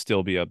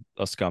still be a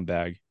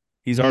scumbag.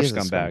 He's our He is a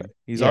scumbag. scumbag.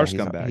 He's our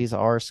Yeah, scumbag. he's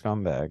our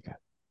scumbag.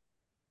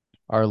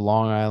 Our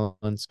Long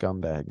Island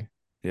scumbag.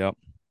 Yep.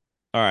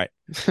 All right.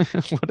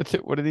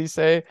 What did he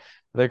say?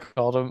 They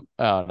called him.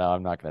 Oh no,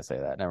 I'm not gonna say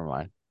that. Never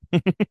mind.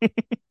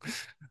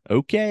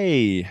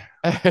 Okay.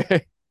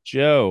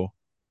 Joe,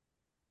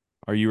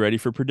 are you ready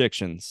for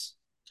predictions?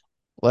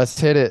 Let's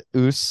hit it,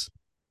 Oos.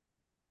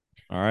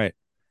 All right.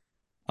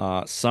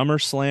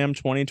 SummerSlam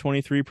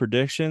 2023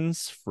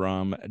 predictions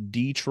from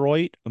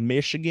Detroit,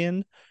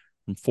 Michigan,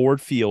 from Ford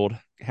Field,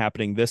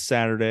 happening this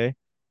Saturday.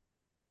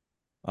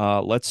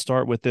 Let's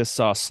start with this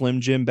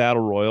Slim Jim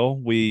Battle Royal.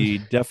 We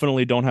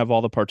definitely don't have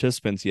all the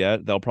participants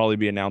yet. They'll probably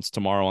be announced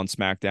tomorrow on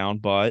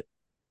SmackDown, but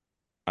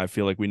I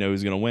feel like we know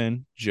who's going to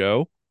win.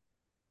 Joe,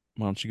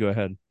 why don't you go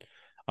ahead?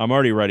 I'm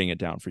already writing it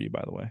down for you,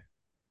 by the way.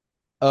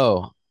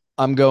 Oh,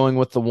 I'm going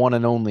with the one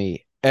and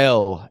only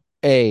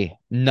L.A.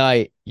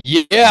 Knight.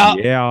 Yeah.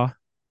 Yeah.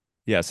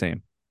 Yeah,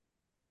 same.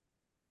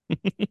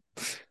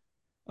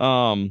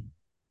 Um,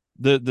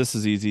 this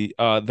is easy.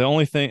 The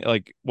only thing,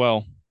 like,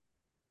 well,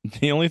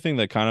 the only thing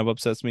that kind of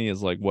upsets me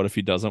is like, what if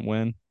he doesn't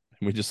win?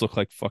 We just look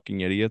like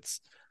fucking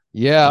idiots.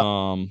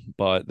 Yeah.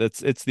 But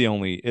it's the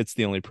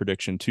only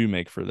prediction to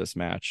make for this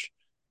match.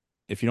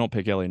 If you don't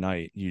pick LA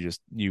Knight,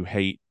 you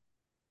hate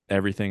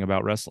everything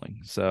about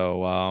wrestling.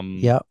 So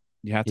Yeah.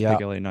 you have to Yeah.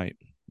 pick LA Knight.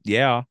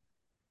 Yeah.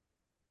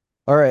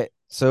 All right.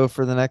 So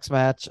for the next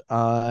match,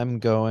 I'm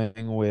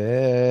going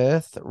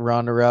with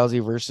Ronda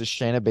Rousey versus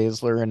Shayna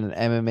Baszler in an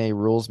MMA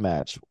rules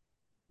match.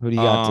 Who do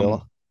you got,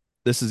 Dill?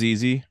 This is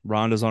easy.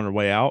 Ronda's on her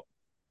way out.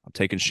 I'm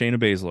taking Shayna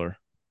Baszler.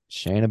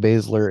 Shayna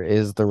Baszler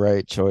is the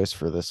right choice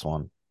for this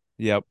one.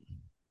 Yep.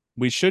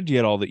 We should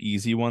get all the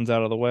easy ones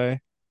out of the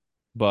way,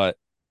 but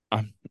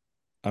I'm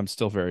I'm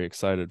still very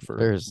excited for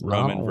There's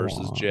not Roman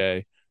versus one.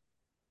 Jay.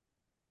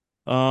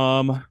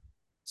 Um,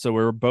 so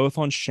we're both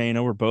on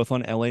Shayna. We're both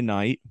on LA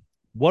Knight.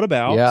 What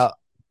about Yeah,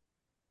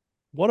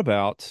 what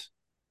about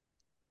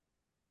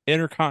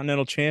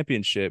Intercontinental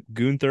Championship?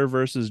 Gunther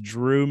versus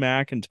Drew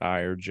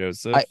McIntyre,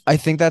 Joseph. I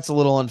think that's a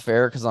little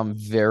unfair because I'm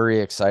very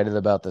excited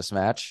about this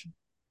match.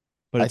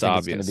 But I it's think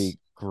it's going to obvious. be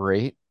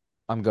great.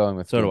 I'm going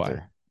with So do I.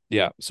 Gunther.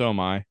 Yeah, so am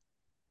I.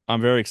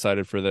 I'm very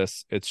excited for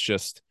this. It's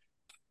just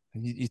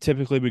you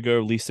typically would go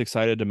least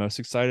excited to most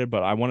excited,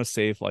 but I want to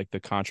save like the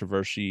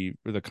controversy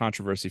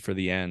for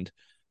the end.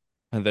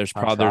 And there's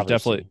definitely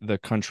Controversy. the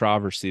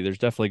controversy. There's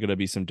definitely going to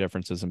be some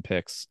differences in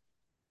picks.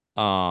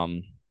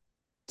 Um,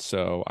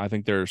 so I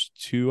think there's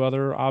two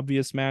other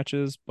obvious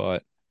matches,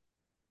 but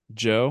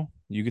Joe,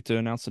 you get to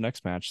announce the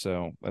next match,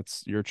 so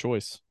that's your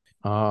choice.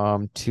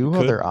 You Two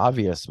could. other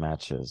obvious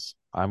matches.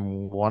 I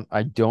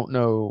don't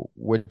know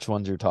which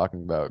ones you're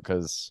talking about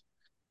because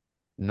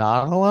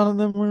not a lot of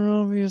them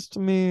are obvious to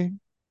me.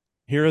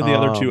 Here are the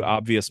other two Um,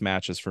 obvious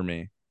matches for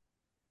me: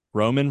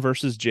 Roman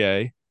versus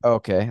Jay,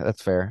 okay,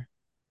 that's fair.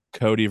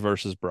 Cody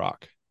versus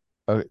Brock.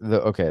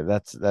 Okay,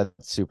 that's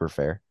super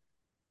fair.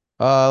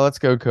 Let's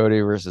go Cody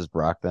versus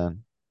Brock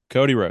then.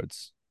 Cody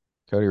Rhodes.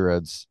 Cody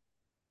Rhodes.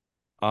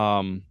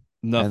 Um,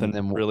 And Nothing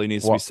then really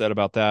needs to be what? said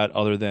about that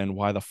other than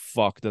why the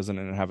fuck doesn't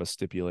it have a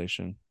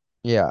stipulation?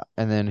 Yeah,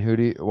 and then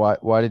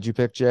why did you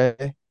pick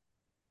Jay?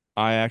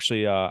 I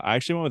actually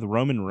went with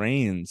Roman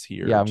Reigns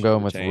Yeah, here I'm to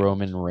going with retain.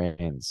 Roman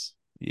Reigns.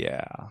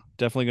 Yeah,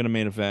 definitely going to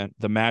main event.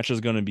 The match is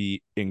going to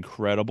be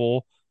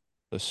incredible.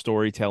 The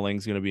storytelling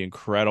is going to be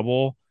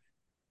incredible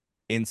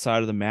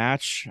inside of the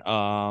match.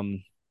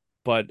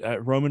 But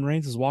Roman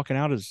Reigns is walking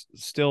out as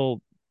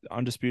still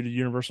undisputed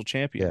Universal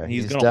Champion. Yeah,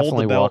 He's he's going to hold the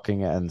definitely belt.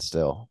 walking and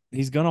still.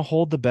 He's going to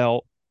hold the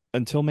belt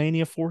until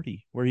Mania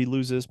 40, where he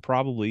loses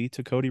probably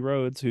to Cody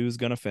Rhodes, who's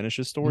going to finish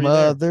his story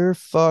there.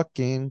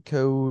 Motherfucking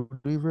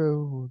Cody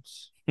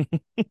Rhodes.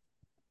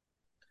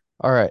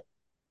 All right.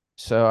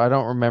 So I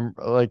don't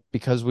remember like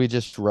because we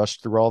just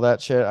rushed through all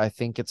that shit. I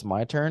think it's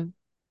my turn.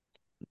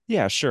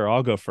 Yeah, sure.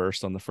 I'll go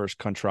first on the first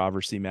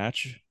controversy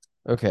match.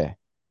 Okay.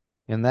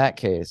 In that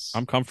case,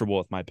 I'm comfortable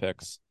with my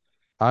picks.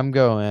 I'm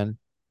going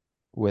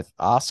with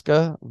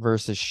Asuka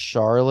versus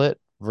Charlotte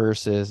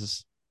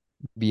versus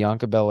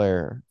Bianca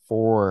Belair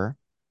for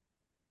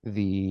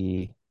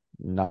the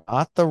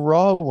not the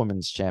Raw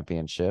Women's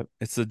Championship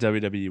It's the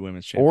WWE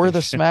Women's or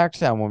the Championship.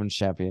 SmackDown Women's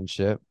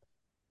Championship,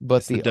 but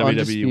It's the the WWE.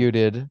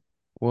 undisputed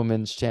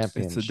Women's It's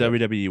the Championship.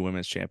 WWE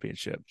Women's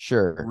Championship.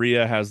 Sure.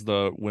 Rhea has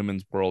the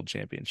Women's World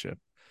Championship.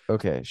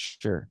 Okay,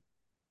 sure.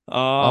 Um,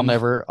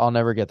 I'll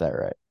never get that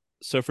right.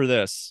 so for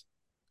this,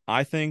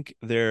 I think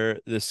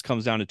this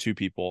comes down to two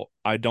people.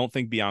 I don't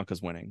think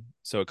Bianca's winning.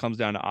 So it comes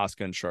down to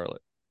Asuka and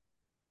Charlotte.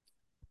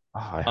 Oh,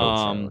 I hope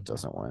Um, Charlotte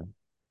doesn't win.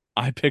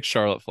 I picked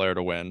Charlotte Flair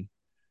to win.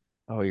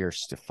 Oh, you're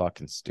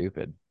fucking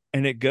stupid.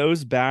 And it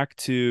goes back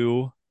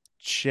to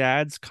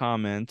Chad's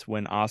comment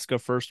when Asuka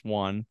first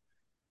won.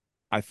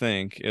 I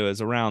think it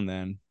was around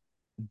then.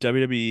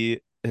 WWE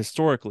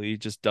historically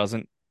just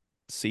doesn't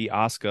see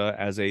Asuka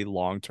as a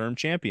long-term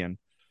champion.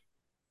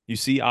 You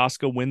see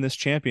Asuka win this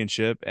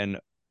championship, and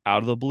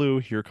out of the blue,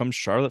 here comes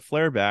Charlotte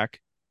Flair back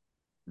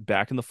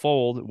in the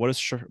fold. What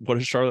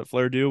does Charlotte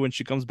Flair do when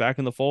she comes back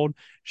in the fold?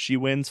 She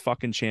wins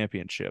fucking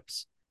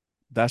championships.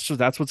 That's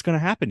what's going to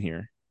happen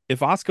here. If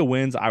Asuka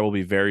wins, I will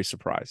be very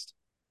surprised.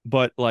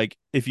 But like,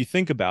 if you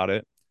think about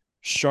it,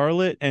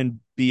 Charlotte and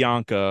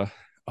Bianca,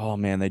 oh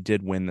man, they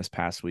did win this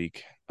past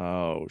week.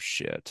 Oh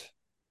shit.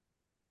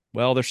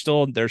 Well, there's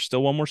still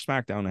one more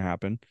SmackDown to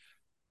happen.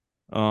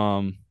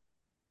 Um,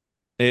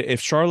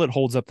 if Charlotte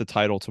holds up the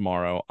title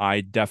tomorrow,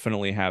 I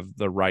definitely have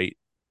the right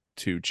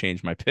to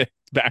change my pick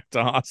back to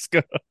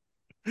Asuka.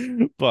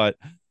 But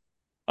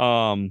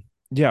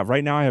yeah,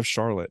 right now I have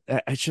Charlotte.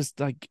 It's just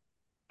like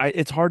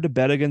it's hard to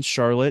bet against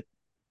Charlotte.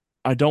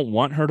 I don't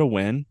want her to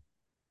win.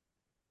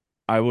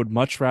 I would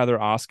much rather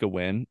Asuka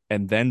win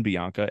and then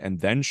Bianca and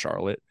then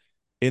Charlotte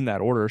in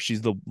that order.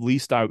 She's the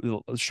least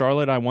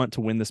Charlotte I want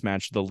to win this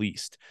match the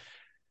least.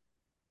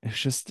 It's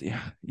just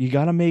yeah, you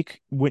got to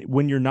make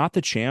when you're not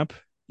the champ,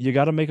 you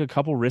got to make a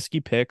couple risky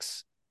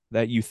picks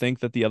that you think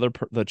that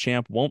the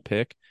champ won't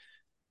pick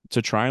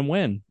to try and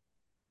win.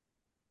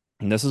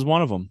 And this is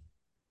one of them.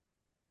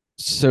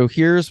 So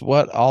here's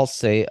what I'll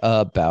say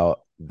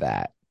about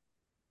that.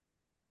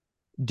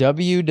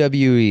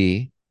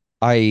 WWE,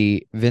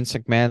 i.e., Vince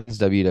McMahon's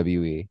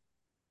WWE,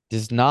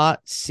 does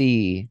not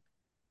see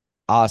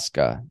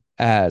Asuka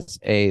as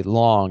a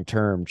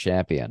long-term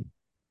champion.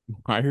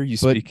 Why are you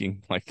But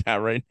speaking like that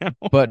right now?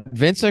 but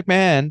Vince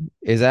McMahon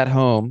is at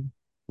home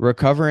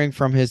recovering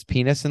from his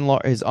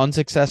his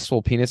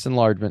unsuccessful penis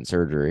enlargement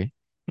surgery.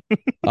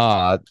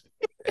 Uh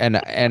and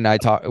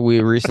we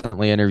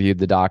recently interviewed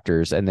the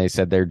doctors and they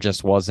said there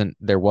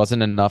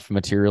wasn't enough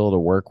material to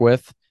work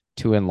with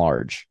to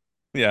enlarge.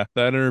 Yeah,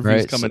 that interview's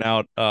Right. coming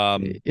out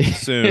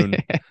soon.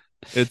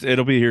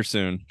 It'll be here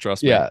soon.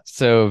 Trust me. Yeah.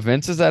 So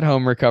Vince is at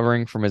home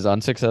recovering from his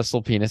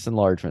unsuccessful penis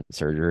enlargement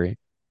surgery.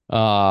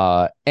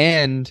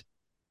 And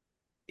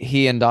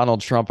he and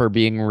Donald Trump are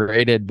being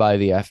raided by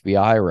the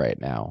FBI right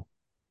now.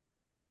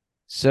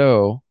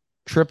 So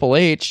Triple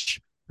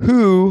H,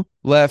 who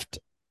left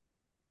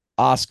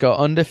Asuka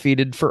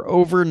undefeated for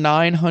over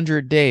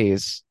 900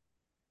 days.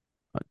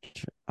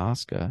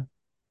 Asuka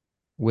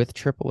with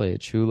Triple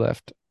H, who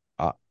left.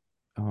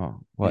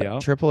 What? Yeah.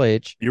 Triple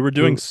H. You were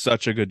doing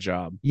such a good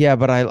job. Yeah,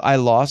 but I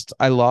lost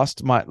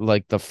my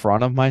like the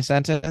front of my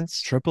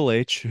sentence. Triple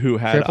H, who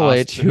had Triple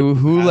H, who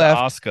had left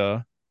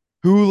Asuka.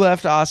 Who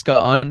left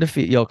Asuka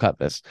undefeated? You'll cut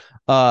this.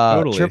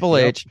 Totally. Triple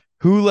Yep. H,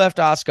 who left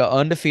Asuka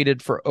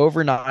undefeated for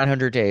over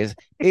 900 days,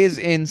 is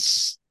in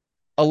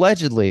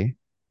allegedly,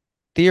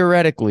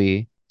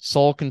 theoretically,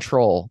 sole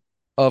control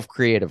of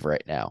creative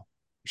right now.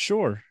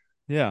 Sure.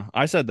 Yeah,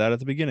 I said that at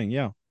the beginning.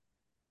 Yeah,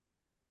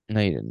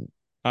 No, you didn't.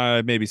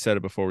 I maybe said it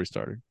before we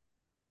started.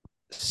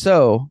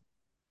 So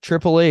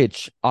Triple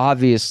H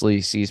obviously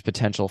sees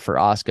potential for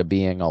Asuka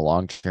being a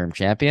long-term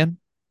champion.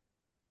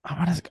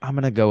 I'm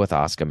gonna go with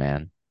Asuka,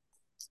 man.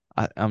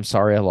 I'm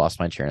sorry I lost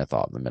my train of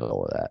thought in the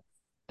middle of that.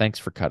 Thanks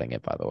for cutting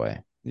it, by the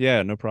way.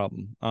 Yeah, no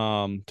problem.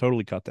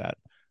 Totally cut that.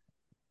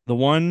 The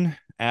one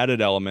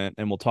added element,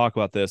 and we'll talk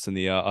about this in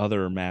the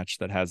other match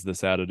that has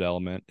this added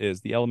element,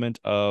 is the element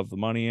of the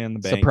Money in the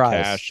Bank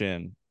Surprise. cash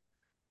in.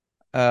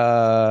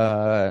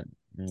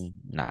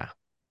 Nah.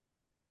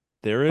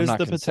 There is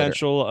the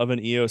potential of an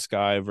Io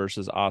Sky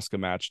versus Asuka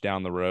match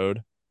down the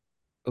road.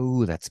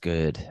 Ooh, that's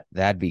good.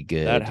 That'd be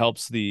good. That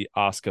helps the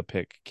Asuka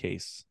pick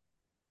case.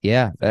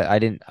 Yeah, I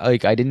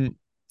didn't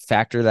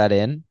factor that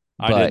in.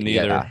 I didn't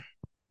either. Yeah.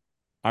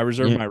 I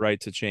reserve my right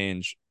to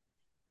change,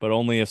 but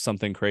only if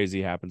something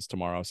crazy happens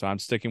tomorrow. So I'm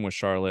sticking with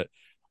Charlotte,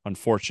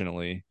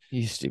 unfortunately.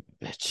 You stupid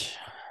bitch.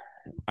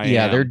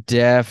 Yeah, they're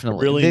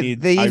definitely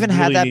they even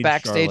had that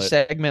backstage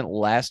Charlotte segment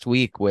last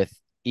week with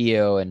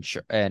Io and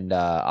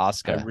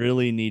Asuka. I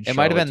really need it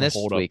might have been this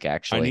week,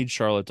 actually. I need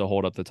Charlotte to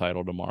hold up the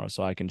title tomorrow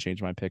so I can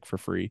change my pick for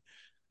free.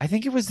 I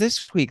think it was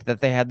this week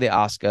that they had the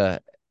Asuka,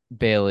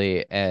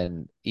 Bayley,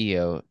 and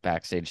Io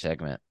backstage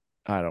segment.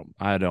 I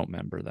don't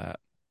remember that.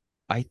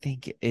 I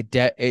think it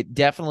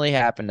definitely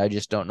happened. I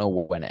just don't know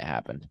when it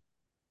happened.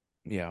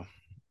 Yeah.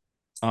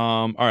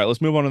 All right,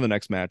 let's move on to the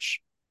next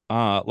match.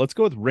 Let's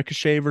go with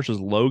Ricochet versus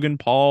Logan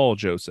Paul,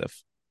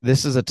 Joseph.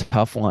 This is a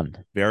tough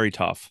one. Very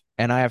tough.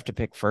 And I have to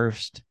pick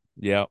first.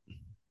 Yeah.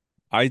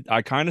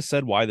 I kind of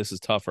said why this is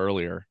tough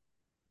earlier.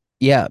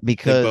 Yeah,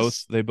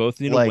 because they both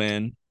need a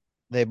win.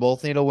 They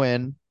both need a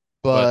win,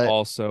 but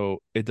also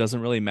it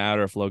doesn't really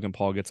matter if Logan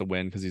Paul gets a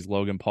win because he's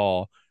Logan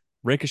Paul.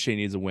 Ricochet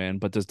needs a win,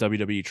 but does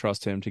WWE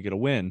trust him to get a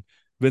win?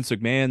 Vince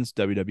McMahon's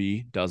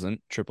WWE doesn't.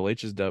 Triple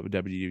H's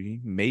WWE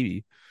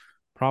maybe,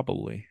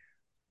 probably.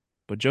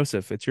 But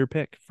Joseph, it's your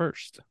pick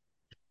first.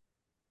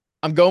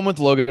 I'm going with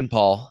Logan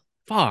Paul.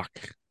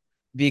 Fuck.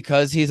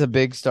 Because he's a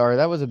big star.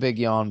 That was a big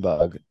yawn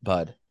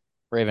bud.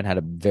 Raven had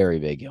a very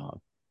big yawn.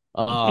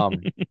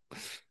 Um,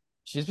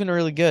 she's been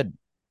really good.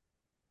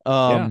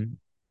 Yeah, Um,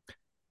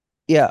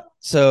 yeah.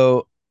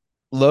 So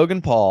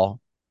Logan Paul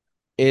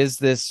is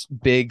this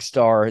big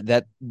star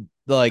that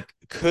like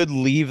could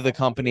leave the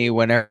company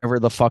whenever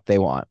the fuck they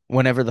want,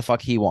 whenever the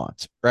fuck he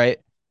wants, right?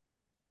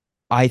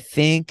 I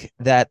think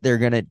that they're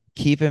gonna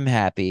keep him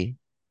happy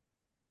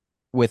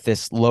with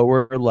this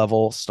lower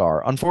level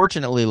star.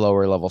 Unfortunately,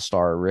 lower level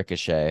star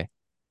Ricochet.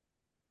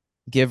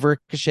 Give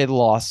Ricochet the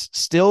loss.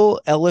 Still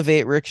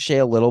elevate Ricochet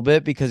a little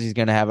bit because he's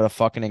gonna have a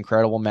fucking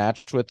incredible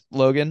match with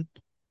Logan,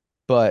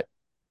 but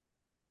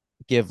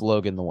give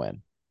Logan the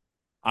win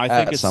I at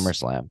think it's.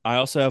 SummerSlam. I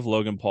also have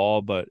Logan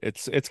Paul, but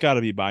it's got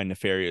to be by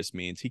nefarious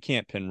means. He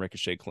can't pin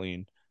Ricochet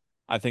clean.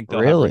 I think they'll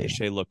have Really?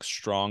 Ricochet look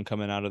strong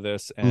coming out of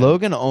this, and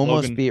Logan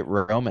almost Logan. beat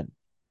Roman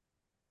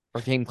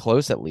or came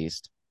close at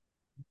least.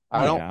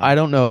 Yeah, I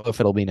don't know if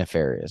it'll be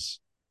nefarious.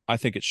 I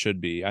think it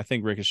should be. I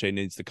think Ricochet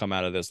needs to come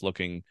out of this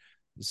looking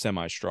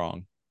semi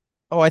strong.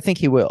 Oh, I think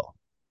he will.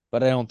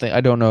 But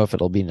I don't know if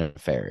it'll be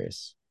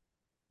nefarious.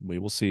 We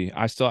will see.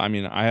 I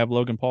mean, I have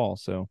Logan Paul,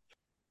 so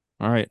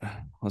all right,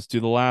 let's do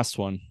the last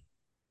one.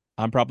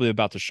 I'm probably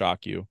about to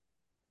shock you.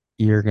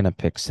 You're gonna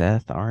pick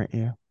Seth, aren't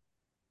you?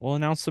 We'll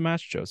announce the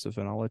match, Joseph,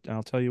 and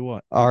I'll tell you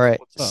what. All right.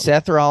 What's up?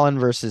 Seth Rollins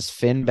versus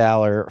Finn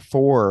Balor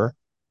for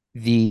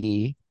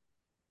the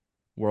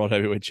World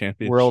Heavyweight World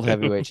Championship.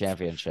 Heavyweight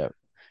Championship.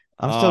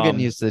 I'm still getting um,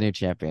 used to the new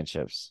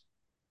championships.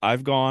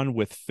 I've gone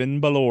with Finn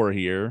Balor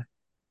here.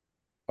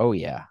 Oh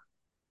yeah.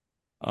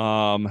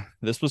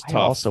 This was I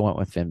tough. also went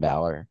with Finn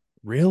Balor.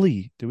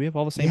 Really? Do we have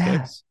all the same Yeah.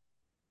 picks?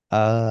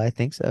 I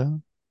think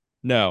so.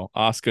 No,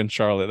 Asuka and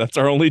Charlotte. That's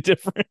our only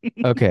difference.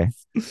 Okay.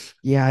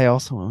 Yeah, I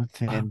also went with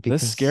Finn This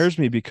because scares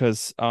me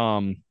because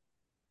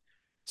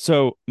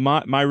so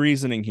my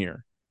reasoning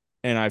here,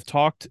 and I've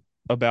talked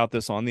about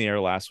this on the air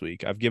last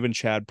week. I've given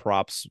Chad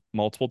props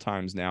multiple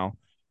times now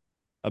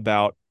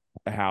about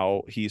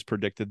how he's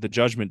predicted the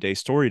Judgment Day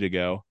story to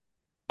go.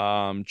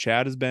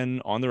 Chad has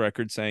been on the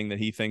record saying that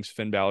he thinks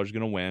Finn Balor's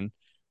going to win.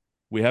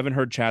 We haven't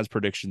heard Chad's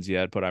predictions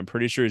yet, but I'm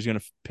pretty sure he's going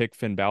to pick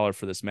Finn Balor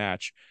for this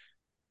match,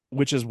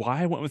 which is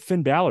why I went with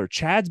Finn Balor.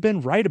 Chad's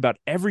been right about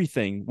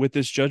everything with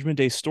this Judgment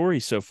Day story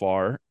so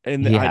far,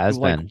 and he I has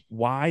like, been.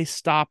 why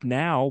stop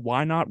now?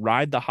 Why not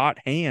ride the hot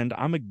hand?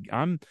 I'm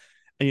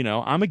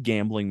a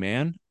gambling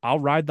man. I'll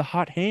ride the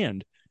hot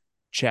hand.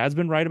 Chad's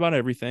been right about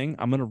everything.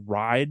 I'm gonna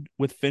ride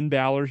with Finn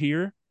Balor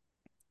here,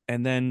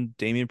 and then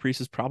Damian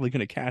Priest is probably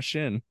gonna cash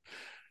in.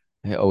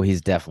 Oh,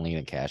 he's definitely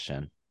gonna cash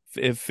in.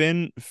 If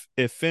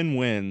Finn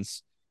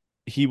wins,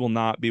 he will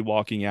not be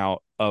walking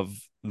out of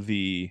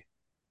the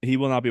he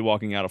will not be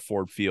walking out of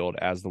Ford Field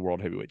as the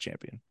world heavyweight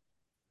champion.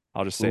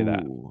 I'll just say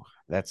that. Ooh,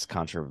 that's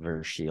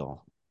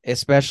controversial.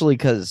 Especially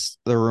because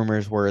the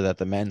rumors were that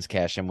the men's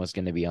cash in was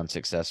going to be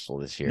unsuccessful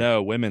this year.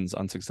 No, women's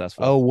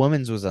unsuccessful. Oh,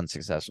 women's was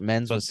unsuccessful.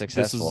 Men's But was this is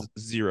successful.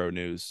 zero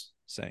news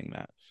saying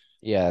that.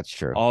 Yeah, that's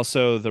true.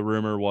 Also, the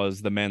rumor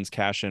was the men's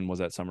cash in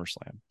was at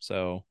SummerSlam.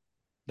 So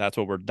I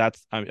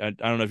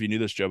don't know if you knew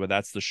this, Joe, but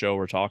that's the show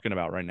we're talking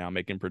about right now,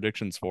 making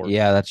predictions for.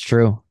 Yeah, that's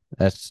true.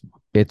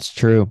 It's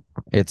true.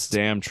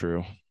 Damn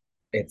true.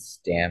 It's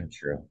damn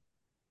true.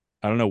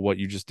 I don't know what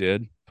you just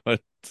did, but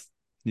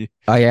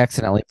I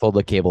accidentally pulled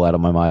the cable out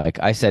of my mic.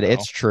 I said oh,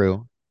 it's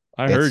true.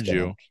 I It's heard damn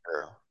you.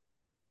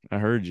 I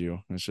heard you.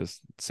 It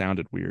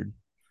sounded weird.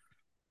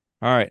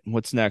 All right,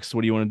 what's next?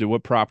 What do you want to do?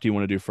 What prop do you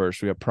want to do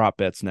first? We got prop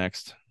bets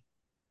next.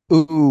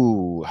 true.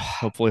 Ooh.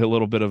 Hopefully a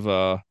little bit of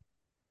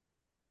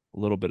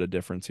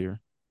difference here.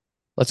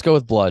 Let's go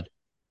with blood.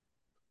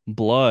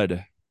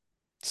 Blood.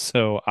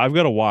 So I've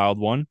got a wild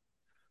one,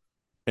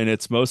 and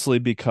it's mostly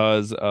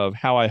because of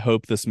how I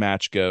hope this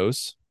match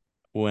goes.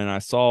 When I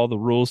saw the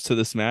rules to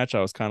this match,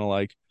 I was kind of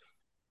like,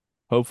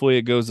 hopefully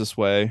it goes this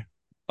way.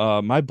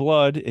 My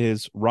blood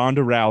is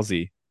Ronda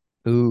Rousey.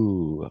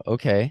 Ooh,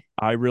 okay.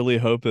 I really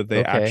hope that they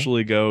Okay.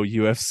 actually go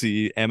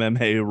UFC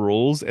MMA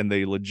rules and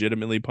they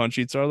legitimately punch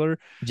each other,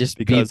 Just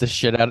beat because the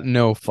shit out of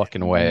no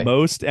fucking way.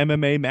 most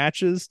MMA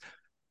matches,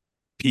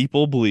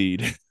 people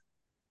bleed.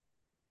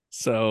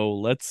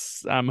 So I'm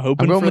I'm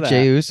hoping going for with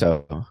Jey that.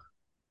 Uso.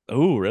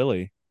 Oh,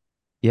 really?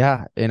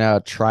 Yeah, in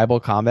a tribal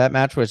combat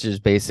match, which is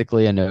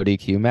basically a no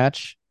DQ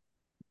match.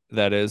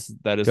 That is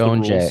the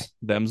Going Jey. rules.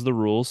 Them's the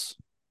rules.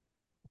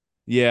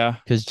 Yeah.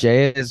 Because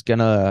Jay's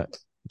gonna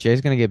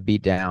get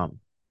beat down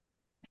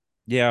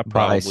Yeah, by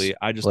probably.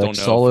 I just like don't know if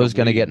he'll Solo's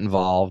gonna get bleed.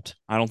 involved.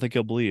 I don't think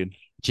he'll bleed.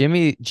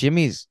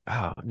 Jimmy's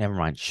oh never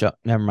mind.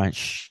 Never mind.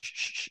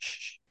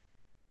 Shh.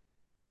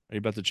 Are you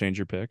about to change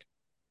your pick?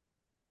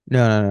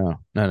 No.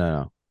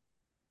 I'm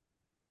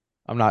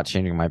not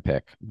changing my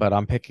pick, but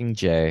I'm picking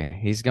Jay.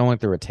 He's going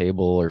through a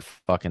table or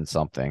fucking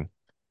something.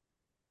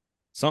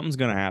 Something's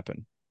gonna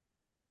happen.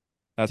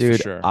 That's for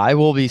Dude, sure. I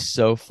will be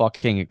so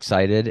fucking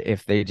excited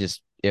if Shayna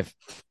If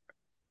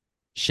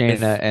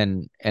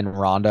and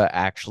Ronda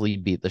actually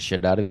beat the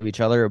shit out of each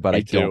other, but I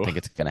Me don't too. think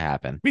it's gonna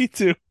happen. Me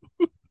too.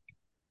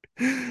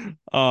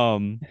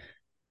 Um,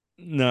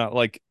 no,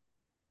 like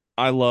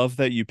I love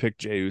that you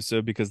picked Jey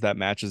Uso because that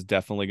match is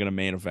definitely going to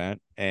main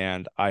event,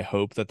 and I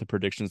hope that the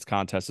predictions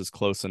contest is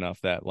close enough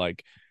that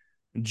like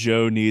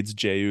Joe needs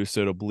Jey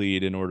Uso to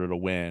bleed in order to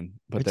win,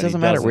 but It then he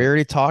doesn't matter. We doesn't.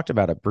 already talked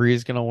about it.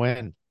 Bree's gonna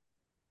win.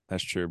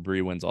 That's true.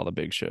 Brie wins all the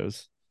big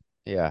shows.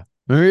 Yeah.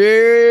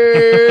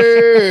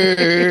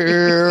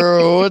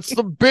 It's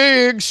the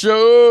big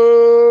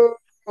show.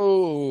 I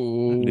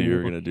knew you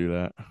were going to do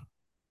that.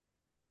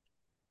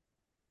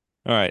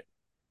 All right.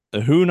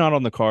 The Who not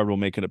on the card will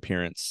make an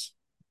appearance.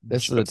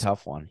 This is a Just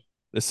tough one.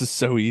 this is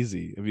so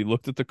easy. Have you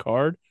looked at the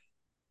card?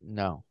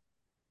 No.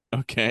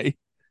 Okay.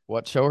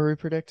 What show are we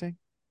predicting?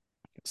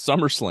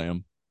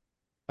 SummerSlam.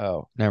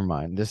 Oh, never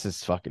mind. This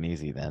is fucking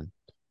easy then.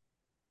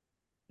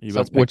 You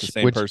So about to pick the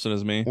same person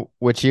as me?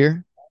 which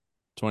year?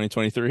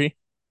 2023?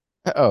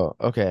 Oh,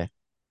 okay.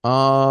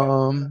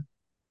 Um,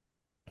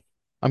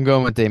 I'm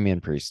going with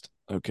Damian Priest.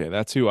 Okay,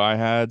 that's who I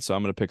had, so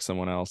I'm gonna pick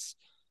someone else.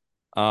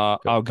 I'll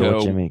Go with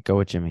go. Jimmy. Go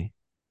with Jimmy.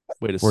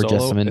 Wait, is Or Solo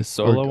Jessamine. is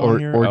Solo on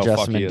here? Or Oh fuck, he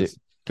Jessamine Duke. is.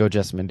 Go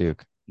Jessamine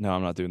Duke. No,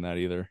 I'm not doing that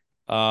either.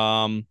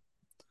 Oh,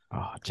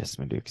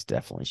 Jessamine Duke's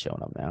definitely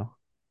showing up now.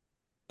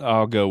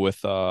 I'll go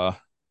with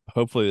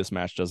hopefully this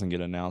match doesn't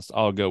get announced.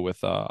 I'll go with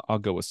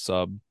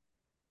Sub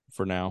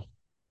for now.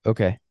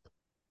 Okay.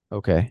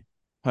 Okay.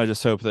 I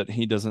just hope that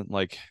he doesn't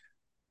like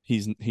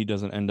he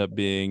doesn't end up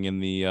being in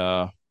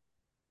the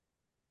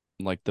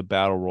like the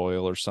battle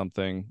royal or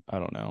something. I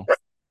don't know.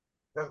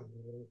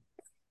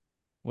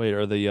 Wait,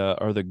 are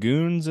the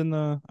goons in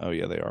the Oh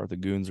yeah, they are. The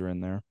goons are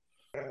in there.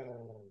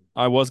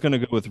 I was gonna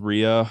go with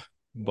Rhea,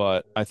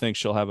 but I think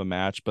she'll have a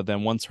match. But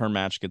then once her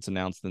match gets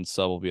announced, then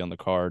Sub will be on the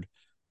card.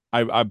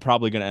 I'm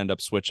probably gonna end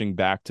up switching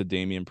back to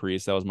Damian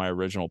Priest. That was my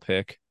original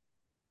pick.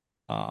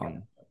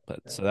 But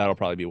so that'll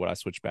probably be what I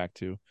switch back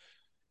to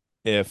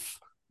if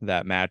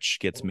that match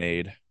gets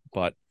made.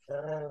 But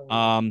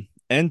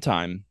end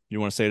time. You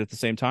want to say it at the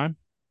same time?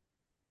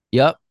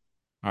 Yep.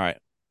 All right.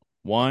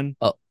 1,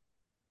 Oh,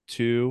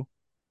 2,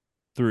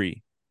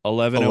 3.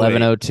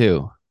 11:08.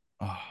 11:02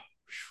 Oh,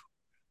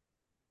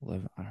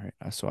 11. All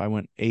right. So I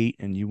went 8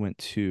 and you went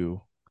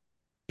 2.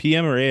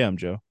 PM or AM,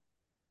 Joe?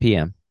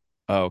 p.m.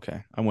 Oh,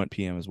 okay. I went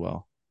PM as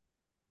well.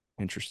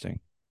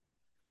 Interesting.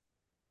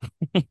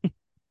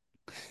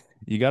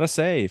 You got to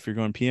say if you're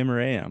going PM or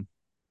AM.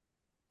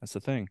 That's the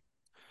thing.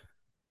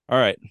 All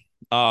right.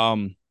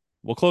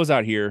 We'll close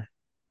out here.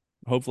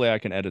 Hopefully I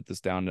can edit this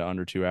down to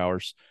under 2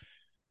 hours.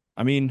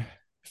 I mean,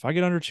 if I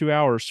get under 2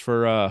 hours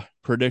for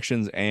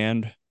predictions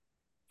and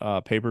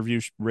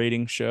pay-per-view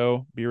rating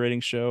show, B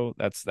rating show,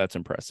 that's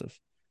impressive.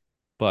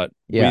 But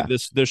Yeah,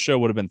 this show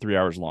would have been 3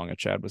 hours long if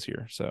Chad was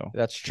here. So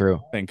that's true.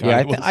 thank God Yeah,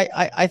 it was.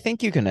 I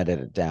think you can edit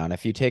it down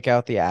if you take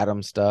out the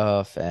Adam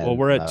stuff and Well,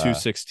 we're at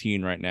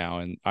 216 right now,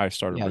 and I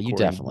started yeah, you recording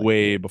definitely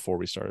way before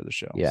we started the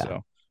show. Yeah.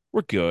 So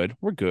we're good.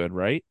 We're good,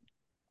 right?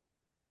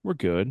 We're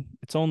good.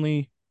 It's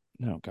only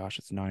no, gosh,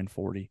 it's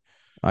 9:40.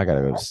 I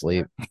gotta go to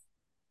sleep.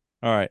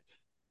 All right.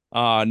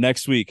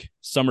 Next week,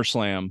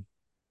 SummerSlam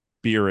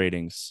beer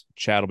ratings.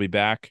 Chad will be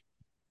back.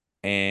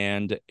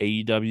 And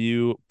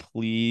AEW,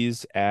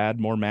 please add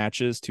more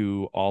matches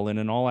to All In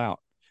and All Out.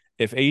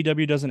 If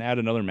AEW doesn't add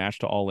another match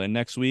to All In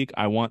next week,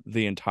 I want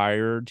the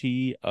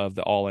entirety of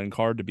the All In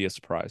card to be a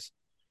surprise.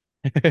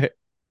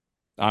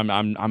 I'm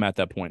at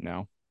that point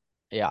now.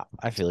 Yeah,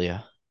 I feel you.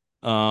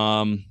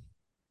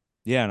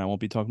 Yeah, and I won't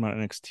be talking about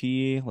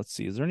NXT. Let's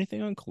see. Is there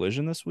anything on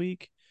Collision this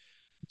week?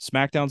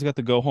 SmackDown's got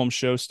the go home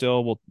show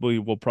still.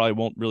 We'll probably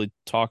won't really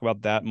talk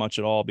about that much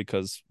at all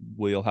because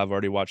we'll have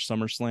already watched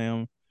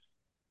SummerSlam.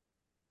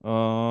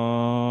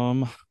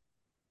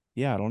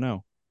 Yeah, I don't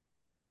know.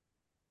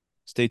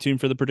 Stay tuned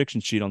for the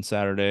prediction sheet on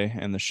Saturday,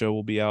 and the show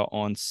will be out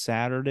on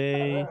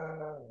Saturday.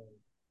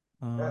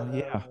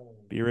 Yeah,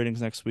 beer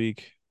ratings next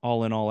week.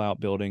 All in, all out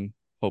building,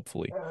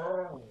 hopefully.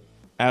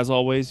 As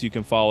always, you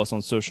can follow us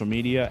on social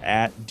media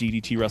at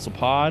DDT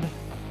WrestlePod.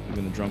 We've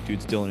been the Drunk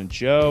Dudes, Dylan and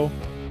Joe.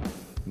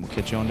 And we'll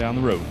catch you on down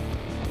the road.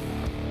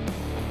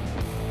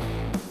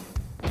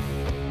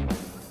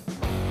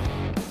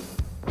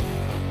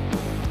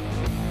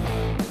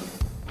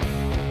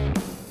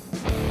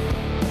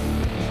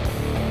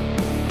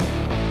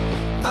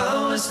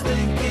 I was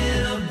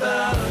thinking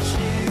about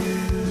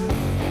you,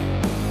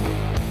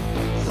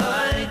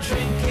 like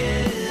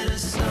drinking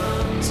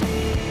some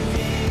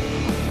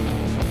TV.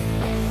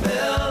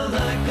 Felt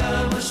like I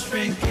was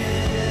drinking.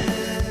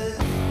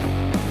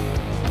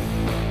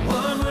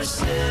 One more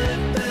sip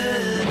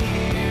and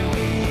here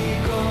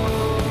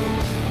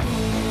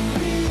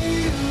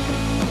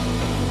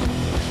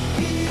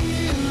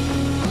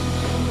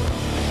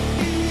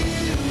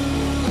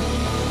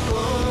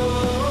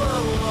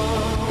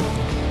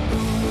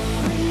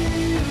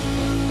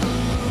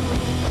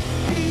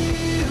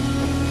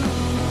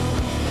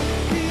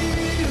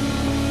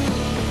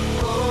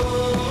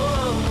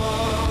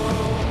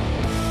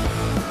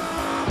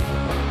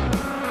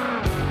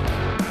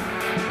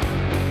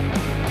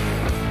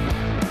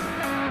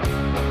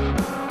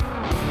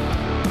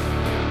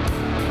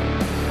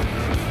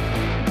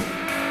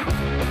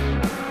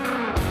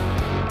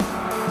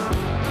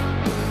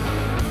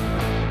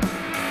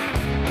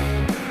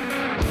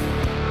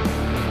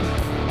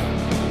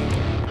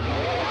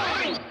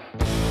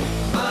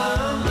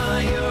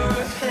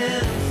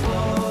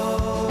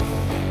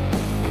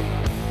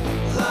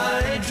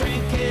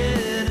drinking